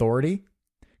and the Authority,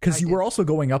 because you were also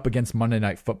going up against Monday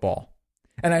Night Football.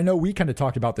 And I know we kind of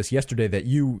talked about this yesterday, that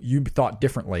you thought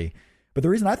differently. But the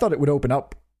reason I thought it would open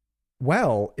up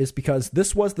well is because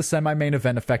this was the semi-main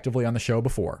event effectively on the show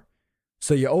before.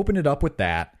 So you open it up with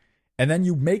that. And then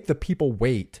you make the people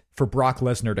wait for Brock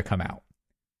Lesnar to come out.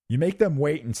 You make them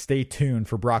wait and stay tuned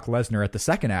for Brock Lesnar at the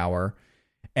second hour.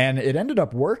 And it ended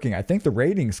up working. I think the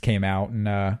ratings came out, and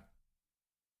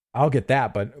I'll get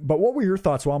that. But what were your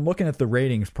thoughts while I'm looking at the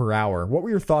ratings per hour? What were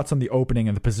your thoughts on the opening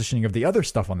and the positioning of the other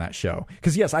stuff on that show?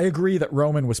 Because, yes, I agree that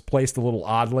Roman was placed a little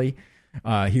oddly.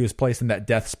 He was placed in that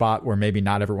death spot where maybe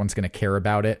not everyone's going to care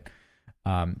about it.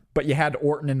 But you had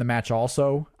Orton in the match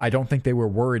also. I don't think they were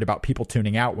worried about people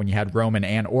tuning out when you had Roman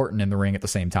and Orton in the ring at the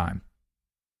same time.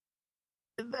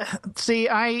 See,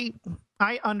 I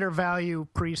undervalue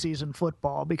preseason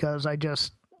football because I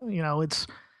just, it's,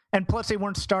 and plus they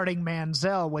weren't starting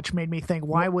Manziel, which made me think,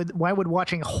 why would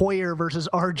watching Hoyer versus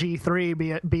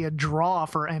RG3 be a draw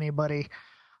for anybody?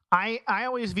 I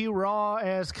always view Raw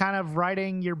as kind of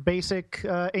writing your basic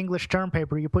English term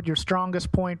paper. You put your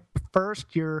strongest point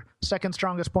first, your second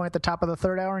strongest point at the top of the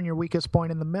third hour, and your weakest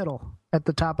point in the middle at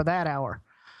the top of that hour.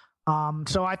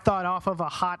 So I thought, off of a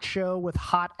hot show with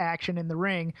hot action in the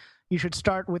ring, you should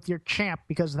start with your champ,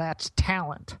 because that's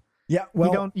talent. Yeah,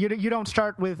 well, you don't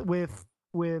start with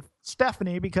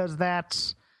Stephanie, because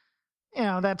that's a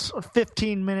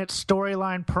 15-minute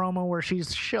storyline promo where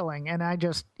she's shilling, and I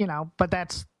just but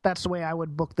that's the way I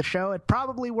would book the show. It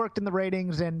probably worked in the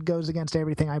ratings and goes against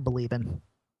everything I believe in.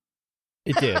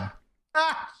 It did.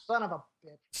 Son of a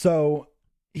bitch. So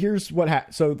here's what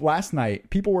happened. So last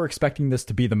night, people were expecting this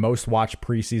to be the most watched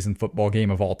preseason football game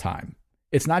of all time.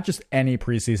 It's not just any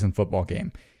preseason football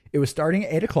game. It was starting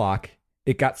at 8 o'clock.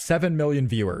 It got 7 million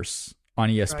viewers on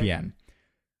ESPN. Right.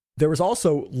 There was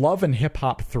also Love and Hip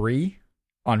Hop 3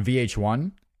 on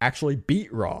VH1 actually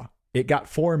beat Raw. It got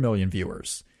 4 million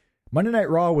viewers. Monday Night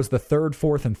Raw was the third,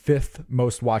 fourth, and fifth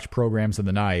most watched programs of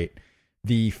the night.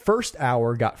 The first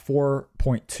hour got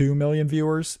 4.2 million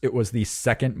viewers. It was the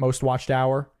second most watched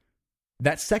hour.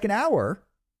 That second hour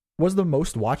was the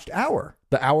most watched hour.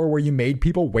 The hour where you made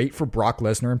people wait for Brock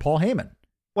Lesnar and Paul Heyman.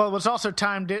 Well, it was also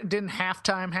time. Didn't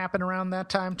halftime happen around that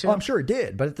time too? Oh, I'm sure it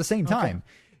did. But at the same time,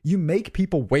 you make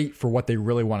people wait for what they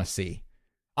really want to see.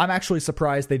 I'm actually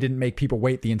surprised they didn't make people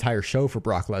wait the entire show for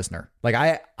Brock Lesnar. Like,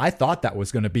 I thought that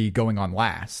was going to be going on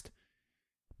last.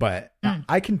 But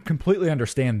I can completely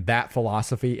understand that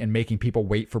philosophy in making people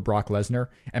wait for Brock Lesnar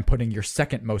and putting your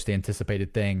second most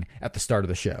anticipated thing at the start of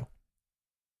the show.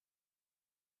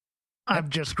 I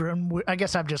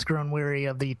guess I've just grown weary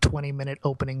of the 20-minute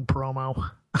opening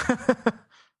promo.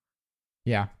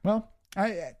 Yeah, well,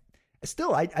 I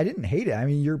didn't hate it. I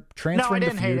mean, you're transferring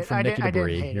the feud from Nikki to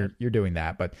Brie. You're doing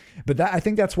that, but I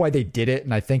think that's why they did it,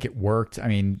 and I think it worked. I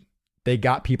mean, they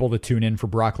got people to tune in for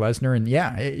Brock Lesnar, and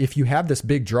yeah, if you have this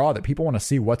big draw that people want to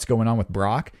see what's going on with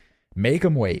Brock, make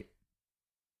them wait.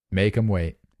 Make them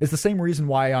wait. It's the same reason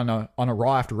why on a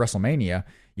Raw after WrestleMania,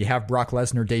 you have Brock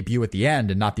Lesnar debut at the end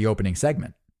and not the opening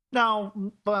segment.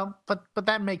 No, well, but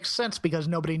that makes sense because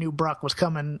nobody knew Brock was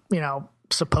coming,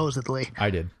 supposedly. I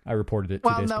did. I reported it 2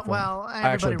 days before. Well, I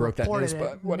actually broke that news,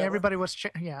 but whatever. Everybody was,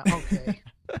 okay.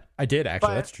 I did,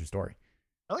 actually. That's a true story.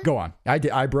 Really? Go on.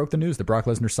 I broke the news that Brock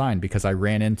Lesnar signed because I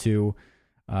ran into,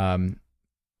 I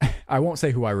won't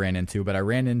say who I ran into, but I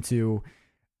ran into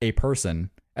a person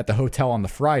at the hotel on the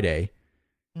Friday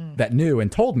that knew and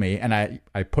told me, and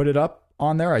I put it up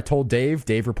on there. I told Dave.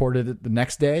 Dave reported it the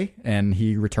next day, and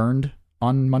he returned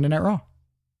on Monday Night Raw.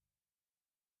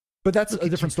 But that's a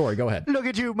different story. Go ahead. Look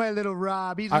at you, my little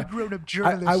Rob. He's a grown-up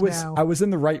journalist now. I was in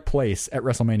the right place at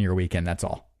WrestleMania weekend, that's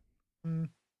all.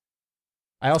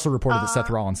 I also reported that Seth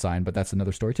Rollins signed, but that's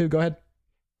another story too. Go ahead.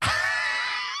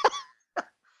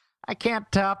 I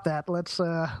can't top that. Let's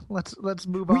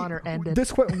move on or end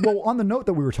it. Well, on the note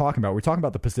that we were talking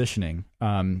about the positioning.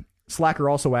 Slacker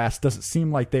also asked, does it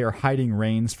seem like they are hiding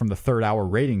Reigns from the third hour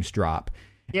ratings drop?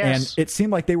 Yes. And it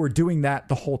seemed like they were doing that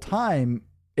the whole time,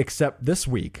 except this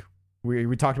week.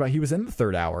 We talked about he was in the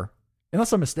third hour.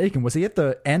 Unless I'm mistaken, was he at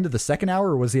the end of the second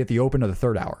hour or was he at the open of the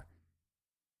third hour?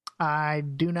 I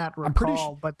do not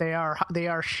recall, but they are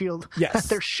Yes.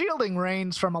 they're shielding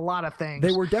Reigns from a lot of things.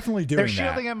 They were definitely doing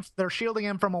that. They're shielding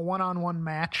him from a one-on-one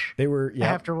match. They were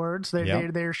afterwards.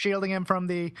 They're shielding him from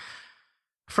the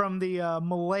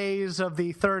malaise of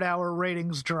the third hour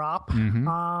ratings drop.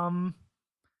 Mm-hmm.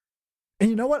 And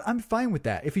you know what? I'm fine with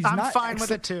that. If he's I'm fine with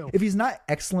it too. If he's not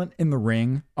excellent in the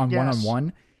ring on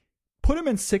one-on-one, put him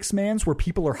in six-mans where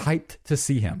people are hyped to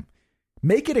see him.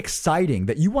 Make it exciting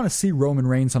that you want to see Roman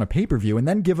Reigns on a pay-per-view and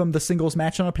then give him the singles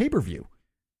match on a pay-per-view.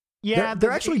 Yeah, they're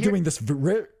actually doing this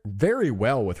very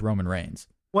well with Roman Reigns.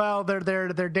 Well,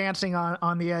 they're dancing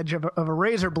on the edge of a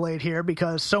razor blade here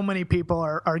because so many people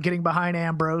are getting behind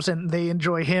Ambrose and they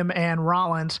enjoy him and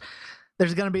Rollins.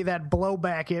 There's going to be that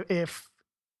blowback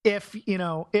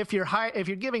if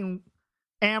you're giving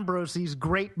Ambrose these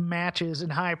great matches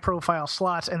in high profile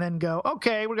slots and then go,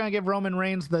 okay, we're going to give Roman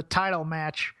Reigns the title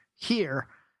match here.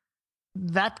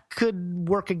 That could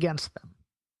work against them.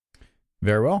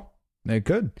 Very well. It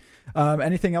could.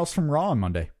 Anything else from Raw on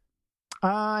Monday?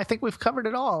 I think we've covered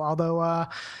it all, although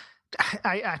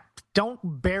I don't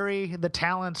bury the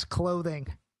talent's clothing.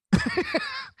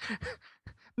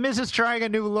 Miz is trying a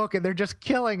new look and they're just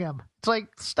killing him. It's like,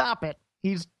 stop it.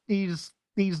 He's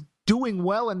doing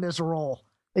well in this role.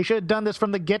 They should have done this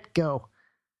from the get-go.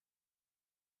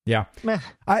 Yeah.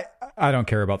 I don't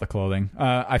care about the clothing.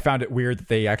 I found it weird that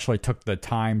they actually took the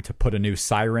time to put a new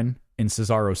siren in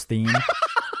Cesaro's theme.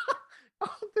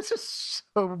 This is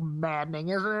so maddening,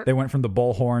 isn't it? They went from the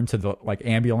bullhorn to the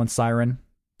ambulance siren,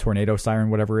 tornado siren,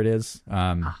 whatever it is.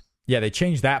 Yeah, they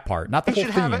changed that part, not the whole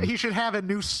theme. He should have a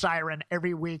new siren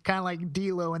every week, kind of like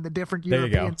D-Lo in the different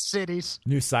European cities.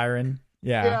 New siren.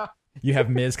 Yeah. You have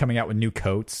Miz coming out with new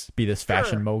coats, be this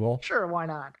fashion mogul. Sure, why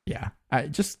not? Yeah.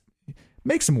 Just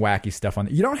make some wacky stuff on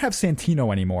it. You don't have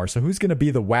Santino anymore, so who's going to be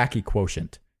the wacky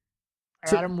quotient?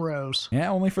 Adam Rose.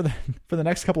 Yeah, only for the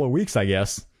next couple of weeks, I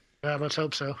guess. Yeah, let's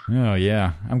hope so. Oh,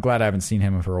 yeah. I'm glad I haven't seen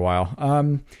him for a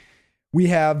while. We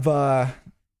have...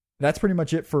 that's pretty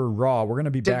much it for Raw. We're going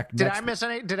to be back next...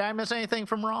 Did I miss anything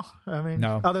from Raw? I mean,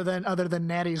 no. Other than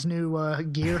Natty's new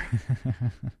gear?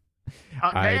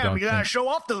 Damn, you got to show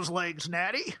off those legs,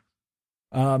 Natty.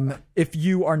 If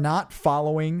you are not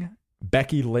following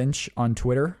Becky Lynch on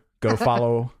Twitter, go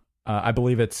follow... I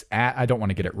believe it's at... I don't want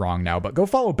to get it wrong now, but go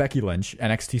follow Becky Lynch,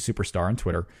 NXT Superstar on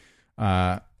Twitter.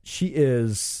 She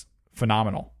is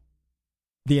phenomenal.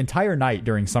 The entire night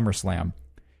during SummerSlam,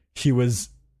 she was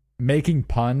making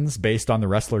puns based on the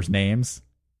wrestlers' names,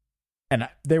 and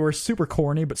they were super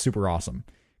corny but super awesome.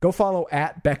 Go follow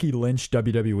at Becky Lynch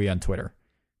WWE on Twitter.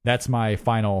 That's my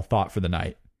final thought for the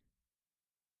night.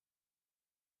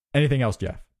 Anything else,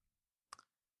 Jeff?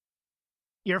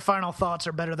 Your final thoughts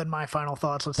are better than my final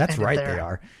thoughts. That's right, they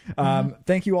are.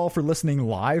 Thank you all for listening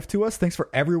live to us. Thanks for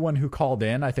everyone who called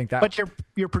in. I think that. But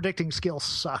your predicting skills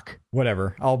suck.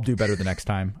 Whatever. I'll do better the next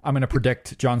time. I'm going to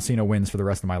predict John Cena wins for the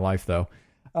rest of my life, though.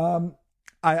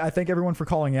 I thank everyone for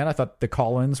calling in. I thought the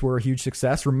call-ins were a huge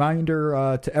success.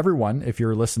 Reminder to everyone, if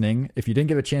you're listening, if you didn't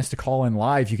get a chance to call in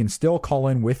live, you can still call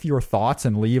in with your thoughts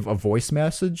and leave a voice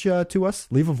message to us.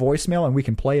 Leave a voicemail and we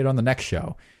can play it on the next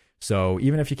show. So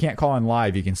even if you can't call in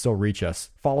live, you can still reach us.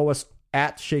 Follow us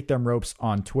at Shake Them Ropes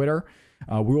on Twitter.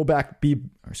 We will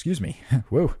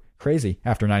whoa, crazy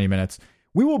after 90 minutes.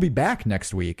 We will be back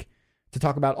next week to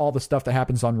talk about all the stuff that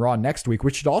happens on Raw next week,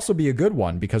 which should also be a good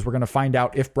one because we're going to find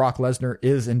out if Brock Lesnar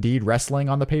is indeed wrestling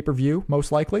on the pay-per-view,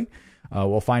 most likely.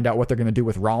 We'll find out what they're going to do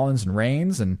with Rollins and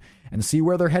Reigns and see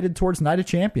where they're headed towards Night of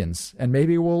Champions. And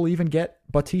maybe we'll even get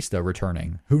Batista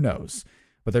returning. Who knows?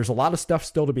 But there's a lot of stuff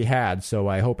still to be had, so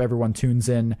I hope everyone tunes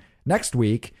in next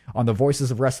week on the Voices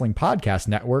of Wrestling Podcast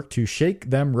Network to Shake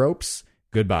Them Ropes.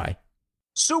 Goodbye.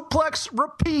 Suplex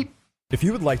repeat. If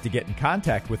you would like to get in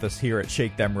contact with us here at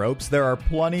Shake Them Ropes, there are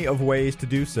plenty of ways to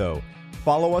do so.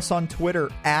 Follow us on Twitter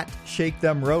at Shake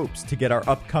Them Ropes to get our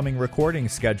upcoming recording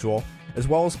schedule, as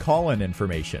well as call-in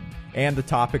information and the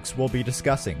topics we'll be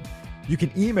discussing. You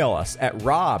can email us at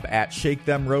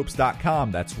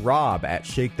rob@shakethemropes.com. That's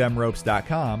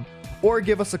rob@shakethemropes.com. Or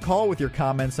give us a call with your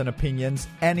comments and opinions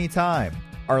anytime.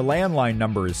 Our landline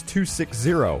number is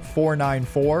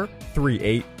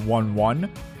 260-494-3811.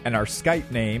 And our Skype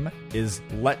name is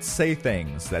Let's Say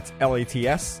Things. That's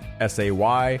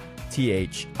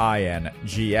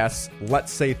LETSSAYTHINGS.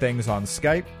 Let's Say Things on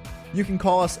Skype. You can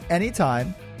call us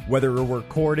anytime, whether we're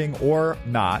recording or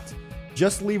not.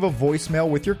 Just leave a voicemail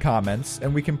with your comments,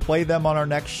 and we can play them on our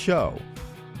next show.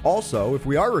 Also, if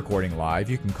we are recording live,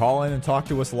 you can call in and talk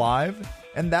to us live,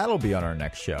 and that'll be on our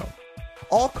next show.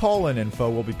 All call-in info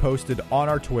will be posted on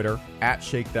our Twitter,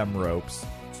 @ShakeThemRopes,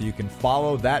 so you can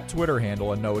follow that Twitter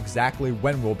handle and know exactly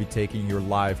when we'll be taking your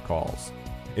live calls.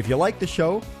 If you like the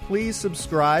show, please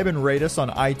subscribe and rate us on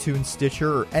iTunes,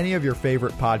 Stitcher, or any of your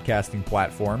favorite podcasting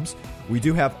platforms. We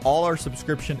do have all our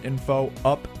subscription info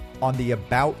up on the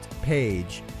About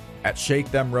page at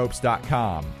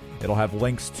ShakeThemRopes.com. It'll have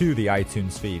links to the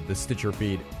iTunes feed, the Stitcher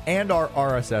feed, and our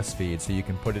RSS feed, so you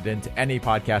can put it into any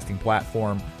podcasting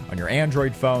platform on your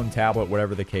Android phone, tablet,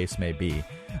 whatever the case may be.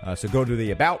 So go to the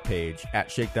About page at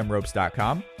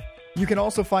ShakeThemRopes.com. You can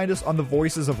also find us on the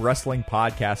Voices of Wrestling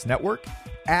Podcast Network,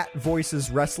 at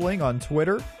Voices Wrestling on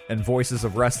Twitter, and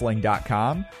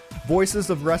voicesofwrestling.com. Voices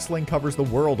of Wrestling covers the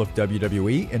world of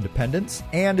WWE independence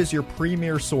and is your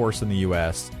premier source in the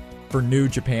U.S. for New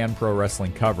Japan Pro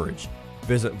Wrestling coverage.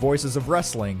 Visit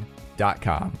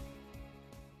voicesofwrestling.com.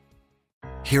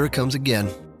 Here it comes again.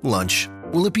 Lunch.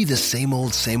 Will it be the same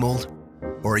old, same old?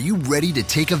 Or are you ready to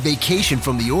take a vacation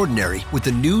from the ordinary with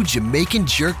the new Jamaican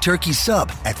Jerk Turkey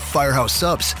Sub at Firehouse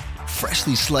Subs?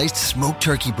 Freshly sliced smoked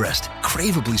turkey breast,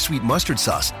 craveably sweet mustard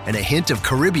sauce, and a hint of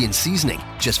Caribbean seasoning.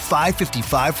 Just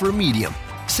 $5.55 for a medium.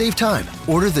 Save time.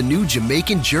 Order the new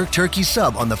Jamaican Jerk Turkey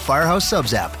Sub on the Firehouse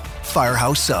Subs app.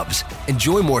 Firehouse Subs.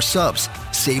 Enjoy more subs.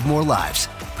 Save more lives.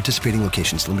 Participating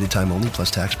locations. Limited time only,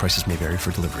 plus tax. Prices may vary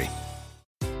for delivery.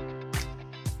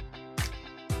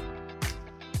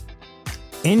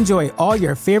 Enjoy all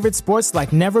your favorite sports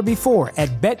like never before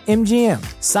at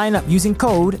BetMGM. Sign up using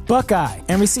code Buckeye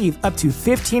and receive up to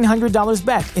 $1,500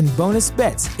 back in bonus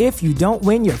bets if you don't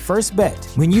win your first bet.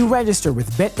 When you register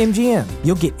with BetMGM,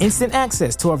 you'll get instant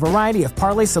access to a variety of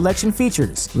parlay selection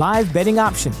features, live betting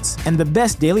options, and the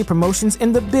best daily promotions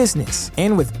in the business.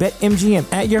 And with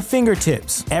BetMGM at your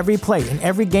fingertips, every play and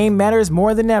every game matters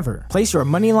more than ever. Place your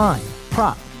money line,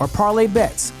 prop, or parlay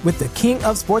bets with the king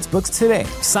of sportsbooks today.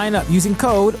 Sign up using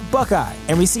code Buckeye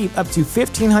and receive up to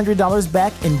 $1,500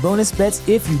 back in bonus bets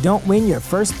if you don't win your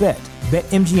first bet.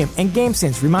 BetMGM and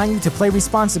GameSense remind you to play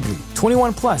responsibly.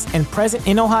 21 plus and present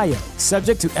in Ohio,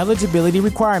 subject to eligibility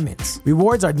requirements.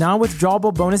 Rewards are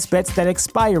non-withdrawable bonus bets that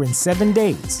expire in 7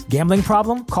 days. Gambling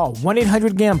problem? Call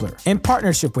 1-800-GAMBLER in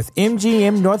partnership with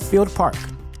MGM Northfield Park.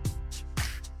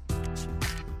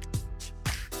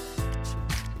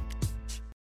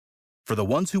 For the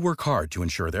ones who work hard to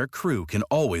ensure their crew can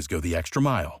always go the extra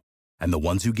mile, and the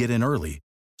ones who get in early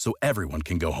so everyone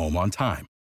can go home on time,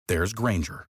 there's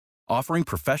Grainger, offering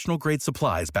professional-grade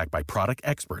supplies backed by product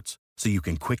experts so you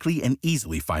can quickly and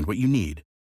easily find what you need.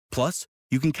 Plus,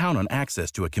 you can count on access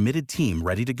to a committed team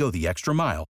ready to go the extra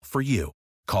mile for you.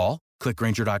 Call, click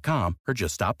Grainger.com, or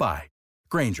just stop by.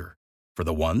 Grainger, for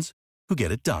the ones who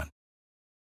get it done.